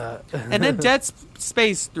like that. And then Dead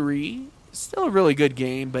Space 3, still a really good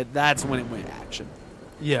game, but that's when it went action.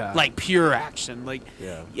 yeah. Like pure action. Like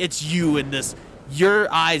Yeah. it's you in this. You're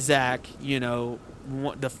Isaac,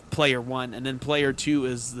 the player 1, and then player 2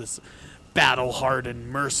 is this battle-hardened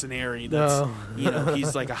mercenary that's, No.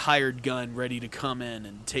 he's like a hired gun ready to come in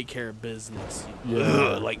and take care of business. Yeah.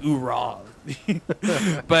 Ugh, like, oorah.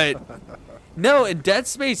 But no, and Dead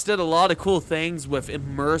Space did a lot of cool things with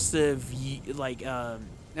immersive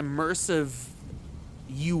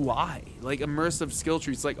UI, like immersive skill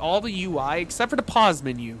trees. Like all the UI, except for the pause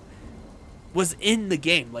menu, was in the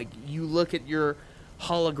game. Like you look at your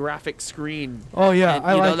holographic screen. Oh yeah, and,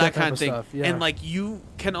 I like that that kind type of thing. stuff. Yeah. And like you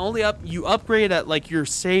can only upgrade at like your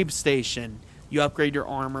save station. You upgrade your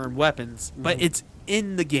armor and weapons, but Mm-hmm. it's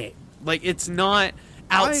in the game. Like it's not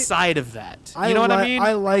outside of that. You know what I mean?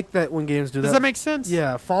 I like that when games do Does that. that make sense?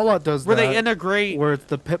 Yeah, Fallout does Where that. they integrate. where it's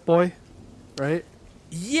the Pip-Boy, right?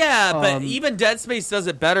 Yeah, but Um, even Dead Space does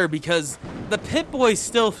it better because the Pip-Boy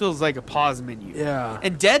still feels like a pause menu. Yeah.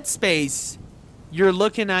 And Dead Space, you're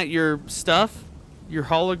looking at your stuff, your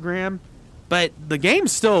hologram, but the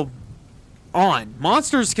game's still on.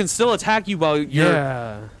 Monsters can still attack you while you're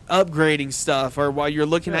Yeah. upgrading stuff or while you're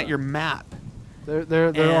looking at Yeah. your map. There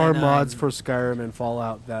And, are mods um, for Skyrim and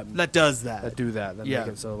Fallout that does that. that do that. That Yeah.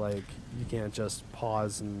 make it so like you can't just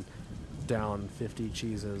pause and down 50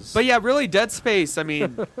 cheeses. But yeah, really, Dead Space. I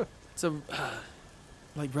mean, it's a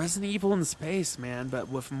like Resident Evil in space, man, but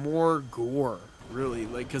with more gore. Really,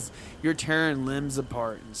 like because you're tearing limbs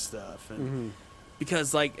apart and stuff, and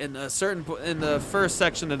because like in a certain in the first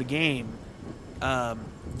section of the game,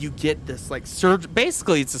 you get this like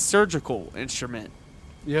basically it's a surgical instrument.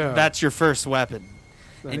 yeah, That's your first weapon,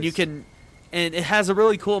 and you Nice. can. And it has a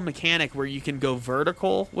really cool mechanic where you can go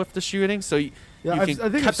vertical with the shooting, so you Yeah, can I think cut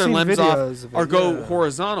I've their seen limbs videos off, of it, or go yeah.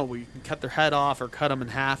 horizontal, where you can cut their head off or cut them in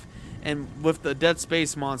half. And with the Dead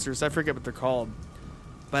Space monsters, I forget what they're called,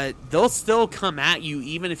 but they'll still come at you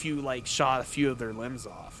even if you like shot a few of their limbs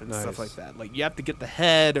off and stuff Nice. like that. Like you have to get the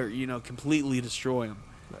head or completely destroy them.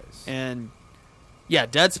 Nice. And yeah,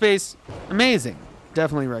 Dead Space, amazing.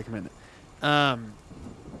 Definitely recommend it.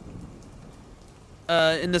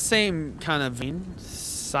 In the same kind of vein,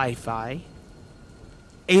 sci-fi,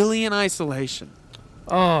 Alien Isolation.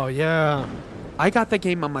 Oh yeah, I got that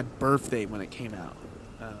game on my birthday when it came out.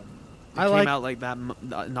 It I came like- out like that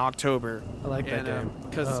in October. I like that game.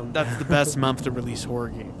 because that's the best month to release horror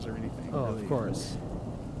games or anything. Oh, really. of course.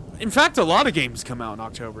 In fact, a lot of games come out in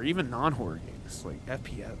October, even non-horror games like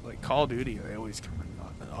FPS, like Call of Duty. They always come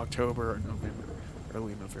in October or November,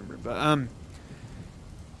 early November. But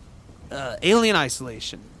Alien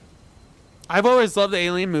Isolation. I've always loved the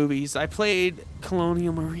Alien movies. I played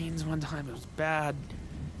Colonial Marines one time. It was bad.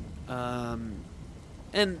 And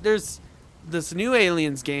there's this new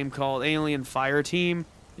Aliens game called Alien Fireteam,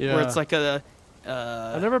 where Yeah. it's like a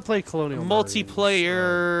I never played Colonial Marines.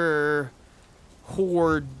 multiplayer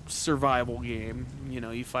horde survival game. You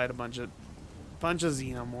know, you fight a bunch of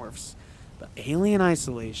xenomorphs. But Alien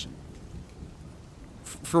Isolation,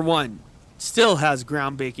 for one, still has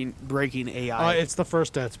breaking AI. It's the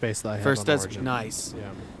first Dead Space that I have. First on Dead Origin. nice. Yeah.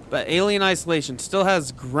 But Alien Isolation still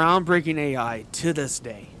has groundbreaking AI to this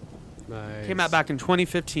day. Nice. Came out back in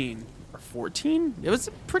 2015 or 14. It was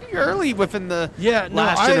pretty early within the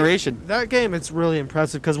last generation. That game, it's really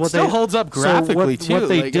impressive because what Still they holds up graphically, so too. What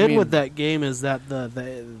they Like, did I mean- with that game is that the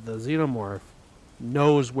xenomorph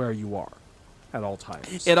knows where you are at all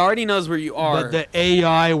times. It already knows where you are. But the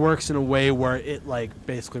AI works in a way where it like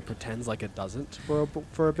basically pretends like it doesn't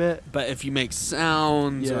for a bit. But if you make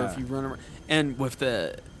sounds or Yeah. if you run around, and with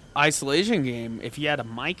the Isolation game, if you had a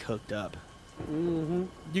mic hooked up,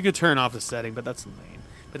 you could turn off the setting, but that's lame.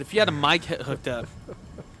 But if you had a mic hooked up,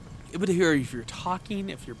 it would hear if you're talking,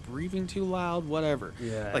 if you're breathing too loud, whatever.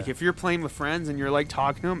 Yeah. Like if you're playing with friends and you're like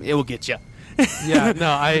talking to them, it will get you. Yeah, no,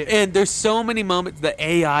 And there's so many moments the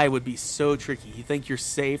AI would be so tricky. You think you're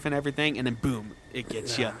safe and everything, and then boom, it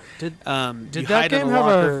gets you. Did you that hide in game a have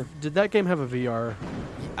locker. Did that game have a VR?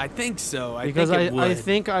 I think so. Because think it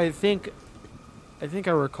would. I think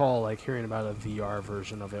I recall like hearing about a VR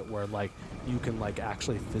version of it where like you can like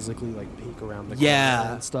actually physically like peek around the Yeah.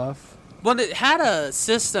 corner and stuff. Well, it had a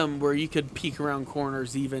system where you could peek around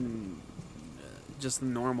corners, even just the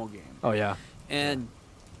normal game. Oh yeah. And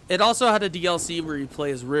it also had a DLC where you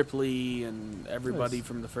play as Ripley and everybody Nice.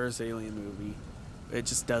 from the first Alien movie. It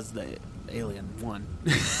just does the Alien one.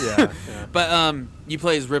 Yeah. But you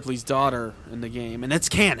play as Ripley's daughter in the game, and it's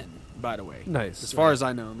canon, by the way. Nice. As far as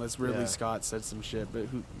I know, unless Ridley Yeah. Scott said some shit, but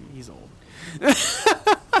he's old.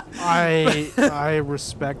 I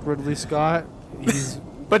respect Ridley Scott.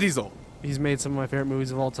 But he's old. He's made some of my favorite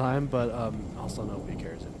movies of all time, but also nobody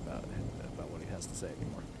cares about what he has to say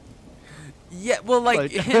anymore. Yeah, well,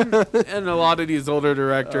 like him and a lot of these older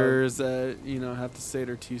directors, have to say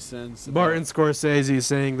their 2 cents. about- Martin Scorsese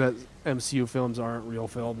saying that MCU films aren't real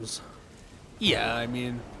films. Yeah, I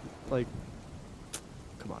mean, Like,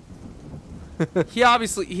 come on.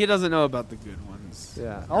 he doesn't know about the good ones.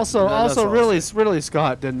 Yeah. Also, That's Ridley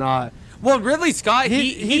Scott did not. Well, Ridley Scott,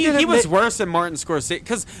 he didn't was ma- worse than Martin Scorsese,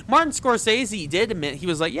 because Martin Scorsese did admit, he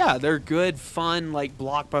was like, yeah, they're good, fun, like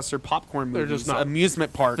blockbuster popcorn They're movies, just not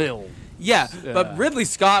amusement park. Film. Yeah, Yeah. but Ridley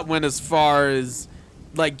Scott went as far as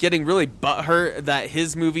like getting really butthurt that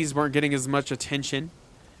his movies weren't getting as much attention.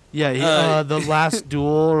 Yeah, the Last Duel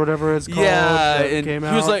or whatever it's called. Yeah, that and came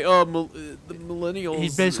he was out. like, "Oh, the millennials." He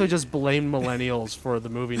basically just blamed millennials for the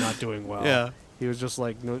movie not doing well. Yeah. He was just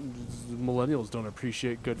like, no, millennials don't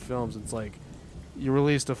appreciate good films. It's like, you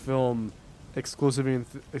released a film exclusively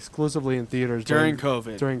in theaters during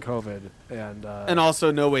COVID, During COVID, and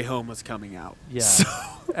also No Way Home was coming out. yeah, So,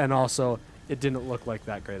 and also it didn't look like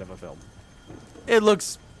that great of a film. it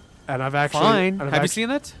looks And I've actually fine. and I've Have you actu- seen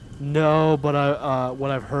it? No, but what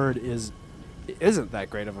I've heard is it isn't that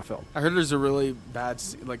great of a film. I heard there's a really bad,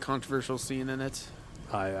 controversial scene in it.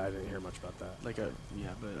 I didn't hear much about that.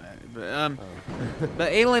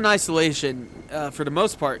 But Alien Isolation, for the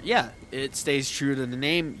most part, yeah, it stays true to the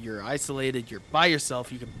name. You're isolated. You're by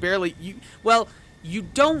yourself. You can barely you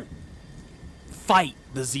don't fight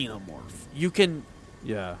the xenomorph. You can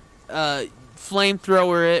Yeah.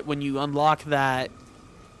 flamethrower it when you unlock that.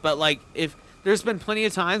 But like, if there's been plenty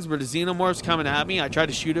of times where the xenomorph's coming at me, I try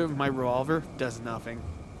to shoot it with my revolver, does nothing.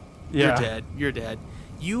 Yeah. You're dead. You're dead.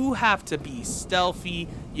 You have to be stealthy.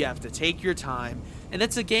 You have to take your time, and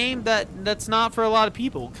it's a game that's not for a lot of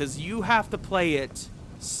people because you have to play it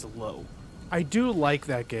slow. I do like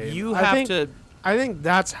that game. You I have think- to. I think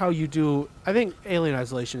that's how you do. I think Alien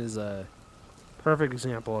Isolation is a perfect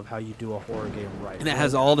example of how you do a horror game right. And it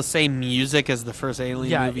has all the same music as the first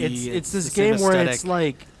Alien movie. it's this the same game where aesthetic. it's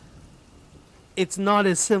like, it's not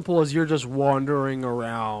as simple as you're just wandering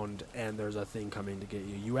around and there's a thing coming to get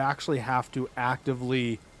you. You actually have to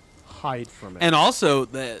actively hide from it. And also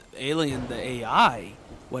the Alien, the AI,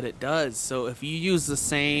 what it does. So if you use the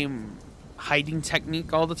same hiding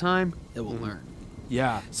technique all the time, it will learn.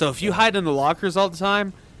 yeah, So if you hide in the lockers all the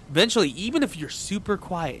time, eventually, even if you're super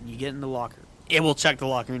quiet and you get in the locker, it will check the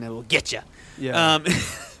locker and it will get you. yeah,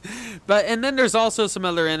 And then there's also some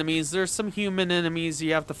other enemies. There's some human enemies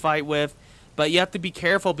you have to fight with, but you have to be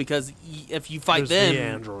careful because if you fight There's them, the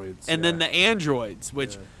androids, and then the androids,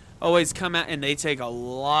 which Yeah. always come out and they take a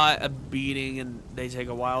lot of beating and they take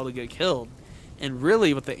a while to get killed. And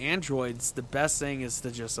really, with the androids, the best thing is to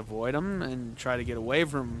just avoid them and try to get away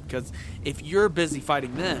from them. Because if you're busy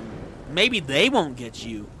fighting them, maybe they won't get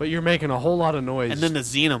you, but you're making a whole lot of noise. and then the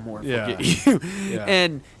xenomorph Yeah. will get you. Yeah.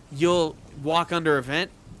 And you'll walk under a vent,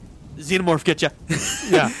 Xenomorph get ya.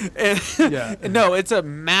 Yeah. Yeah. No, it's a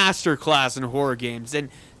master class in horror games, and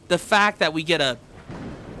the fact that we get a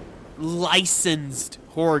licensed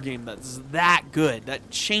horror game that's that good, that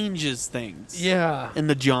changes things Yeah. in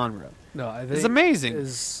the genre, No, I think is amazing.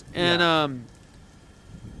 And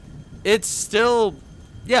it's still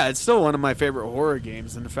one of my favorite horror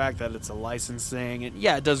games, and the fact that it's a licensed thing, and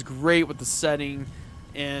it does great with the setting,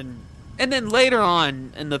 and then later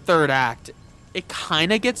on in the third act, it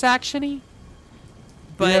kind of gets actiony,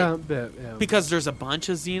 but yeah, a bit, yeah. because there's a bunch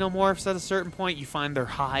of xenomorphs at a certain point, you find their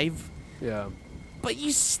hive, yeah. but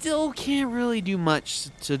you still can't really do much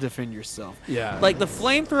to defend yourself. Yeah. Like the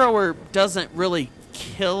flamethrower doesn't really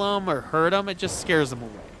kill them or hurt them; it just scares them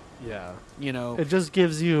away. Yeah. You know, It just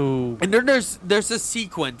gives you and then there's a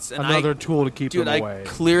sequence, and another tool to keep Dude, them I away.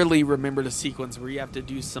 clearly remember the sequence where you have to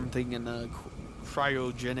do something in a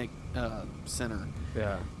cryogenic center,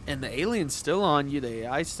 Yeah. and the alien's still on you, the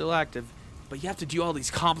AI's still active, but you have to do all these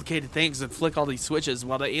complicated things and flick all these switches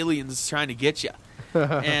while the alien's trying to get you.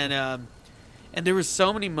 And there were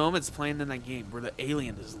so many moments playing in that game where the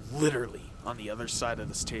alien is literally on the other side of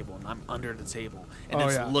this table, and I'm under the table, and Oh,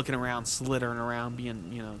 it's yeah. looking around, slittering around,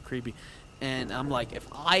 being creepy, and I'm like, if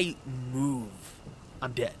I move,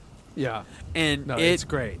 I'm dead. Yeah. And No, it's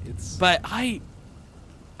great. It's But I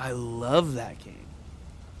love that game.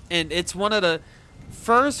 And it's one of the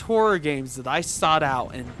first horror games that I sought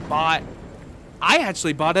out and bought. I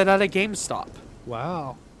actually bought it at a GameStop.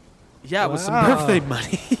 wow. Yeah, with some Wow. birthday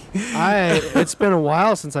money. It's been a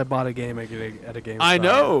while since I bought a game at a GameStop. I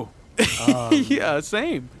know. Um, Yeah,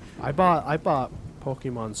 same. I bought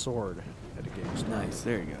Pokemon Sword at a GameStop. Nice.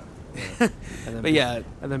 There you go. And then But yeah,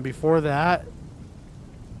 and then before that,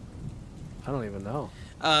 I don't even know.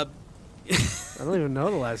 uh, I don't even know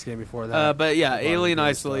the last game before that. but yeah, I bought at Alien GameStop.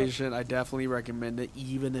 Isolation. I definitely recommend it,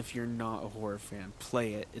 even if you're not a horror fan.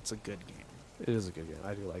 Play it. It's a good game. It is a good game.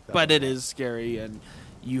 I do like that. But one. it is scary, and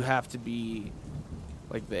you have to be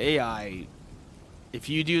like the AI. If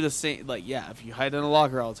you do the same, if you hide in a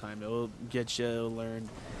locker all the time, it'll get you. It'll learn,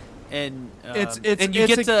 and It's and you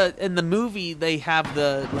it's get to in the movie they have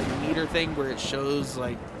the meter thing where it shows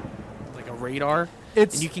like a radar,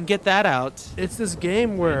 It's and you can get that out. it's this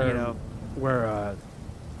game where You know. where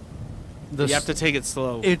the You have to take it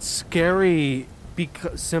slow. it's scary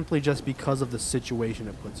simply just because of the situation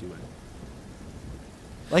it puts you in.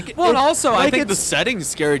 Like Well, and also I like think the it's- setting's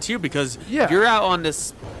scary too because Yeah. you're out on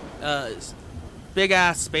this big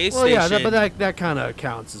ass space well, station. yeah, but that kind of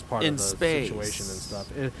counts as part In of the space. situation and stuff.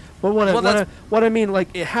 But what Well, that's- I mean, like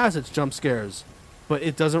it has its jump scares, but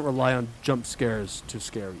it doesn't rely on jump scares to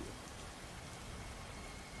scare you.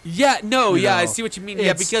 Yeah, no, You I know, see what you mean. Yeah,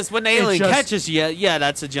 it's- because when the it's alien just- catches you,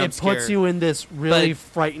 that's a jump It scare. puts you in this really But-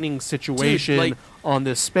 frightening situation like- on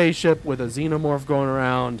this spaceship with a xenomorph going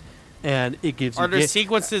around, and it gives Are you there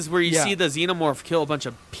sequences where you Yeah. see the xenomorph kill a bunch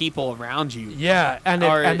of people around you? yeah, and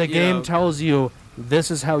Or, and the you game know- tells you this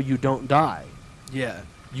is how you don't die. Yeah.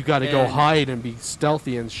 You got to go And- hide and be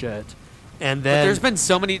stealthy and shit, and But then there's been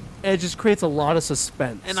so many, it just creates a lot of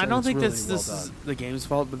suspense. and I don't it's think really this well is done. the game's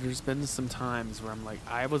fault, but there's been some times where I'm like,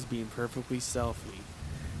 I was being perfectly stealthy,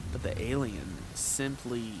 but the alien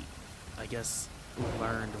simply, I guess,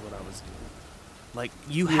 learned what I was doing. Like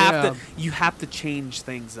you have to change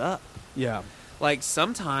things up. Yeah, Like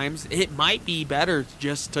sometimes it might be better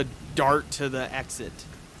just to dart to the exit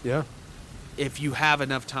yeah, if you have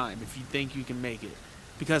enough time, if you think you can make it.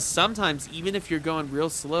 Because sometimes even if you're going real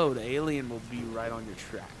slow, the alien will be right on your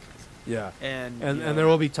track. yeah. And you And know, there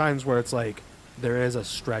will be times where it's like there is a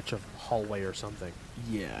stretch of hallway or something.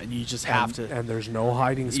 yeah, and you just have and, to. and there's no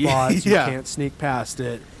hiding Yeah, spots. yeah. You can't sneak past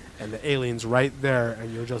it, and the alien's right there,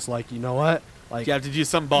 and you're just like, you know what? Like, You have to do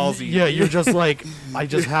some ballsy. yeah, you're just like, I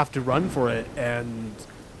just have to run for it. And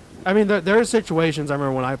I mean, there are situations. I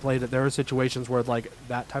remember when I played it, there were situations where like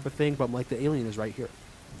that type of thing, but I'm like, the alien is right here.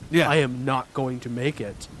 yeah. I am not going to make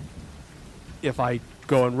it if I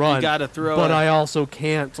go and run. You gotta throw. but I I also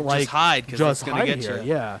can't like hide because just it's gonna hide get here. you.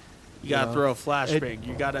 Yeah, You gotta know, throw a flashbang. it-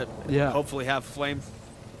 You gotta Yeah. hopefully have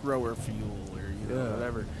flamethrower fuel or Yeah.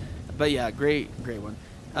 whatever. But yeah, great one.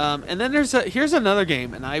 And then here's another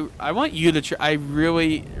game, and I want you to try. I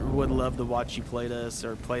really would love to watch you play this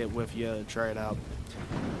or play it with you, try it out.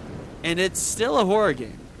 And it's still a horror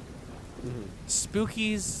game.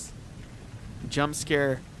 Spooky's Jump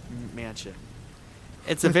Scare Mansion.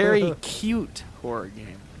 It's a very cute horror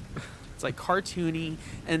game. It's like cartoony,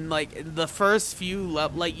 and like the first few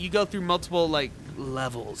like you go through multiple like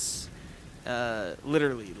levels,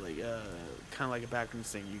 literally like kind of like a Backrooms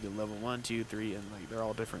thing. You get level 1, 2, 3, and like they're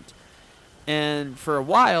all different. And for a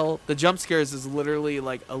while, the jump scares is literally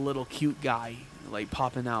like a little cute guy like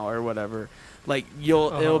popping out or whatever. Like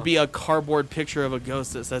it'll be a cardboard picture of a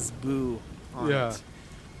ghost that says "boo" on it.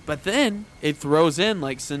 But then it throws in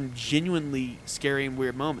like some genuinely scary and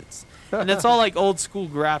weird moments. And it's all like old school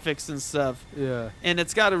graphics and stuff. Yeah. And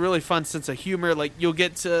it's got a really fun sense of humor. Like you'll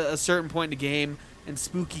get to a certain point in the game and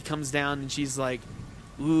Spooky comes down and she's like,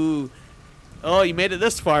 "Ooh, oh, you made it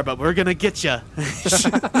this far, but we're gonna get you,"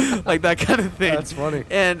 like that kind of thing. That's funny.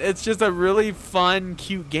 And it's just a really fun,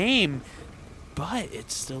 cute game, but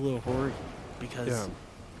it's still a horror because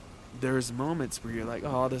there's moments where you're like,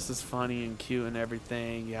 "Oh, this is funny and cute and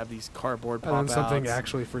everything." You have these cardboard pop And then something outs,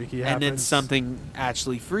 actually freaky happens. and then something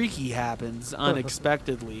actually freaky happens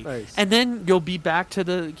unexpectedly, Nice. and then you'll be back to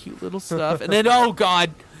the cute little stuff, and then oh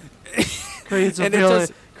god. creates a and it feeling.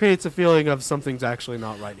 just- Creates a feeling of something's actually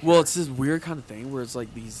not right here. Well, it's this weird kind of thing where it's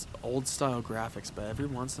like these old style graphics, but every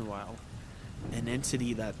once in a while, an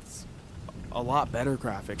entity that's a lot better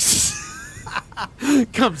graphics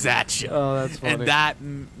comes at you. Oh, that's funny. And that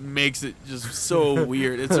makes it just so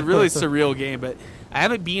weird. It's a really surreal game, but I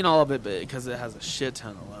haven't beaten all of it because it has a shit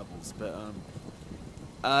ton of levels. But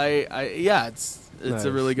it's Nice,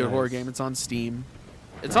 a really good horror nice. game. It's on Steam.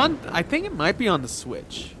 It's on. I think it might be on the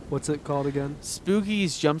Switch. What's it called again?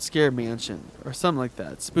 Spooky's Jump Scare Mansion or something like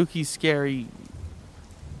that. Spooky Scary.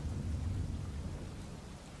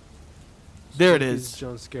 There it is.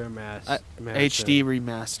 Jump Scare Mansion. HD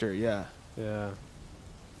remaster. Yeah. Yeah.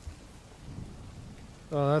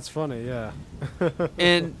 Oh, that's funny. Yeah.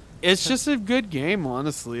 And it's just a good game,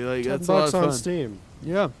 honestly. Like $10 it's a lot of on fun. Steam,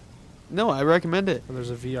 Yeah. No, I recommend it. and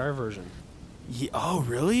there's a VR version. Oh,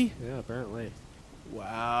 really? Yeah, apparently.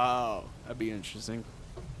 Wow. That'd be interesting.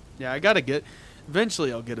 Yeah, I gotta get.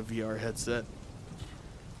 Eventually, I'll get a VR headset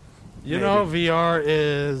You Maybe. know, VR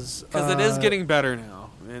is because it is getting better now.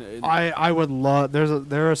 And I would love.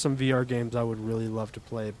 There are some VR games I would really love to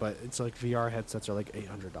play, but it's like VR headsets are like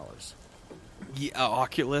 $800. yeah,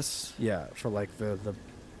 Oculus. Yeah, for like the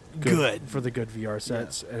Good. for the good VR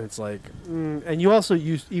sets, and it's like, and you also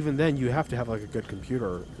even then you have to have like a good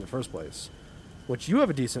computer in the first place, which you have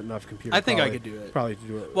a decent enough computer. I think I probably- could do it. Probably to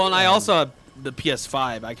do it. Well, and I also have the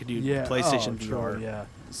PS5. I could do PlayStation true, VR. yeah,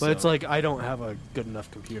 So- but it's like I don't have a good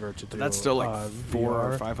enough computer to do. But that's still like $400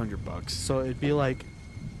 or VR. $500. So it'd be like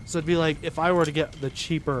if I were to get the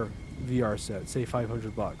cheaper VR set, say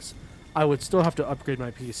 $500, I would still have to upgrade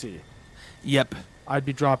my PC. Yep. I'd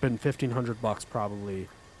be dropping $1,500 probably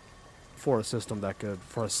for a system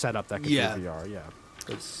for a setup that could Yeah. do VR. Yeah,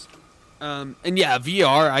 it's And yeah,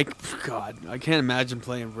 VR. I can't imagine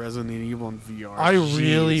playing Resident Evil in VR. I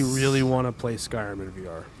really, Jeez. really want to play Skyrim in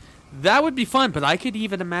VR. That would be fun, but I could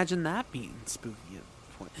even imagine that being spooky at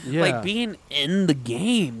the point. Yeah. Like being in the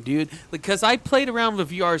game, dude. Because I played around with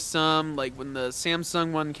VR some, like when the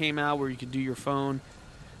Samsung one came out where you could do your phone.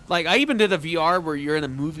 Like I even did a VR where you're in a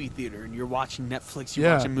movie theater and you're watching Netflix, you're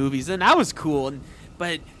Yeah. watching movies, and that was cool.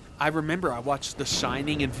 But I remember I watched The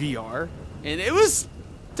Shining in VR, and it was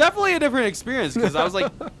definitely a different experience because I was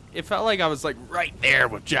like, it felt like I was like right there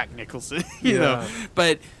with Jack Nicholson, you know.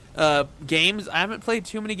 But games, I haven't played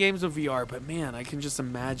too many games with VR, but man, I can just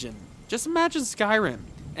imagine Skyrim,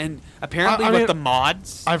 and apparently I with mean, the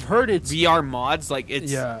mods, I've heard it's VR mods, like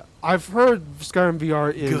it's I've heard Skyrim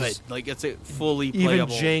VR is good, like it's a fully even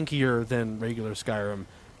playable. jankier than regular Skyrim,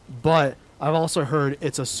 but I've also heard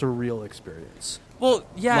it's a surreal experience. Well,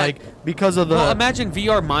 yeah, Like because of the well, imagine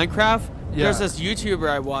VR Minecraft. Yeah. There's this YouTuber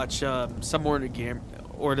I watch, some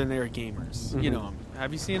ordinary gamers. You Mhm. know him.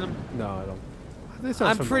 Have you seen him? no, I don't. They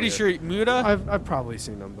sound I'm pretty familiar. sure Muda. I've probably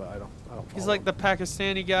seen them, but I don't. He's follow like the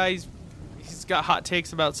Pakistani guy. He's got hot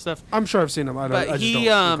takes about stuff. I'm sure I've seen them. I But just he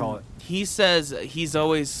don't recall it. he says he's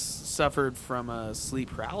always suffered from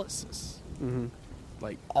sleep paralysis, Mm-hmm.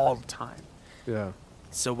 like all the time. Yeah.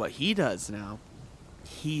 So what he does now,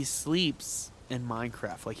 he sleeps in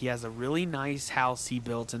Minecraft. Like he has a really nice house he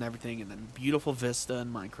built and everything, and then beautiful vista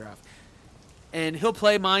in Minecraft. And he'll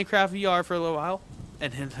play Minecraft VR for a little while,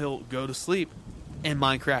 and then he'll go to sleep in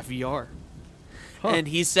Minecraft VR. Huh. And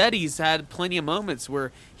he said he's had plenty of moments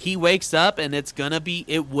where he wakes up and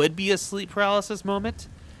it would be a sleep paralysis moment,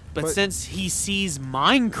 but But- since he sees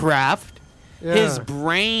Minecraft, Yeah. his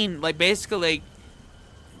brain, like basically, like,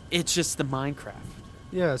 it's just the Minecraft.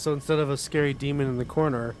 Yeah. So instead of a scary demon in the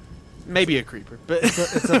corner, Maybe a creeper, but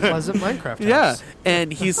it's a pleasant Minecraft house. yeah.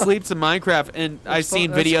 And he sleeps in Minecraft, and I've fun-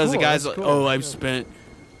 seen that's videos cool, of guys that's like, cool, "Oh, I've yeah. spent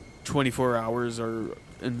 24 hours or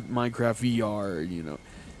in Minecraft VR," you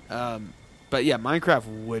know. But yeah,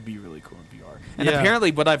 Minecraft would be really cool in VR. And Yeah.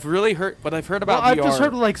 apparently, what I've heard Well, about I've VR, just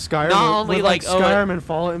heard like Skyrim. Not only, with, like like, oh, Skyrim and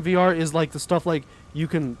Fallout in VR is like the stuff like you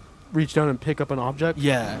can reach down and pick up an object.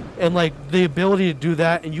 Yeah. And like the ability to do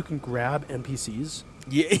that, and you can grab NPCs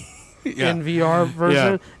Yeah. in VR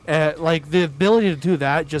version. Like the ability to do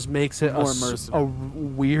that just makes it More a immersive.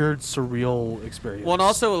 weird, surreal experience. Well, and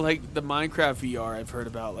also like the Minecraft VR I've heard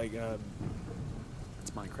about, like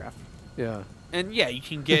it's Minecraft. yeah, And yeah, you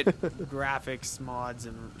can get graphics, mods,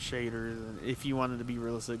 and shaders if you wanted to be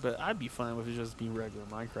realistic. But I'd be fine with it just being regular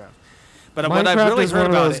Minecraft. But what I've Minecraft really is heard one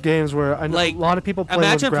of about those it, games where I know like, a lot of people play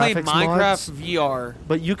imagine with playing graphics Minecraft mods, VR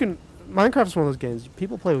but you can. Minecraft's one of those games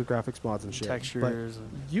people play with graphics mods and shit. textures.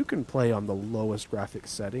 But you can play on the lowest graphics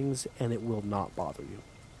settings, and it will not bother you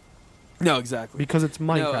No, exactly. because it's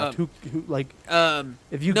Minecraft. No, who like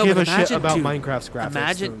if you no, give but a shit imagine, about dude, Minecraft's graphics?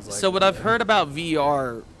 Imagine. then it's like, So what I've heard about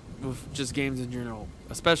VR with just games in general,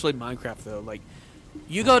 especially Minecraft, though, like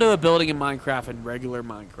you go to a building in Minecraft and regular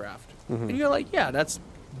Minecraft, and you're like, yeah, that's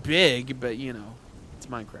big, but it's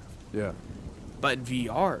Minecraft. yeah, But in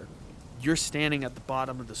VR, you're standing at the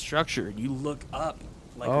bottom of the structure and you look up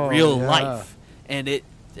like Oh, real yeah. life, and it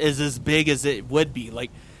is as big as it would be.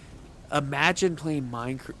 Like, imagine playing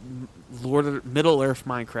Middle Earth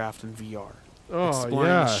Minecraft in VR, exploring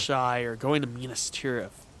the Shire, going to Minas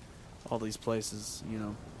Tirith, all these places.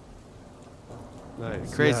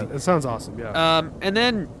 nice, Crazy. Yeah, it sounds awesome. Yeah, And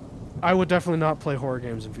then, I would definitely not play horror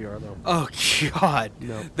games in VR though. oh god,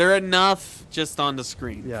 No. they're enough just on the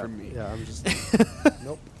screen Yeah, for me. yeah, I'm just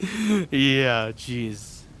nope. Yeah,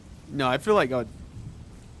 jeez. No, I feel like I would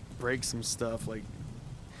break some stuff. Like,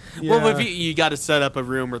 well, if you got to set up a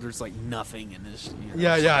room where there's like nothing in this.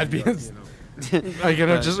 Yeah, I'd be. I can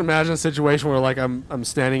But- just imagine a situation where like I'm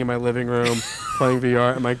standing in my living room playing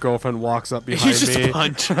VR and my girlfriend walks up behind just me.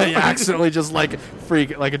 punch. I accidentally just like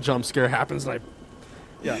freak, like a jump scare happens. Like,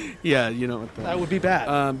 yeah, Yeah, you know what that would be bad.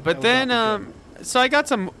 But That would then, not be so I got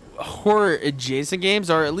some horror adjacent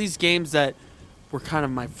games, or at least games that were kind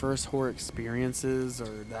of my first horror experiences,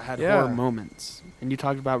 or that had Yeah. horror moments. And you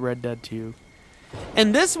talked about Red Dead 2,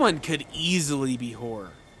 and this one could easily be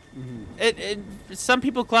horror. It some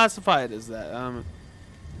people classify it as that.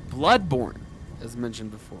 Bloodborne, as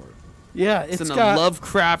mentioned before, yeah, it's in got a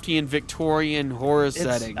Lovecraftian Victorian horror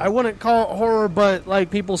setting. I wouldn't call it horror, but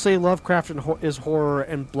like people say, Lovecraft is horror,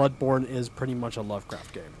 and Bloodborne is pretty much a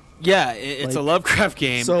Lovecraft game. Yeah, it's a Like, Lovecraft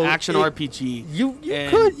game, so action it- RPG. You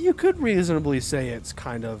And- you could reasonably say it's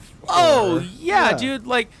kind of. Oh horror. yeah, dude!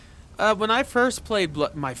 Like when I first played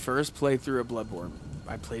my first playthrough of Bloodborne,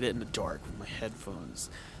 I played it in the dark with my headphones,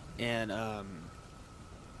 and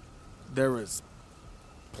there was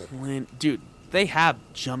plenty. Dude, they have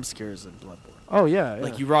jump scares in Bloodborne. Oh yeah,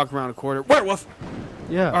 Like you walk around a corner, werewolf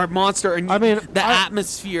yeah. or monster, and I mean, the I-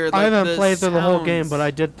 atmosphere. I like, haven't the played through the whole game, sounds. but I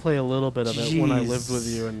did play a little bit of it when I Jeez. lived with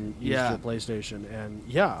you and used Yeah. your PlayStation. And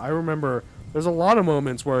yeah, I remember there's a lot of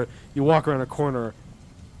moments where you walk around a corner,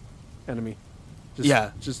 enemy. Just,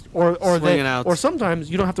 Yeah. just or Swinging out. or sometimes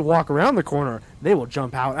you don't have to walk around the corner; they will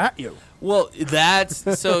jump out at you. Well,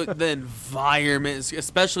 that's so the environment,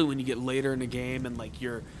 especially when you get later in the game and like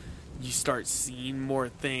you start seeing more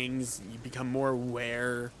things, you become more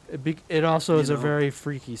aware. It also You is a know. very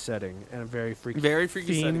freaky setting and very freaky Setting.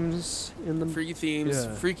 themes in the Freaky themes,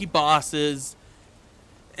 Yeah. freaky bosses.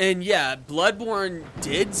 And yeah, Bloodborne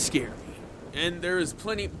did scare me. And there was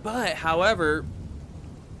plenty, but however,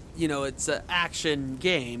 it's an action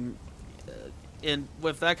game. And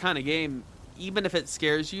with that kind of game, even if it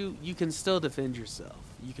scares you, you can still defend yourself.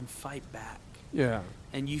 You can fight back. Yeah.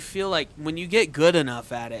 And you feel like when you get good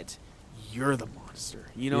enough at it, you're the monster.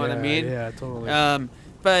 You know what I mean? Yeah, totally.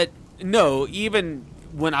 But no, even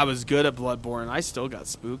when I was good at Bloodborne, I still got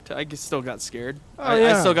spooked. I still got scared. Oh, I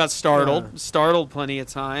yeah. still got startled. Yeah. Startled plenty of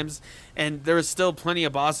times. And there was still plenty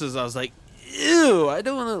of bosses I was like, ew, I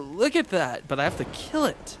don't want to look at that. But I have to kill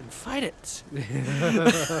it and fight it.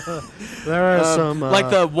 There are some like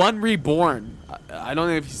the one Reborn. I don't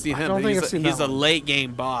know if you see him. don't But think I've seen he's that a one. late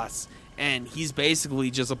game boss. And he's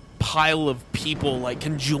basically just a pile of people like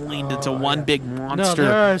conjoined into one yeah. big No, monster.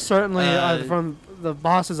 there are certainly Uh, from the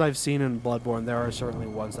bosses I've seen in Bloodborne, there are certainly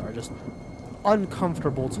ones that are just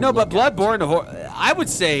uncomfortable to No, but look at. Bloodborne, I would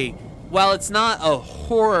say, while it's not a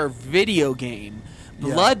horror video game,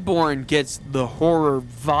 Yeah. Bloodborne gets the horror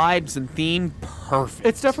vibes and theme perfect.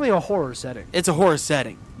 It's definitely a horror setting. It's a horror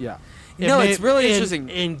setting. Yeah. No, it's really in- interesting.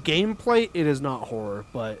 In gameplay, it is not horror,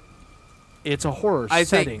 but it's a horror I think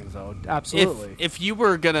setting, though. Absolutely. If you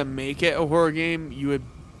were gonna make it a horror game, you would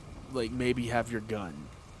like maybe have your gun.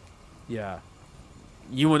 yeah.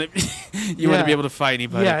 You wouldn't. You Yeah. wouldn't be able to fight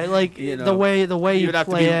anybody. Yeah, like you know. the way you You'd have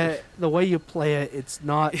to play be- it, the way you play it, it's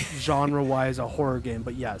not genre wise a horror game,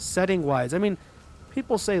 but yeah, setting wise. I mean,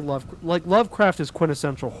 people say Lovecraft is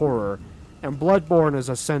quintessential horror, and Bloodborne is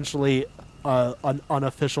essentially an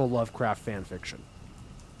unofficial Lovecraft fan fiction.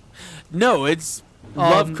 No, it's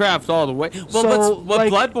Lovecraft all the way. Well, so,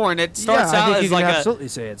 Bloodborne, it starts I out think you as can like absolutely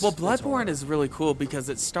say it's. Well, it's Bloodborne horror. is really cool because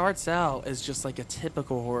it starts out as just like a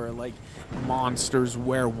typical horror, like monsters,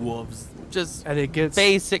 werewolves, just and it gets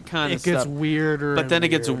basic kind of it gets stuff. weirder, But and then it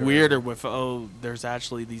gets weirder with there's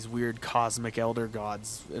actually these weird cosmic elder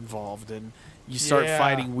gods involved, and you start Yeah.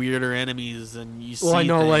 fighting weirder enemies, and you see. Well, I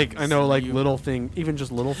know, things, you- little thing, even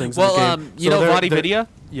just little things. Well, in the game. you So know, they're- Body they're- Vidya,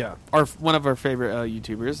 Yeah, one of our favorite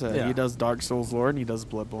YouTubers. Yeah. He does Dark Souls lore and he does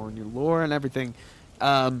Bloodborne lore and everything.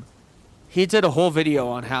 He did a whole video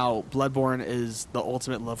on how Bloodborne is the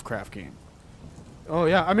ultimate Lovecraft game. oh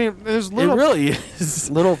yeah. I mean, there's little It really is.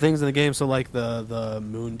 little things in the game. So like the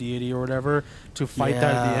moon deity or whatever, to fight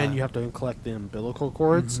that at the Yeah. end, you have to collect the umbilical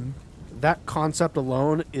cords. Mhm. That concept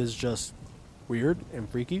alone is just weird and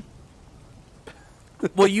freaky.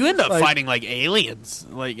 Well, you end up Like- fighting like aliens,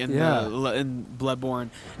 like in Yeah. in Bloodborne,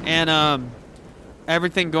 and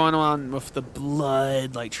everything going on with the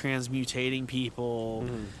blood, like transmutating people,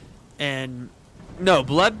 and no,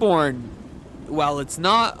 Bloodborne. While it's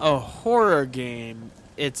not a horror game,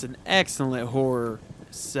 it's an excellent horror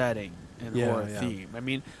setting and Yeah, horror yeah. theme. I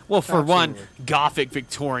mean, well, for one, Absolutely. Gothic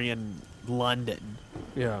Victorian London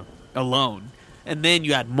Yeah. alone, and then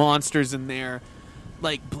you had monsters in there.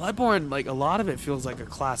 Like Bloodborne, like a lot of it feels like a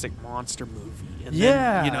classic monster movie. And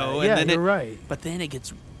Yeah. then, you know, and yeah, then you're right. But then it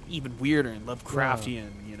gets even weirder and Lovecraftian.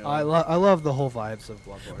 You know, I love the whole vibes of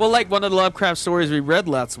Bloodborne. well, like one of the Lovecraft stories we read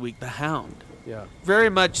last week, The Hound. yeah, Very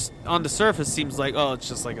much on the surface seems like, oh, it's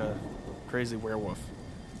just like a crazy werewolf.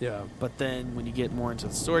 yeah. But then when you get more into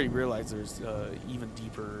the story, you realize there's even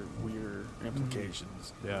deeper, weirder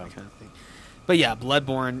implications. Yeah. That kind of thing. But yeah,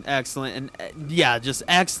 Bloodborne, excellent, and yeah, just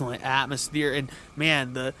excellent atmosphere. And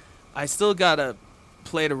man, I still gotta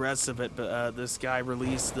play the rest of it. But this guy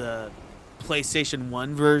released the PlayStation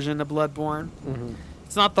 1 version of Bloodborne. Mm-hmm.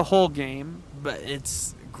 It's not the whole game, but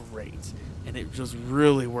it's great, and it just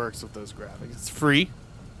really works with those graphics. It's free.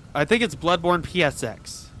 I think it's Bloodborne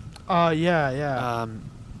PSX. Yeah. Yeah.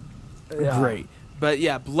 Great. But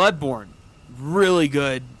yeah, Bloodborne, really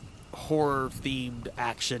good horror-themed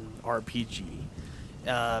action RPG.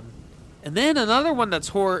 And then another one that's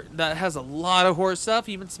horror that has a lot of horror stuff,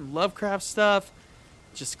 even some Lovecraft stuff.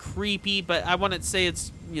 Just creepy, but I wouldn't say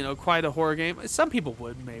it's quite a horror game. Some people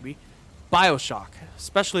would maybe. BioShock,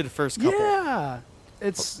 especially the first couple. Yeah.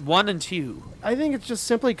 It's. 1 and 2. I think it's just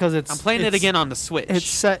simply because it's. I'm playing it it's- again on the Switch. It's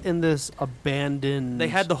set in this abandoned. They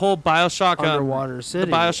had the whole BioShock underwater city.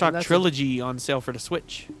 the and BioShock that's trilogy on sale for the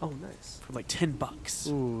Switch oh, nice. for like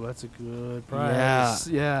 $10. Ooh, that's a good price.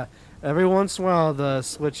 Yeah. Every once in a while, the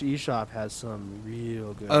Switch eShop has some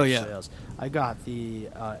real good Oh, yeah. sales. I got the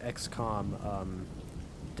XCOM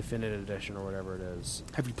Definitive Edition or whatever it is.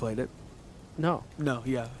 Have you played it? No, No,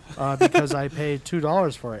 yeah. because I paid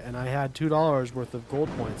 $2 for it, and I had $2 worth of gold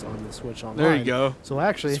points on the Switch online. There you go. So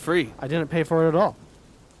actually, It's free. I didn't pay for it at all.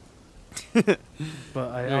 But There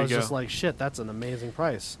I you was just go. like, shit, that's an amazing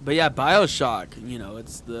price. But yeah, BioShock,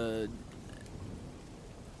 it's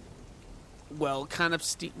kind of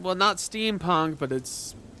not steampunk, but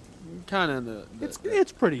it's kind of It's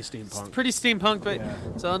pretty steampunk. pretty steampunk, but Yeah.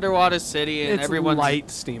 it's an underwater city and It's everyone's light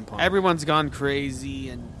steampunk. everyone's gone crazy,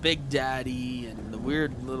 and Big Daddy and the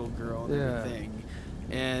weird little girl and Yeah.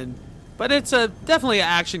 everything. But it's definitely an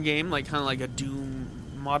action game, like kind of like a Doom,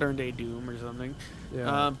 modern day Doom or something.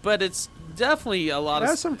 Yeah. But it's definitely a lot It of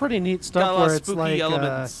has some pretty neat got a stuff lot where of it's spooky like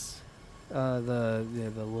elements.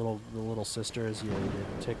 the little sisters. You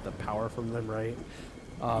take the power from them, right?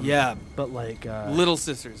 Yeah. But like Little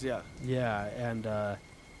Sisters, yeah. yeah, and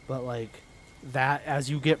but like that as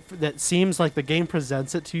you get that seems like the game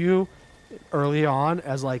presents it to you early on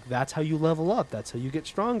as like that's how you level up. That's how you get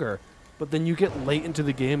stronger. But then you get late into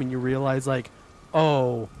the game and you realize like,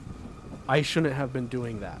 oh, I shouldn't have been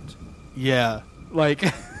doing that. Yeah. Like.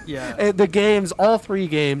 Yeah. The games, all three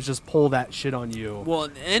games, just pull that shit on you. Well,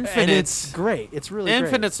 and it's Infinite's great. It's really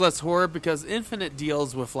Infinite's less horror because Infinite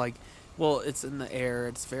deals with it's in the air.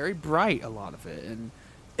 It's very bright, a lot of it, and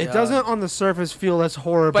great. It doesn't on the surface feel as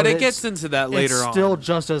horror, But it it's- gets into that later it's on. still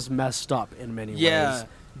just as messed up in many Yeah. ways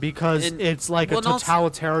because And- it's like well, a and also-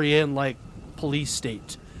 totalitarian like police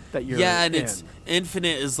state that you're and in. it's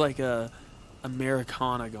Infinite is like a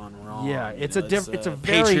Americana gone wrong. Yeah, it's a it's a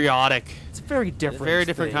very patriotic, it's a very different, very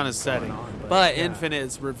different thing kind of going setting. on, but yeah. Infinite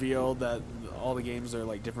is revealed that all the games are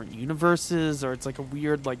like different universes, or it's like a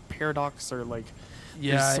weird like paradox, or like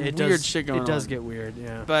yeah, some it weird does, shit going It does on. get weird,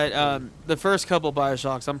 yeah. But the first couple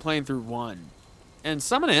BioShocks, I'm playing through 1. And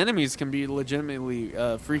some of the enemies can be legitimately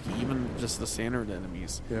freaky, even just the standard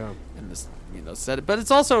enemies. Yeah. And this, set. But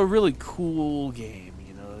it's also a really cool game.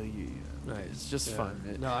 It's just Yeah.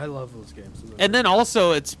 fun. No, I love those games. And then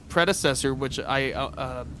also its predecessor, which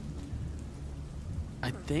I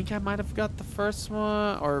think I might have got the first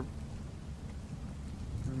one, or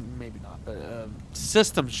maybe not. But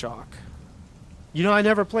System Shock. I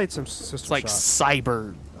never played some System It's like Shock.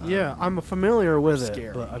 cyber. Yeah, I'm familiar with scary.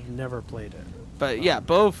 it, but I've never played it. But yeah,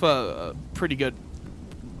 both pretty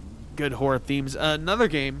good horror themes. Another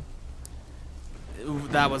game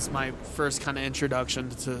that was my first kind of introduction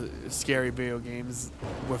to scary video games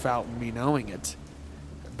without me knowing it.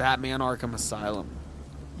 Batman Arkham Asylum.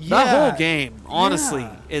 That whole game, honestly,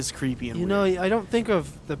 is creepy and weird. I don't think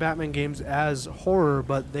of the Batman games as horror,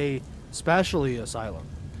 but especially Asylum.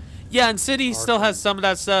 Yeah, and City still has some of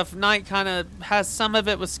that stuff. Night kind of has some of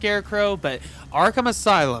it with Scarecrow, but Arkham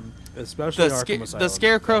Asylum, Especially the Arkham Asylum.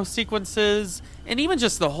 Scarecrow sequences, and even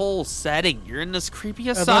just the whole setting. You're in this creepy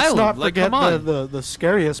And asylum. let's not Like, forget come on. the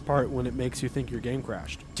scariest part when it makes you think your game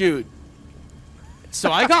crashed. Dude. So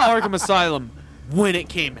I got Arkham Asylum when it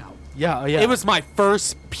came out. Yeah. It was my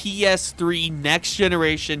first PS3 next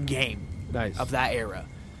generation game nice. of that era.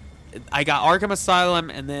 I got Arkham Asylum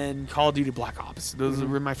and then Call of Duty Black Ops. Those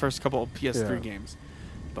were my first couple of PS3 Yeah. games.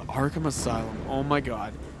 But Arkham Asylum, oh my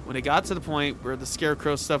god. When it got to the point where the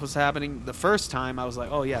Scarecrow stuff was happening, the first time I was like,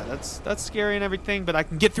 oh yeah, that's scary and everything, but I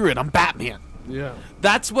can get through it. I'm Batman. Yeah.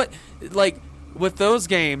 That's what, like, with those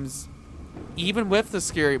games, even with the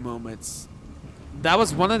scary moments, that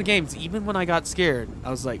was one of the games, even when I got scared, I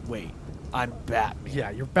was like, wait, I'm Batman. Yeah,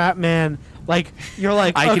 you're Batman. Like, you're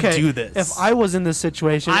like, I okay, can do this. If I was in this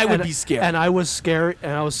situation, I would and- be scared. and I was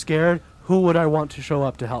scared, who would I want to show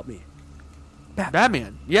up to help me?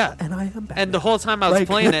 Batman, yeah. And I am Batman. And the whole time I was Like-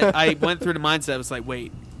 playing it, I went through the mindset. I was like,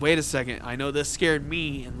 wait a second. I know this scared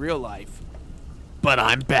me in real life, but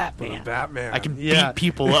I'm Batman. Batman. I can Yeah. beat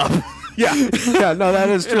people up. Yeah, no, that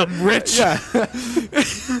is And true. I'm rich. Yeah,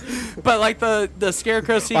 But like the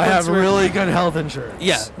Scarecrow I sequence. have where- really good health insurance.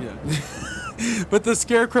 Yeah. But the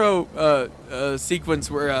Scarecrow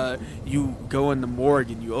sequence where you go in the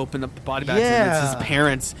morgue and you open up the body bags and it's Yeah. his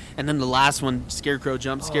parents, and then the last one, Scarecrow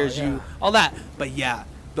jump scares yeah. you, all that. But yeah,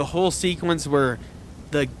 the whole sequence where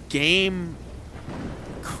the game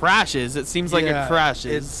crashes, it seems like Yeah, it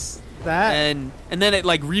crashes. It's that. And then it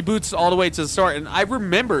like reboots all the way to the start. And I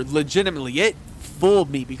remember legitimately it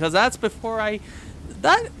fooled me because that's before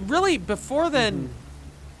before then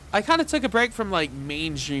I kind of took a break from like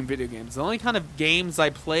mainstream video games. The only kind of games I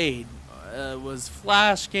played was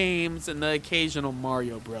Flash games and the occasional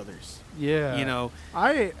Mario Brothers. yeah.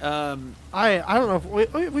 I Um, don't know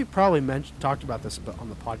if we probably talked about this on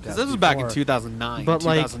the podcast. because this was back in before. 2009, But,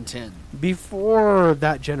 like, 2010. Before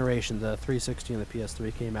that generation, the 360 and the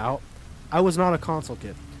PS3 came out, I was not a console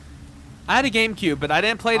kid. I had a GameCube, but I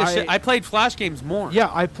didn't play the shit. I played Flash games more. Yeah,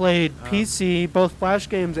 I played PC, both Flash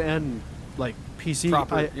games and like PC.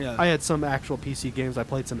 Proper, yeah. I had some actual PC games. I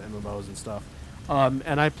played some MMOs and stuff.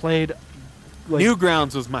 And I played like,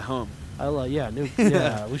 Newgrounds was my home. yeah.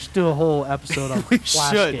 We should do a whole episode on We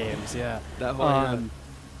Flash should. games. Yeah. That whole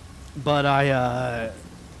But I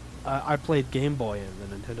played Game Boy and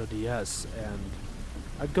the Nintendo DS, and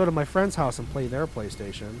I'd go to my friend's house and play their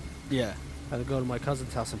PlayStation. yeah. I'd go to my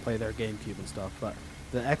cousin's house and play their GameCube and stuff. But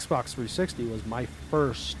the Xbox 360 was my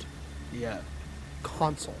first Yeah.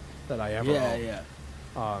 console that I ever owned. Yeah.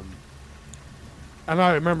 And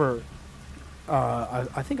I remember,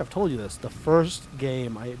 I think I've told you this. The first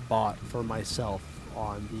game I bought for myself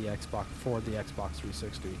on the Xbox for the Xbox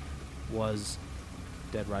 360 was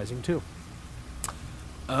Dead Rising 2.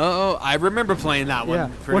 Oh, I remember playing that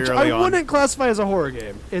one pretty which early I on. wouldn't classify as a horror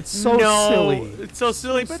game. It's so No, silly. It's so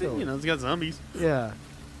silly, but silly. it's got zombies. Yeah,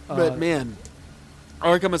 But man,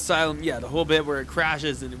 Arkham Asylum, the whole bit where it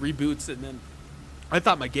crashes and it reboots, and then I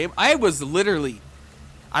thought my game. I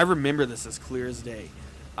remember this as clear as day.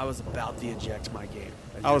 I was about to eject my game.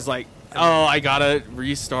 I was like, oh, I gotta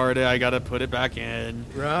restart it. I gotta put it back in.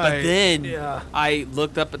 Right. But then Yeah. I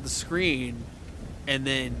looked up at the screen, and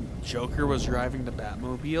then Joker was driving the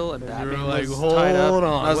Batmobile, and And you Batman were like, was "Hold tied up. on, And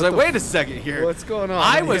I was what like, the wait a second here. what's going on?"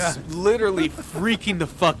 I was Yeah. literally freaking the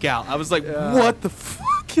fuck out. I was like, Yeah. what the fuck?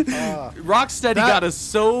 Rocksteady that- got us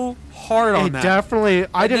so hard on it that. definitely.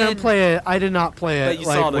 I And didn't then- play it. I did not play But it you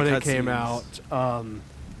like saw the when it came cutscenes. out.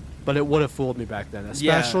 But it would have fooled me back then,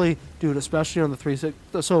 Yeah. especially on the 360.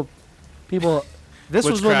 So people, this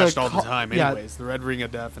Which was when crashed the all the time, yeah, anyways. The Red Ring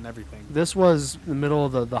of Death and everything. this was the middle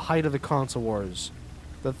of the height of the console wars.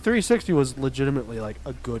 The 360 was legitimately like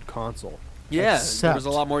a good console. Yeah, there Except- was a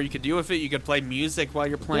lot more you could do with it. You could play music while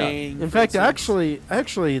you're playing. In for fact, instance.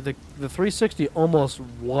 actually, the 360 almost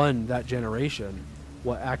won that generation.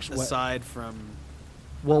 What aside from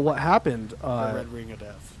what happened? the Red Ring of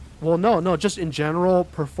Death. Well, no, just in general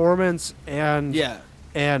performance and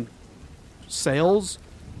and sales.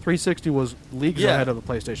 360 was leagues Yeah. ahead of the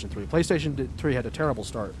PlayStation 3. PlayStation 3 had a terrible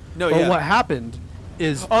start. No, but yeah. what happened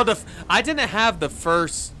is I didn't have the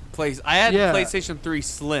first place. I had Yeah. PlayStation 3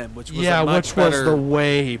 Slim, which was yeah, a much which better, was the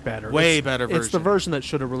way better, better version. It's the version that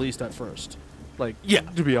should have released at first. Like, Yeah,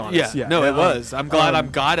 to be honest, yeah. No, it was. I'm glad um,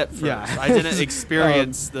 I'm got it first. yeah. I didn't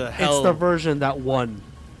experience the hell It's the version that won.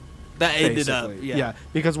 that ended up. Basically. Yeah.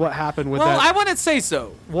 Because what happened with Well, that? I wouldn't say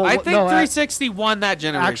so. Well, I no, think 360 won that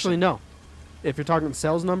generation. Actually, no. If you're talking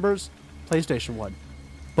sales numbers, PlayStation won,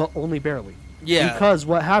 but only barely. Yeah. Because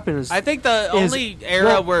what happened is I think the is- only era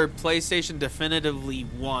well- where PlayStation definitively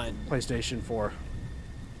won. PlayStation 4.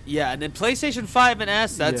 Yeah, and then PlayStation 5 and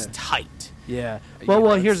S, that's Yeah. tight. Yeah. You Well, know,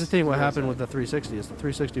 here's the it's- thing. What it's happened with the 360 is the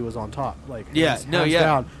 360 was on top. Like, Yeah, hands yeah.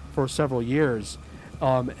 down for several years.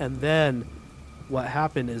 And then what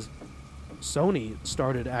happened is Sony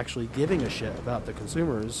started actually giving a shit about the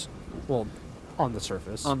consumers. Well, on the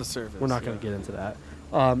surface. On the surface. We're not going to get into that.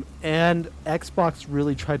 And Xbox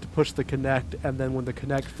really tried to push the Kinect, and then when the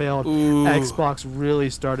Kinect failed, Ooh. Xbox really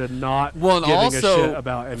started not Well, and giving a also, shit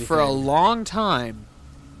about anything. for a long time,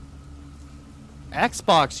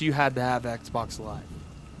 Xbox, you had to have Xbox Live.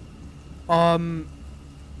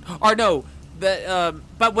 Or no,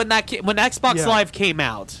 but when Xbox Yeah. Live came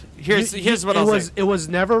out, here's what it I'll was. say. It was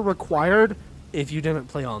never required if you didn't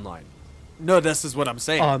play online. No, this is what I'm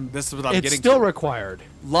saying. This is what I'm it's getting still to. required.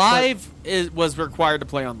 Live was required to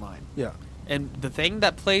play online. Yeah. And the thing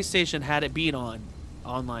that PlayStation had it beat on,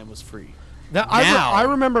 online was free. That Now- I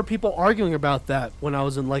remember people arguing about that when I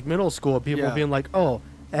was in like middle school. People Yeah. being like, "Oh,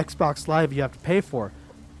 Xbox Live you have to pay for,"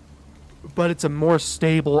 but it's a more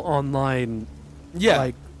stable online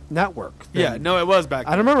like network. Yeah, than- no, it was back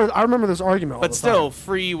I then. remember this argument. all But the still, time.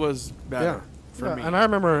 free was better for Yeah, me. and I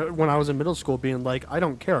remember when I was in middle school being like, "I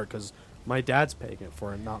don't care because my dad's paying it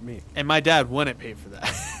for it, not me." And my dad wouldn't pay for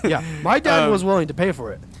that. Yeah, my dad Um, was willing to pay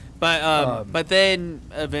for it But then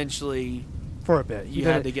eventually, for a bit. you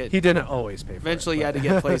had to get- He didn't always pay for eventually it. you had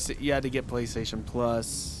to but- get you had to get PlayStation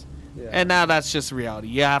Plus, Yeah. and now that's just reality.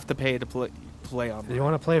 You have to pay to play online. If you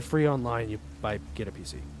want to play free online, you get a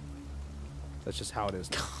PC. That's just how it is.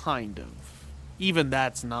 Kind of. Even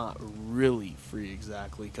that's not really free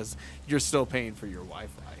exactly because you're still paying for your Wi-Fi.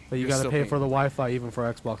 But you You're got to still pay paying- for the Wi-Fi even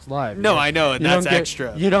for Xbox Live. No, You- I know, and you that's don't get-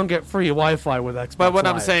 extra. You don't get free Wi-Fi with Xbox. But what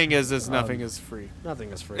I'm Live. saying is nothing is free.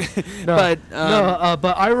 Nothing is free. But,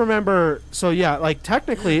 but I remember. So yeah, like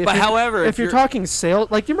technically, if But you're- however, if if you're you're- talking sale,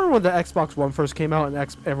 like you remember when the Xbox One first came out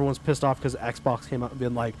and everyone's pissed off because Xbox came out and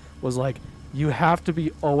been like was like you have to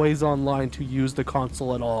be always online to use the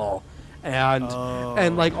console at all,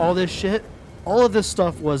 and like all this shit, all of this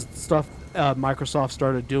stuff was stuff Microsoft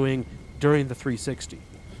started doing during the 360.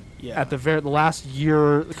 Yeah. At the last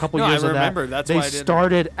year, a couple No, I years of remember. that, That's they why I didn't-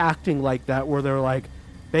 started acting like that, where they're like,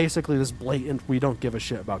 basically this blatant, we don't give a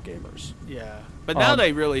shit about gamers. Yeah. But now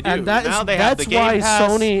they really do. And that now is, they have that's the Game why Pass.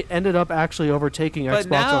 Sony ended up actually overtaking But Xbox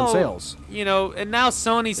now, on sales. You know, and now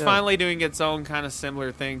Sony's Yeah. finally doing its own kind of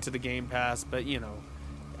similar thing to the Game Pass, but you know,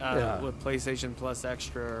 Yeah. with PlayStation Plus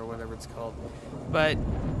Extra or whatever it's called. But,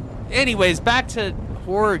 anyways, back to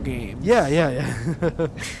horror games. Yeah.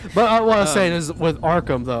 But what I was saying is with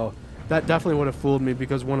Arkham though, that definitely would have fooled me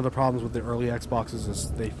because one of the problems with the early Xboxes is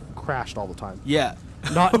they crashed all the time. Yeah.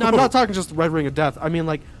 I'm not talking just Red Ring of Death. I mean,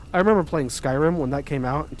 like, I remember playing Skyrim when that came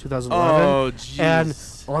out in 2011. Oh, jeez.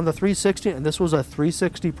 And on the 360, and this was a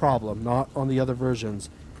 360 problem, not on the other versions,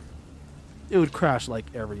 it would crash like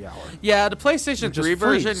every hour. Yeah, the PlayStation It just 3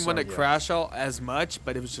 version freeze, wouldn't so, yeah. crash all as much,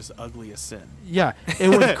 but it was just ugly as sin. Yeah, it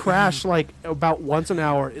would crash like about once an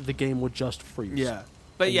hour. The game would just freeze. Yeah.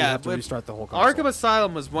 But And you yeah, have to with restart the whole console. Arkham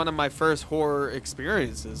Asylum was one of my first horror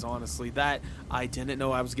experiences, honestly, that I didn't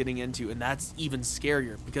know I was getting into, and that's even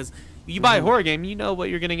scarier because you buy a horror game, you know what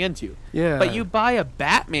you're getting into. Mm-hmm. Yeah. But you buy a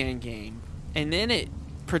Batman game, and then it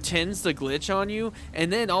pretends to glitch on you,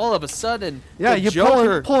 and then all of a sudden, Yeah, the you're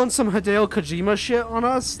Joker... pulling some Hideo Kojima shit on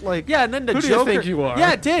us. Like, Yeah, and then the who do Joker... you think you are?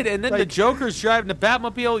 Yeah, it did. And then the Like- Joker's driving the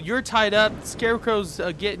Batmobile, you're tied up, Scarecrow's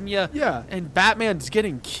getting you, Yeah. and Batman's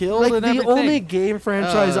getting killed like and the everything. only game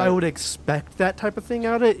franchise I Uh, would expect that type of thing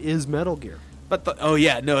out of is Metal Gear. But oh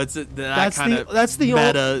yeah, no, it's that kind of that's the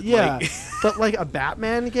meta. only, yeah. like- But like a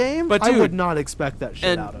Batman game, But I dude, would not expect that shit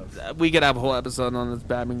and out of. we could have a whole episode on this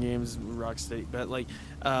Batman games, Rocksteady. But like,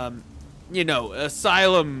 you know,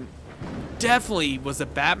 Asylum definitely was a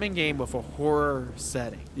Batman game with a horror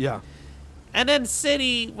setting. Yeah, And then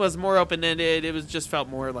City was more open-ended. It was just felt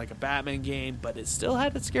more like a Batman game, but it still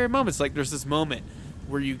had its scary moments. Like there's this moment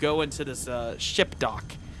where you go into this ship dock,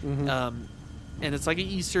 and it's like an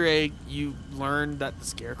Easter egg. You learn that the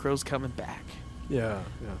Scarecrow's coming back, Yeah.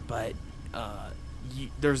 but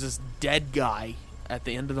there's this dead guy at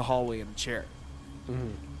the end of the hallway in a chair.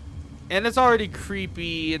 And it's already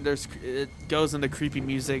creepy, and it goes into creepy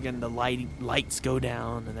music, and the lights go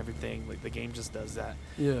down and everything. Like the game just does that.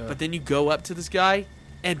 Yeah. But then you go up to this guy,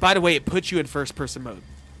 and by the way, it puts you in first person mode.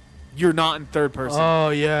 You're not in third person. Oh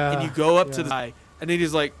yeah. And you go up to the guy, and then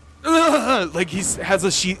he's like, ugh! Like he has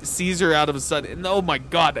a Caesar out of his son, and oh my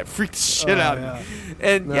god, that freaked the shit out of me.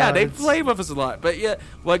 And No, they it's- play with us a lot. But yeah,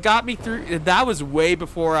 what got me through, and that was way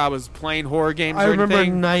before I was playing horror games. I or remember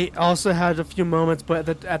anything. Night also had a few moments, but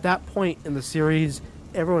at that point in the series,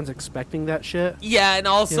 everyone's expecting that shit. Yeah, and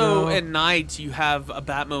also You know? at night you have a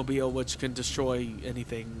Batmobile which can destroy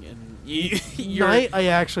anything, and you're, Night, I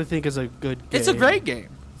actually think is a good game. it's a great game.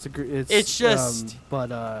 It's just-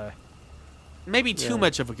 but Maybe too Yeah.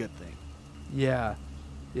 much of a good thing. yeah,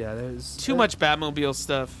 there's Too much Batmobile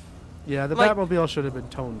stuff. Yeah, the like- Batmobile should have been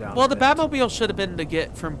toned down. Well, a the bit. Batmobile should have been to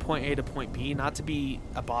get from point A to point B, not to be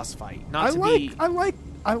a boss fight, not to be.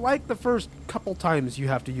 I like the first couple times you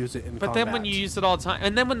have to use it in But combat. then when you use it all the time,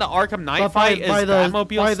 and then when the Arkham Knight But fight is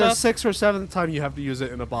Batmobile by the stuff, 6th or 7th time you have to use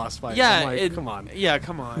it in a boss fight. yeah, I'm like, come on. Yeah,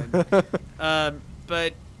 come on.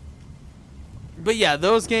 But yeah,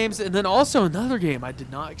 those games, and then also another game I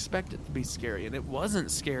did not expect it to be scary, and it wasn't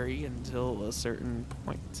scary until a certain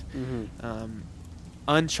point.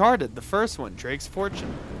 Uncharted, the first one, Drake's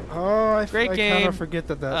Fortune, Oh, I Great kind game. of forget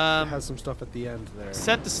that has some stuff at the end there.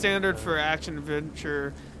 set the standard for action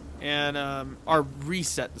adventure, and or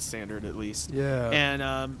reset the standard at least. Yeah.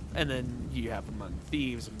 And then you have Among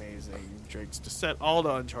Thieves, amazing. Drake's Deception. All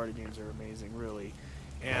the Uncharted games are amazing, really.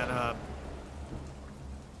 And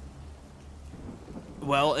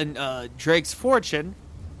Drake's Fortune.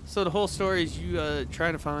 So the whole story is you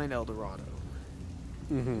trying to find El Dorado.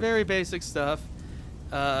 Very basic stuff.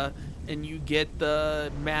 And you get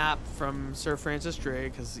the map from Sir Francis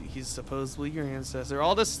Drake because he's supposedly your ancestor.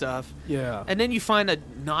 All this stuff. Yeah. And then you find a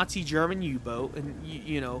Nazi German U-boat, and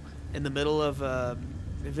you know, in the middle of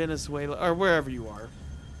Venezuela or wherever you are.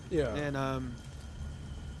 Yeah.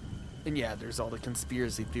 And yeah, there's all the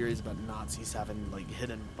conspiracy theories about Nazis having like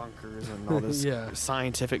hidden bunkers and all this Yeah.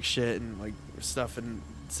 scientific shit and like stuff in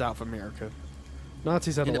South America.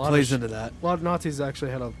 Nazis had And a it lot plays of into that. A lot of Nazis actually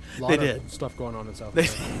had a lot They of did. stuff going on in South They,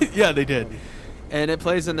 America. yeah, they did, and it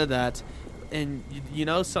plays into that, and you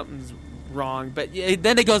know something's wrong. But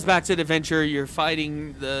then it goes back to the adventure. You're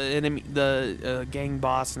fighting the enemy, the gang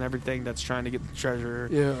boss, and everything that's trying to get the treasure.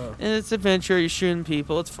 Yeah. And it's adventure. You're shooting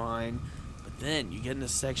people. It's fine. But then you get in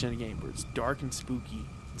this section of the game where it's dark and spooky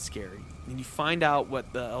and scary, and you find out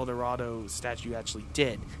what the El Dorado statue actually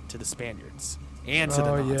did to the Spaniards and to the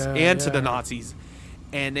Oh, Nazis yeah, and to the yeah. Nazis.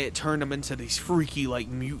 And it turned them into these freaky, like,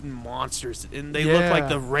 mutant monsters. And they look like Yeah.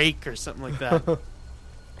 the Rake or something like that.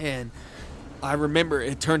 And I remember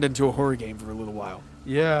it turned into a horror game for a little while.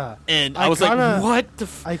 Yeah. And I was like, what the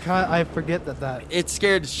I forget that It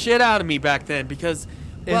scared the shit out of me back then because,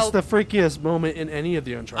 well, it's the freakiest moment in any of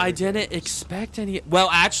the Uncharted. I didn't expect any. Well,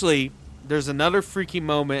 actually, there's another freaky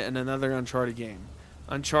moment in another Uncharted game.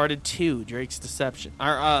 Uncharted 2, Drake's Deception.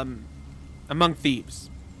 Or, Among Thieves.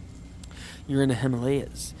 You're in the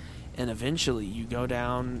Himalayas, and eventually you go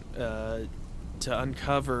down to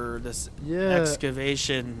uncover this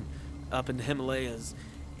excavation up in the Himalayas,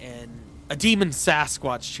 and a demon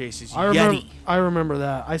Sasquatch chases you. Yeti. I remember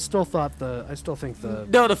that. I still think the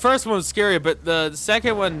No, the first one was scary, but the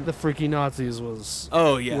second one, the freaky Nazis was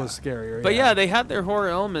oh yeah, was scarier. But yeah, they had their horror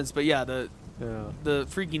elements. But yeah, yeah. the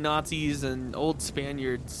freaky Nazis and old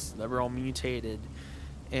Spaniards that were all mutated,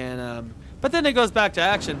 and but then it goes back to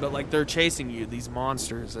action. But like they're chasing you, these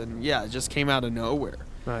monsters, and yeah, it just came out of nowhere.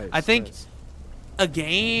 Nice, I think nice. a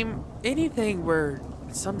game, anything where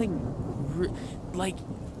something like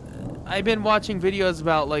I've been watching videos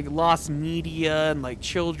about like lost media and like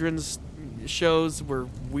children's shows where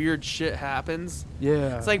weird shit happens.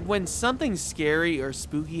 Yeah. It's like when something scary or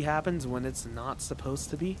spooky happens when it's not supposed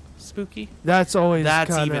to be spooky. That's That's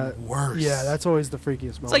kinda, even worse. Yeah, that's always the freakiest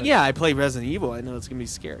moment. It's like, yeah, I play Resident Evil. I know it's going to be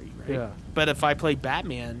scary, right? Yeah. But if I play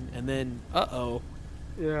Batman and then,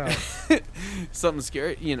 Yeah. something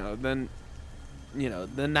scary,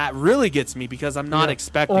 then that really gets me because I'm not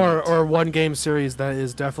expecting it. Or one game series that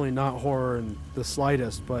is definitely not horror in the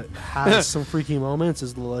slightest, but has some freaky moments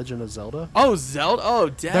is The Legend of Zelda. Oh, Zelda? Oh,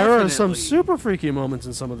 definitely. There are some super freaky moments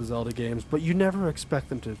in some of the Zelda games, but you never expect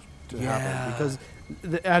them to Yeah. happen because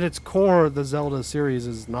at its core, the Zelda series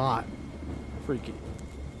is not freaky.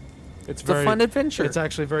 It's It's a fun adventure. It's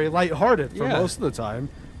actually very lighthearted for Yeah. most of the time,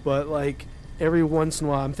 but like every once in a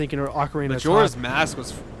while, I'm thinking of Ocarina of Majora's Time. Mask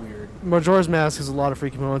was weird. Majora's Mask has a lot of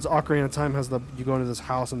freaky moments. Ocarina of Time has you go into this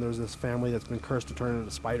house and there's this family that's been cursed to turn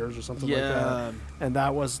into spiders or something like that, and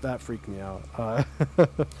that freaked me out.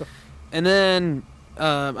 And then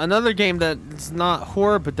another game that's not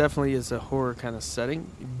horror, but definitely is a horror kind of setting,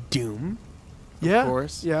 Doom. Yeah, Of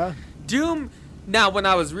course. yeah. Doom. Now, when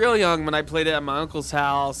I was real young, when I played it at my uncle's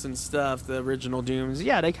house and stuff, the original Dooms,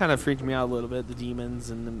 yeah, they kind of freaked me out a little bit. The demons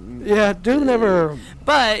and the, Yeah, Doom never.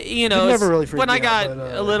 But you know, It never it's- really freaked when I me out,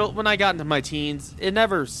 got but, when I got into my teens, it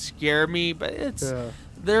never scared me. But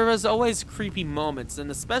there was always creepy moments, and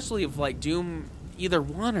especially of like Doom, either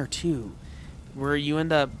 1 or 2, where you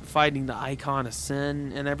end up fighting the icon of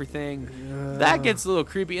sin and everything. That gets a little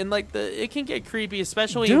creepy, and like it can get creepy,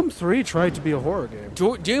 especially Doom 3 tried to be a horror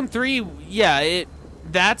game. Doom 3. Yeah,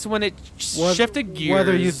 that's when it shifted gears.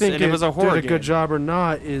 Whether you think and it was a horror did a good game. job or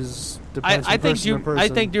not is depends I from think person to Doom. I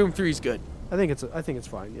person. think Doom 3 is good, I think it's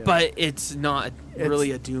fine. Yeah. but it's not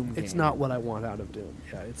really a Doom game. It's not what I want out of Doom.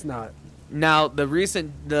 Yeah, it's not. Now the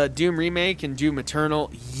Doom remake and Doom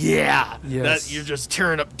Eternal, yeah, Yes. that you're just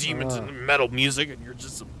tearing up demons and metal music, and you're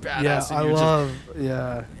just a badass. Yeah, and I you're love.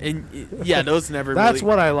 Yeah, yeah, those never. that's really,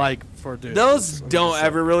 what I like for Doom. those I'm don't gonna say.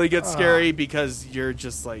 ever really get scary because you're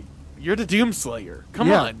just like you're the Doom Slayer. Come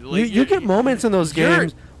Yeah, on, like, you get moments in those you're-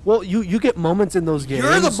 games. Well, you get moments in those games.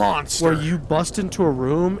 You're the monster. where you bust into a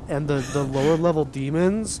room and the lower level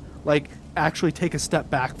demons like actually take a step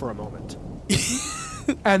back for a moment.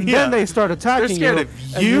 And Yeah. then they start attacking They're scared you.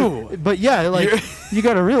 of and you. But yeah, like You're- you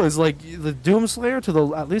got to realize, like the Doom Slayer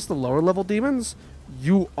to at least the lower level demons,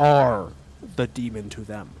 you are the demon to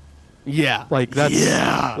them. yeah, Like that's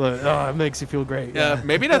yeah. it makes you feel great.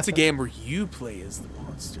 Maybe that's a game where you play as the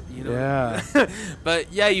monster. You know? Yeah.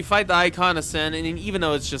 But yeah, you fight the icon of sin, and even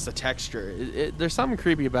though it's just a texture, there's something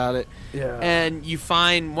creepy about it. Yeah. And you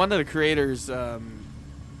find one of the creators,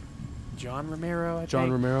 John Romero. I John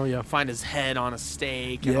think, Romero, yeah. Find his head on a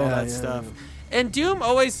stake and all Yeah, that yeah, stuff. yeah. And Doom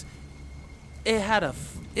always, it had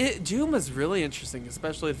Doom was really interesting,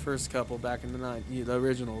 especially the first couple back in the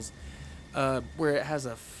originals, where it has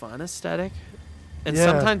a fun aesthetic, and Yeah.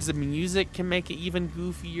 sometimes the music can make it even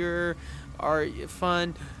goofier or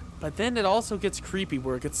fun, but then it also gets creepy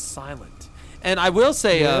where it gets silent. And I will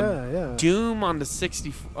say, Yeah. Doom on on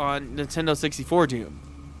Nintendo 64 Doom.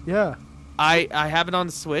 Yeah. I have it on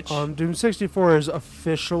the Switch. Doom 64 is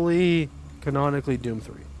officially canonically Doom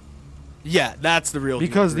 3 yeah, that's the real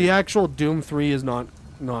because Doom the 3. actual Doom 3 is not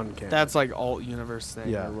non-canon. That's like alt universe thing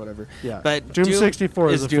Yeah. or whatever. yeah. But Doom 64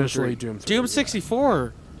 is Doom officially 3. Doom 3. Doom yeah.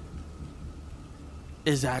 64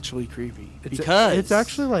 is actually creepy It's because it's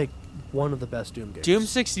actually like one of the best Doom games. Doom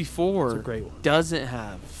It's 64 a great one. doesn't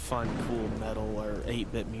have fun, cool metal or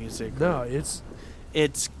 8-bit music. No, it's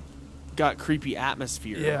It's got creepy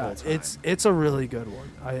atmosphere. the yeah, whole time. it's a really good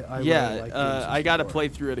one. I yeah. really like Doom I got to 64. play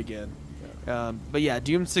through it again. But yeah,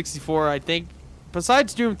 Doom 64. I think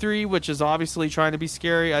besides Doom 3, which is obviously trying to be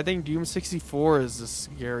scary, I think Doom 64 is the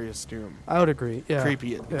scariest Doom. I would agree. Yeah.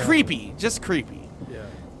 Creepy, just creepy.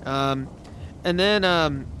 Yeah. And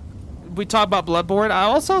then we talk about Bloodborne. I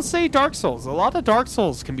also say Dark Souls. A lot of Dark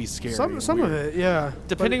Souls can be scary. Some and of weird. it, yeah.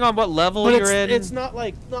 Depending on what level but you're in. it's not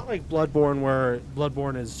like Bloodborne where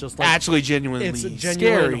Bloodborne is just like actually genuinely it's a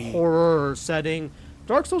genuine scary. horror setting.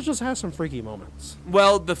 Dark Souls just has some freaky moments.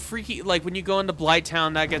 Well, the freaky, like when you go into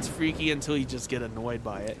Blighttown, that gets freaky until you just get annoyed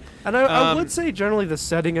by it. And I would say generally the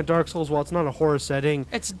setting of Dark Souls, while it's not a horror setting,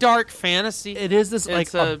 It's dark fantasy. it is this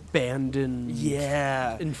It's like a- abandoned,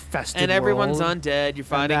 yeah. infested And everyone's world, undead. You're and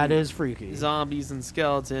fighting that is freaky. zombies and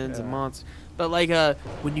skeletons and Yeah. monsters. But like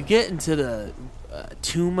when you get into the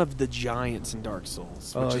Tomb of the Giants in Dark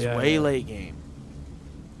Souls, which Oh, is yeah, way yeah. late game,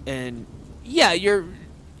 and yeah, you're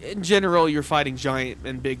in general you're fighting giant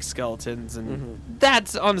and big skeletons, and Mm-hmm.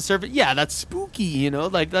 that's on the surface. Yeah, that's spooky. You know,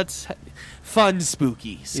 like that's fun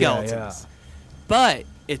spooky skeletons. yeah. But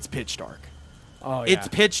it's pitch dark. Oh yeah. It's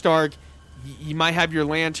pitch dark. You might have your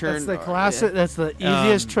lantern. That's the or- classic. That's the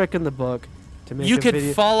easiest Um, trick in the book to make you a could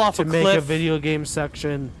video, fall off to a make cliff. a video game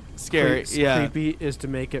section Scary, yeah. creepy is to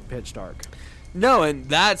make it pitch dark. No, and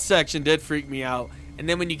that section did freak me out. And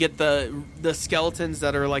then when you get the skeletons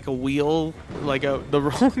that are like a wheel, like the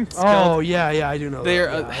rolling skeleton, Oh yeah, I do know. they're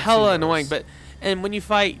that. Yeah, I've hella seen annoying. those. But and when you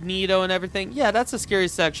fight Nito and everything, yeah, that's a scary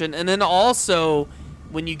section. And then also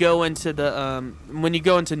when you go into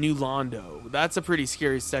New Londo, that's a pretty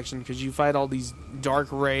scary section because you fight all these dark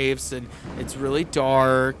wraiths and it's really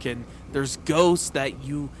dark and there's ghosts that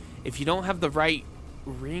if you don't have the right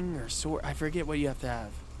ring or sword, I forget what you have to have.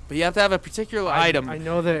 But you have to have a particular item I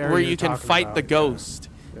know the area where you're you can talking fight about, the yeah. ghost.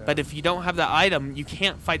 Yeah. But if you don't have the item, you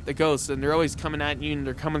can't fight the ghost, and they're always coming at you, and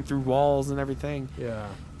they're coming through walls and everything. Yeah.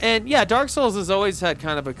 And yeah, Dark Souls has always had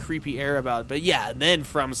kind of a creepy air about it. But yeah, then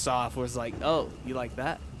FromSoft was like, oh, you like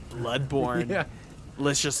that? Bloodborne. Yeah.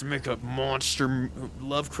 Let's just make a monster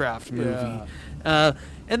Lovecraft movie. Yeah.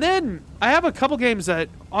 And then I have a couple games that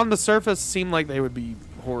on the surface seem like they would be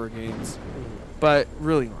horror games, but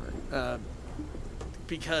really aren't.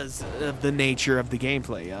 Because of the nature of the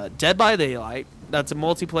gameplay. Dead by Daylight, that's a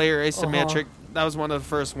multiplayer asymmetric. That was one of the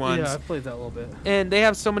first ones. Yeah, I've played that a little bit. And they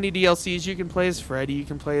have so many DLCs. You can play as Freddy, you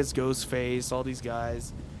can play as Ghostface, all these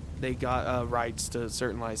guys. They got rights to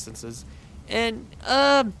certain licenses. And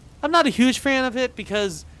I'm not a huge fan of it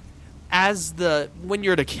because when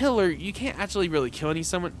you're the killer, you can't actually really kill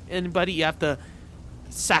anybody. You have to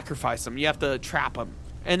sacrifice them. You have to trap them.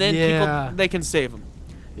 And then people, they can save them.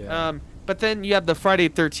 Yeah. But then you have the Friday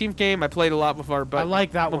 13th game. I played a lot with our buddy. I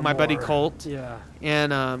like that with one my buddy more. Colt. Yeah.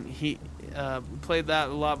 And he played that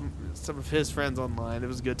a lot with some of his friends online. It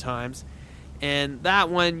was good times. And that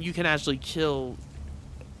one, you can actually kill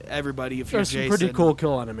everybody if you're There's some Jason. pretty cool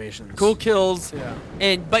kill animations. Cool kills.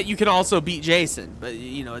 Yeah. But you can also beat Jason. But,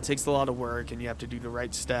 it takes a lot of work, and you have to do the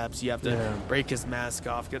right steps. You have to break his mask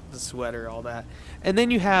off, get the sweater, all that. And then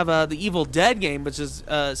you have the Evil Dead game, which is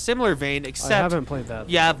a similar vein, except I haven't played that.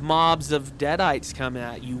 you have mobs of Deadites come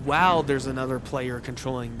at you while there's another player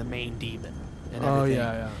controlling the main demon. And everything.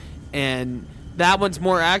 Yeah. And that one's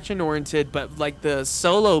more action-oriented, but, like, the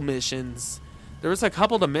solo missions, there was a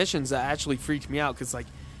couple of missions that actually freaked me out, because, like,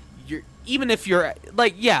 even if you're,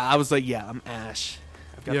 like, I was like, I'm Ash.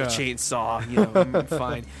 I've got the chainsaw, I'm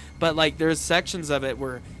fine. But, like, there's sections of it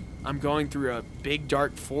where I'm going through a big,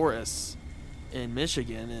 dark forest in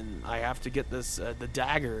Michigan, and I have to get this, the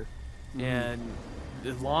dagger, and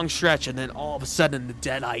the long stretch, and then all of a sudden the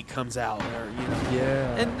Deadite comes out,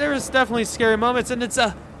 Yeah. And there's definitely scary moments, and it's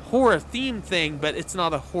a horror theme thing, but it's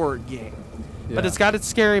not a horror game. But it's got its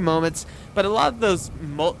scary moments. But a lot of those,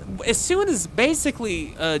 as soon as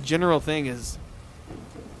basically a general thing is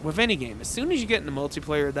with any game, as soon as you get into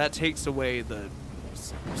multiplayer, that takes away the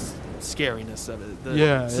scariness of it,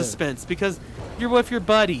 the suspense, because you're with your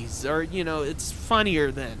buddies, or it's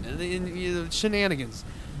funnier then, and shenanigans.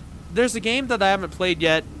 There's a game that I haven't played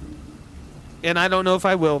yet, and I don't know if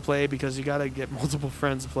I will play because you got to get multiple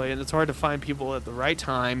friends to play, and it's hard to find people at the right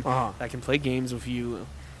time that can play games with you.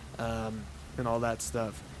 And all that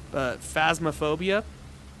stuff. Phasmophobia.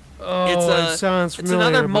 It sounds familiar. It's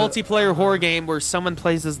another multiplayer horror game where someone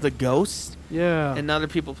plays as the ghost. Yeah. And other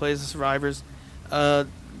people play as the survivors.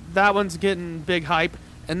 That one's getting big hype.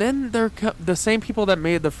 And then they're the same people that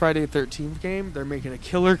made the Friday the 13th game. They're making a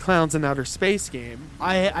Killer Clowns in Outer Space game.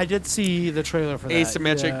 I did see the trailer for that.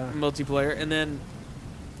 Asymmetric multiplayer. And then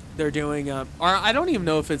they're doing, or I don't even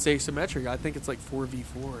know if it's asymmetric. I think it's like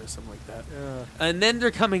 4v4 or something like that. Yeah. And then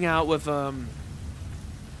they're coming out with, what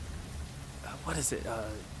is it?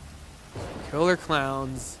 Killer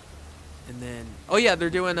Clowns. And then, they're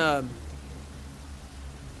doing,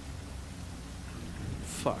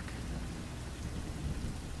 fuck.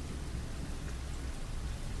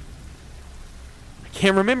 I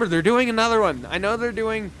can't remember. They're doing another one. I know they're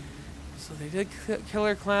doing, so they did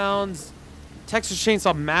Killer Clowns. Texas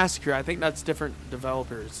Chainsaw Massacre, I think that's different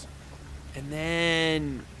developers. And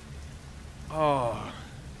then, Let's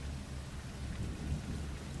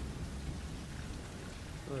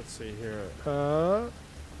see here. or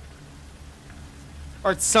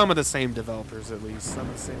it's some of the same developers at least, some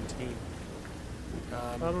of the same team.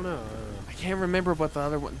 I don't know. I can't remember what the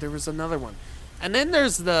other one. There was another one, and then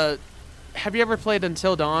there's the. Have you ever played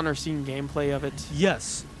Until Dawn or seen gameplay of it?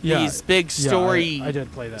 Yes. These big story. I did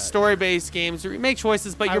play that. Story-based games where you make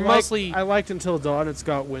choices, but you're mostly. I liked Until Dawn. It's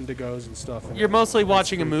got Wendigos and stuff. You're mostly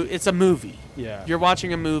watching a movie. It's a movie. Yeah. You're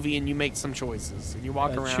watching a movie and you make some choices and you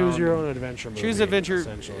walk around. Choose your own adventure movie. Choose adventure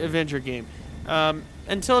essentially. game.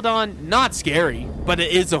 Until Dawn, not scary, but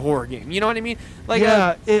it is a horror game. You know what I mean? Like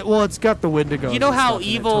it's got the Wendigo. you know how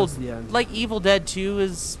Evil Dead 2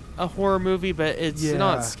 is a horror movie, but it's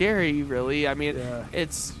not scary really. I mean,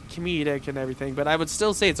 it's comedic and everything, but I would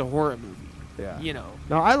still say it's a horror movie. Yeah.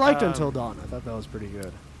 No, I liked Until Dawn. I thought that was pretty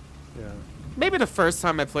good. Yeah. Maybe the first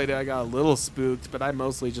time I played it, I got a little spooked, but I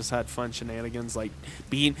mostly just had fun shenanigans, like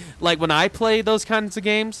when I play those kinds of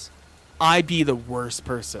games, I be the worst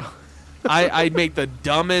person. I make the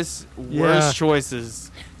dumbest, worst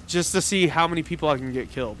choices just to see how many people I can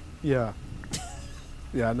get killed. Yeah.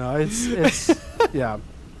 No, it's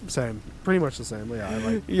same. Pretty much the same.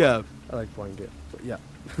 Yeah, I like playing games. But yeah.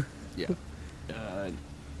 Yeah.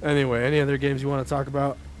 Anyway, any other games you want to talk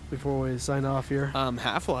about? before we sign off here?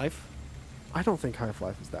 Half-Life. I don't think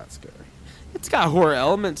Half-Life is that scary. It's got horror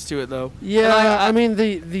elements to it, though. Yeah, And I mean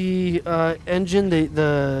the engine,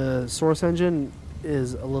 the source engine,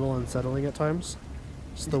 is a little unsettling at times.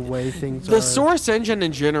 Just the way things are. The source engine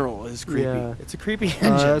in general is creepy. Yeah. It's a creepy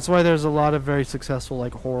engine. That's why there's a lot of very successful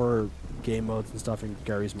like horror game modes and stuff in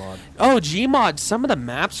Gary's mod. Oh, Gmod. Some of the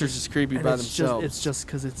maps are just creepy And by it's themselves. It's just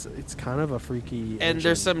because it's kind of a freaky. and engine.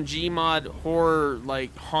 there's some Gmod horror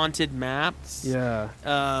like haunted maps. Yeah.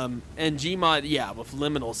 And Gmod, with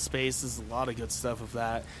liminal space is a lot of good stuff with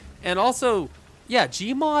that. And also,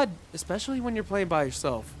 Gmod, especially when you're playing by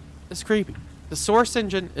yourself, is creepy. The source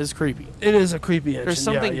engine is creepy. It is a creepy engine. There's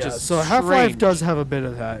something yeah. just So Half-Life strange. does have a bit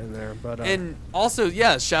of that in there, but And also,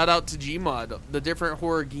 shout out to Gmod, the different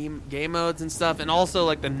horror game modes and stuff, and also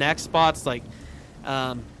like the next spots, like,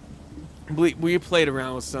 we played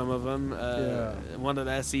around with some of them. One of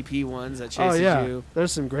the SCP ones that chases you.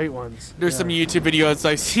 There's some great ones. There's some YouTube videos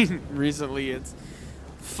I've seen recently. It's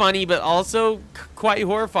funny, but also quite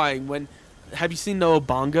horrifying. Have you seen the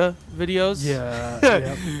Obanga videos? Yeah.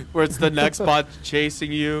 Yep. Where it's the next bot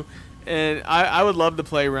chasing you. And I would love to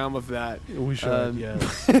play around with that. We should.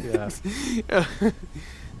 Yes. Yeah.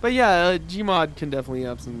 But Gmod can definitely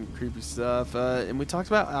have some creepy stuff. And we talked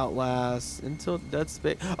about Outlast, Until Dead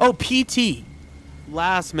Space. Oh, PT.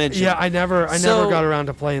 Last mention. Yeah, I never got around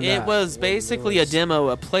to playing that. It was basically a demo,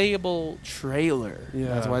 a playable trailer. Yeah.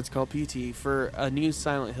 That's why it's called PT, for a new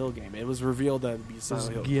Silent Hill game. It was revealed that it would be It was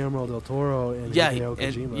Silent Hill. Guillermo del Toro and Hideo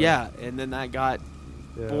Kojima. And then that got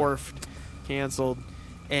borfed, canceled,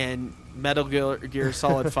 and Metal Gear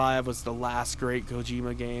Solid 5 was the last great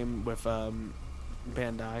Kojima game with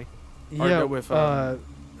Bandai. Yeah, Or with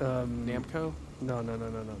Namco. No.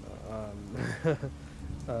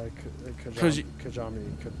 Kojami.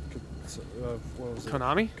 What was it?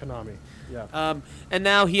 Konami. Konami. Yeah. And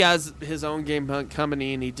now he has his own game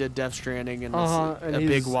company, and he did Death Stranding, and and a big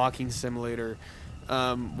he's- walking simulator.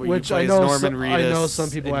 Where Which you play I as know. Norman Reedus. I know some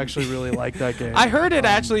people and- actually really like that game. I heard it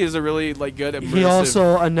actually is a really good immersive. He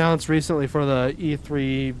also announced recently for the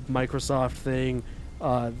E3 Microsoft thing.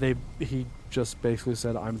 He just basically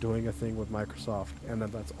said, "I'm doing a thing with Microsoft," and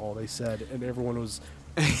then that's all they said, and everyone was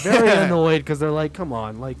very annoyed because they're like, "Come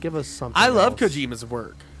on, like give us something." I love else." Kojima's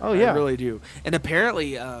work. Oh yeah, I really do. And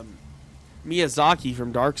apparently, Miyazaki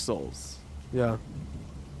from Dark Souls yeah.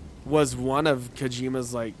 was one of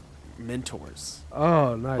Kojima's mentors.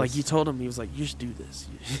 Oh, nice. Like he told him, he was like, "You should do this."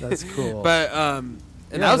 That's cool. But and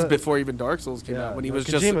Yeah, that was that- before even Dark Souls came out. When he was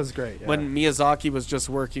Kojima's great. Yeah. when Miyazaki was just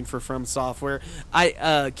working for From Software.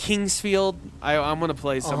 Kingsfield. I'm gonna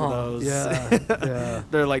play some of those. Yeah, yeah.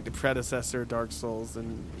 They're like the predecessor of Dark Souls,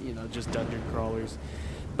 and just dungeon crawlers.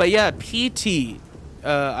 But yeah, PT.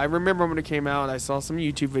 I remember when it came out, I saw some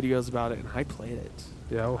YouTube videos about it, and I played it.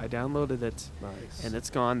 Yeah. I downloaded it, Nice. and it's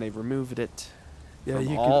gone. They've removed it. Yeah, from you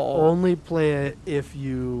can all- only play it if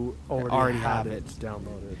you already have have it. it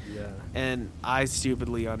downloaded. Yeah. And I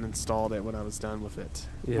stupidly uninstalled it when I was done with it.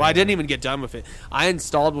 Yeah. Well, I didn't even get done with it. I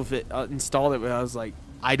installed it when I was like,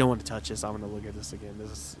 I don't want to touch this. I want to look at this again.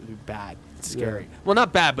 This is bad. It's scary. Yeah. Well,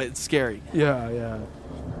 not bad, but it's scary. Yeah, yeah.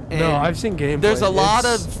 And No, I've seen gameplay. There's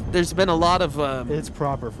been a lot of It's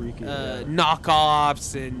proper freaky. Yeah.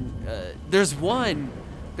 knockoffs, and there's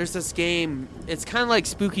this game. It's kind of like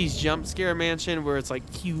Spooky's Jump Scare Mansion, where it's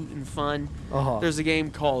like cute and fun. Uh-huh. There's a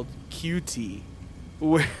game called QT,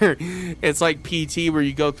 where it's like PT, where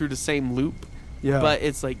you go through the same loop, Yeah. but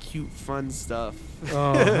it's like cute, fun stuff.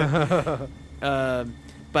 Oh.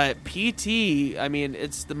 But PT, I mean,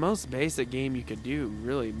 it's the most basic game you could do,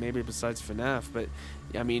 really, maybe besides FNAF. But,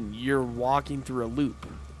 I mean, you're walking through a loop.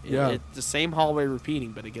 Yeah. It's the same hallway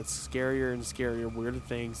repeating, but it gets scarier and scarier, weirder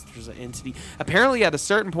things. There's an entity. Apparently, at a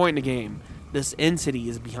certain point in the game, this entity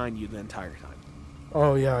is behind you the entire time.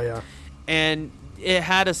 Oh, yeah, yeah. And it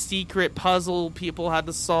had a secret puzzle people had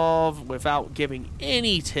to solve without giving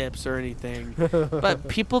any tips or anything. But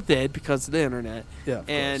people did because of the internet. Yeah, of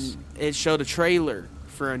and course. it showed a trailer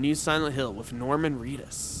for a new Silent Hill with Norman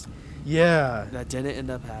Reedus. Yeah. That didn't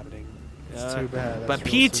end up happening. It's too bad. But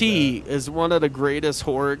That's real too PT is one of the greatest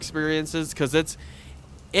horror experiences because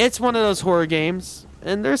it's one of those horror games,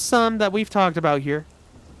 and there's some that we've talked about here.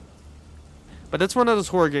 But it's one of those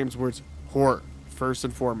horror games where it's horror first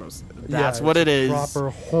and foremost. That's Yeah, what it's it is. Proper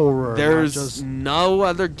horror. not There's just, no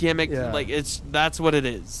other gimmick. Yeah. That's what it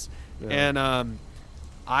is. Yeah. And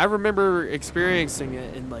I remember experiencing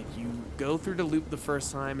it, and you go through the loop the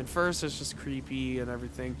first time, and first it's just creepy and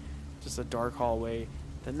everything, just a dark hallway.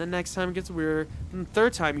 Then the next time it gets weirder. And the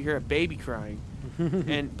third time you hear a baby crying,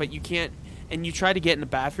 but you can't. and you try to get in the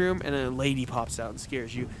bathroom, and a lady pops out and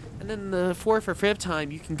scares you. And then the fourth or fifth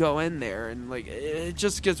time, you can go in there, and like it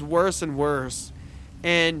just gets worse and worse.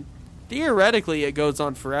 And theoretically, it goes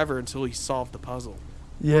on forever until you solve the puzzle.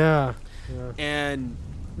 Yeah. And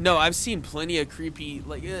no, I've seen plenty of creepy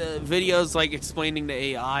like videos like explaining to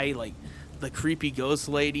AI like the creepy ghost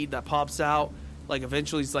lady that pops out. Like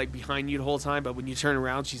eventually she's like behind you the whole time, but when you turn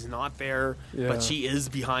around, she's not there. Yeah. But she is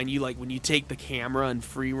behind you. Like when you take the camera and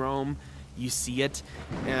free roam, you see it.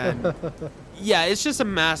 And yeah, it's just a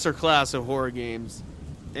master class of horror games.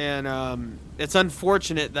 And it's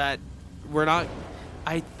unfortunate that we're not.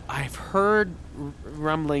 I've heard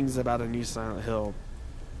rumblings about a new Silent Hill,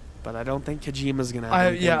 but I don't think Kojima's gonna have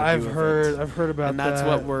anything to do I've with heard. it. I've heard about And that. that's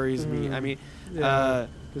what worries me. I mean,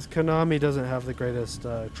 because Konami doesn't have the greatest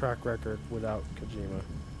track record without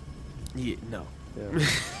Kojima. no. Yeah.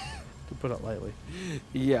 To put it lightly.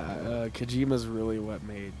 Yeah, Kojima's really what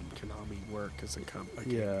made Konami work as a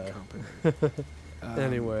company.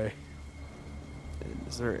 Anyway,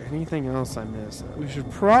 Is there anything else I missed? we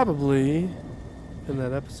should probably in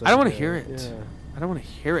that episode. I don't want to hear it. Yeah. I don't want to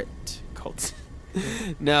hear it, Colt.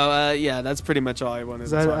 No, yeah, that's pretty much all I wanted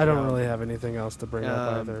to 'Cause talk I don't about. really have anything else to bring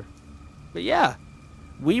up either. But yeah,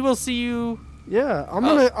 we will see you. Yeah, I'm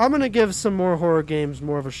gonna give some more horror games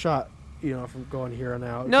more of a shot. You know, from going here on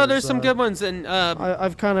out. No, there's 'cause, some good ones, and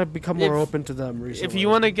I've kind of become more if- open to them recently. if you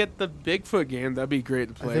want to get the Bigfoot game, that'd be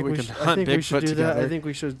great to I play. think We we can should, hunt I think Bigfoot we should do together. that. I think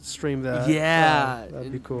we should stream that. Yeah,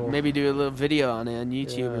 that'd be cool. Maybe do a little video on it on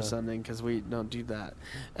YouTube Yeah. or something because we don't do that.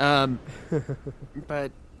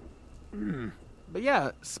 But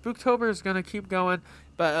yeah, Spooktober is gonna keep going.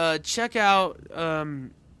 But check out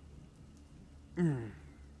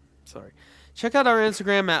check out our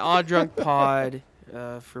Instagram at OddDrunkPod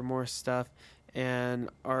for more stuff, and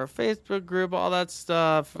our Facebook group, all that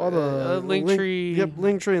stuff. All the link tree. Yep,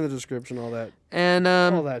 link tree in the description. All that. And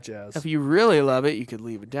All that jazz. if you really love it, you could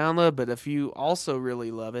leave a download. But if you also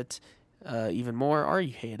really love it even more, or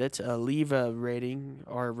you hate it, leave a rating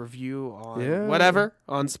or a review on whatever,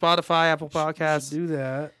 on Spotify, Apple Podcasts. Do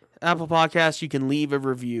that. Apple Podcasts, you can leave a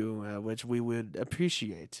review, which we would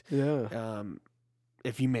appreciate Yeah.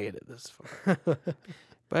 if you made it this far.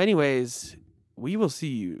 But anyways, we will see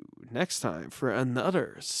you next time for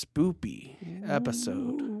another spoopy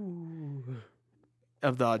episode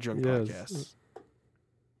of the Odd Drunk Yes. Podcast.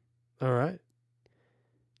 All right.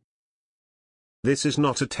 This is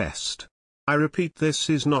not a test. I repeat, this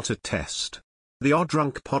is not a test. The Odd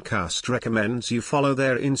Drunk Podcast recommends you follow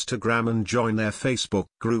their Instagram and join their Facebook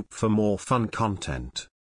group for more fun content.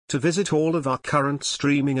 To visit all of our current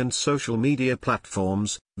streaming and social media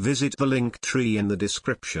platforms, visit the link tree in the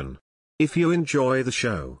description. If you enjoy the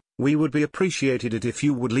show, we would be appreciated it if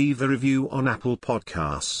you would leave a review on Apple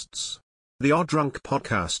Podcasts. The Odd Drunk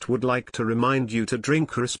Podcast would like to remind you to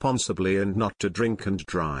drink responsibly and not to drink and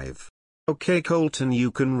drive. Okay, Colton, you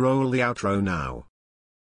can roll the outro now.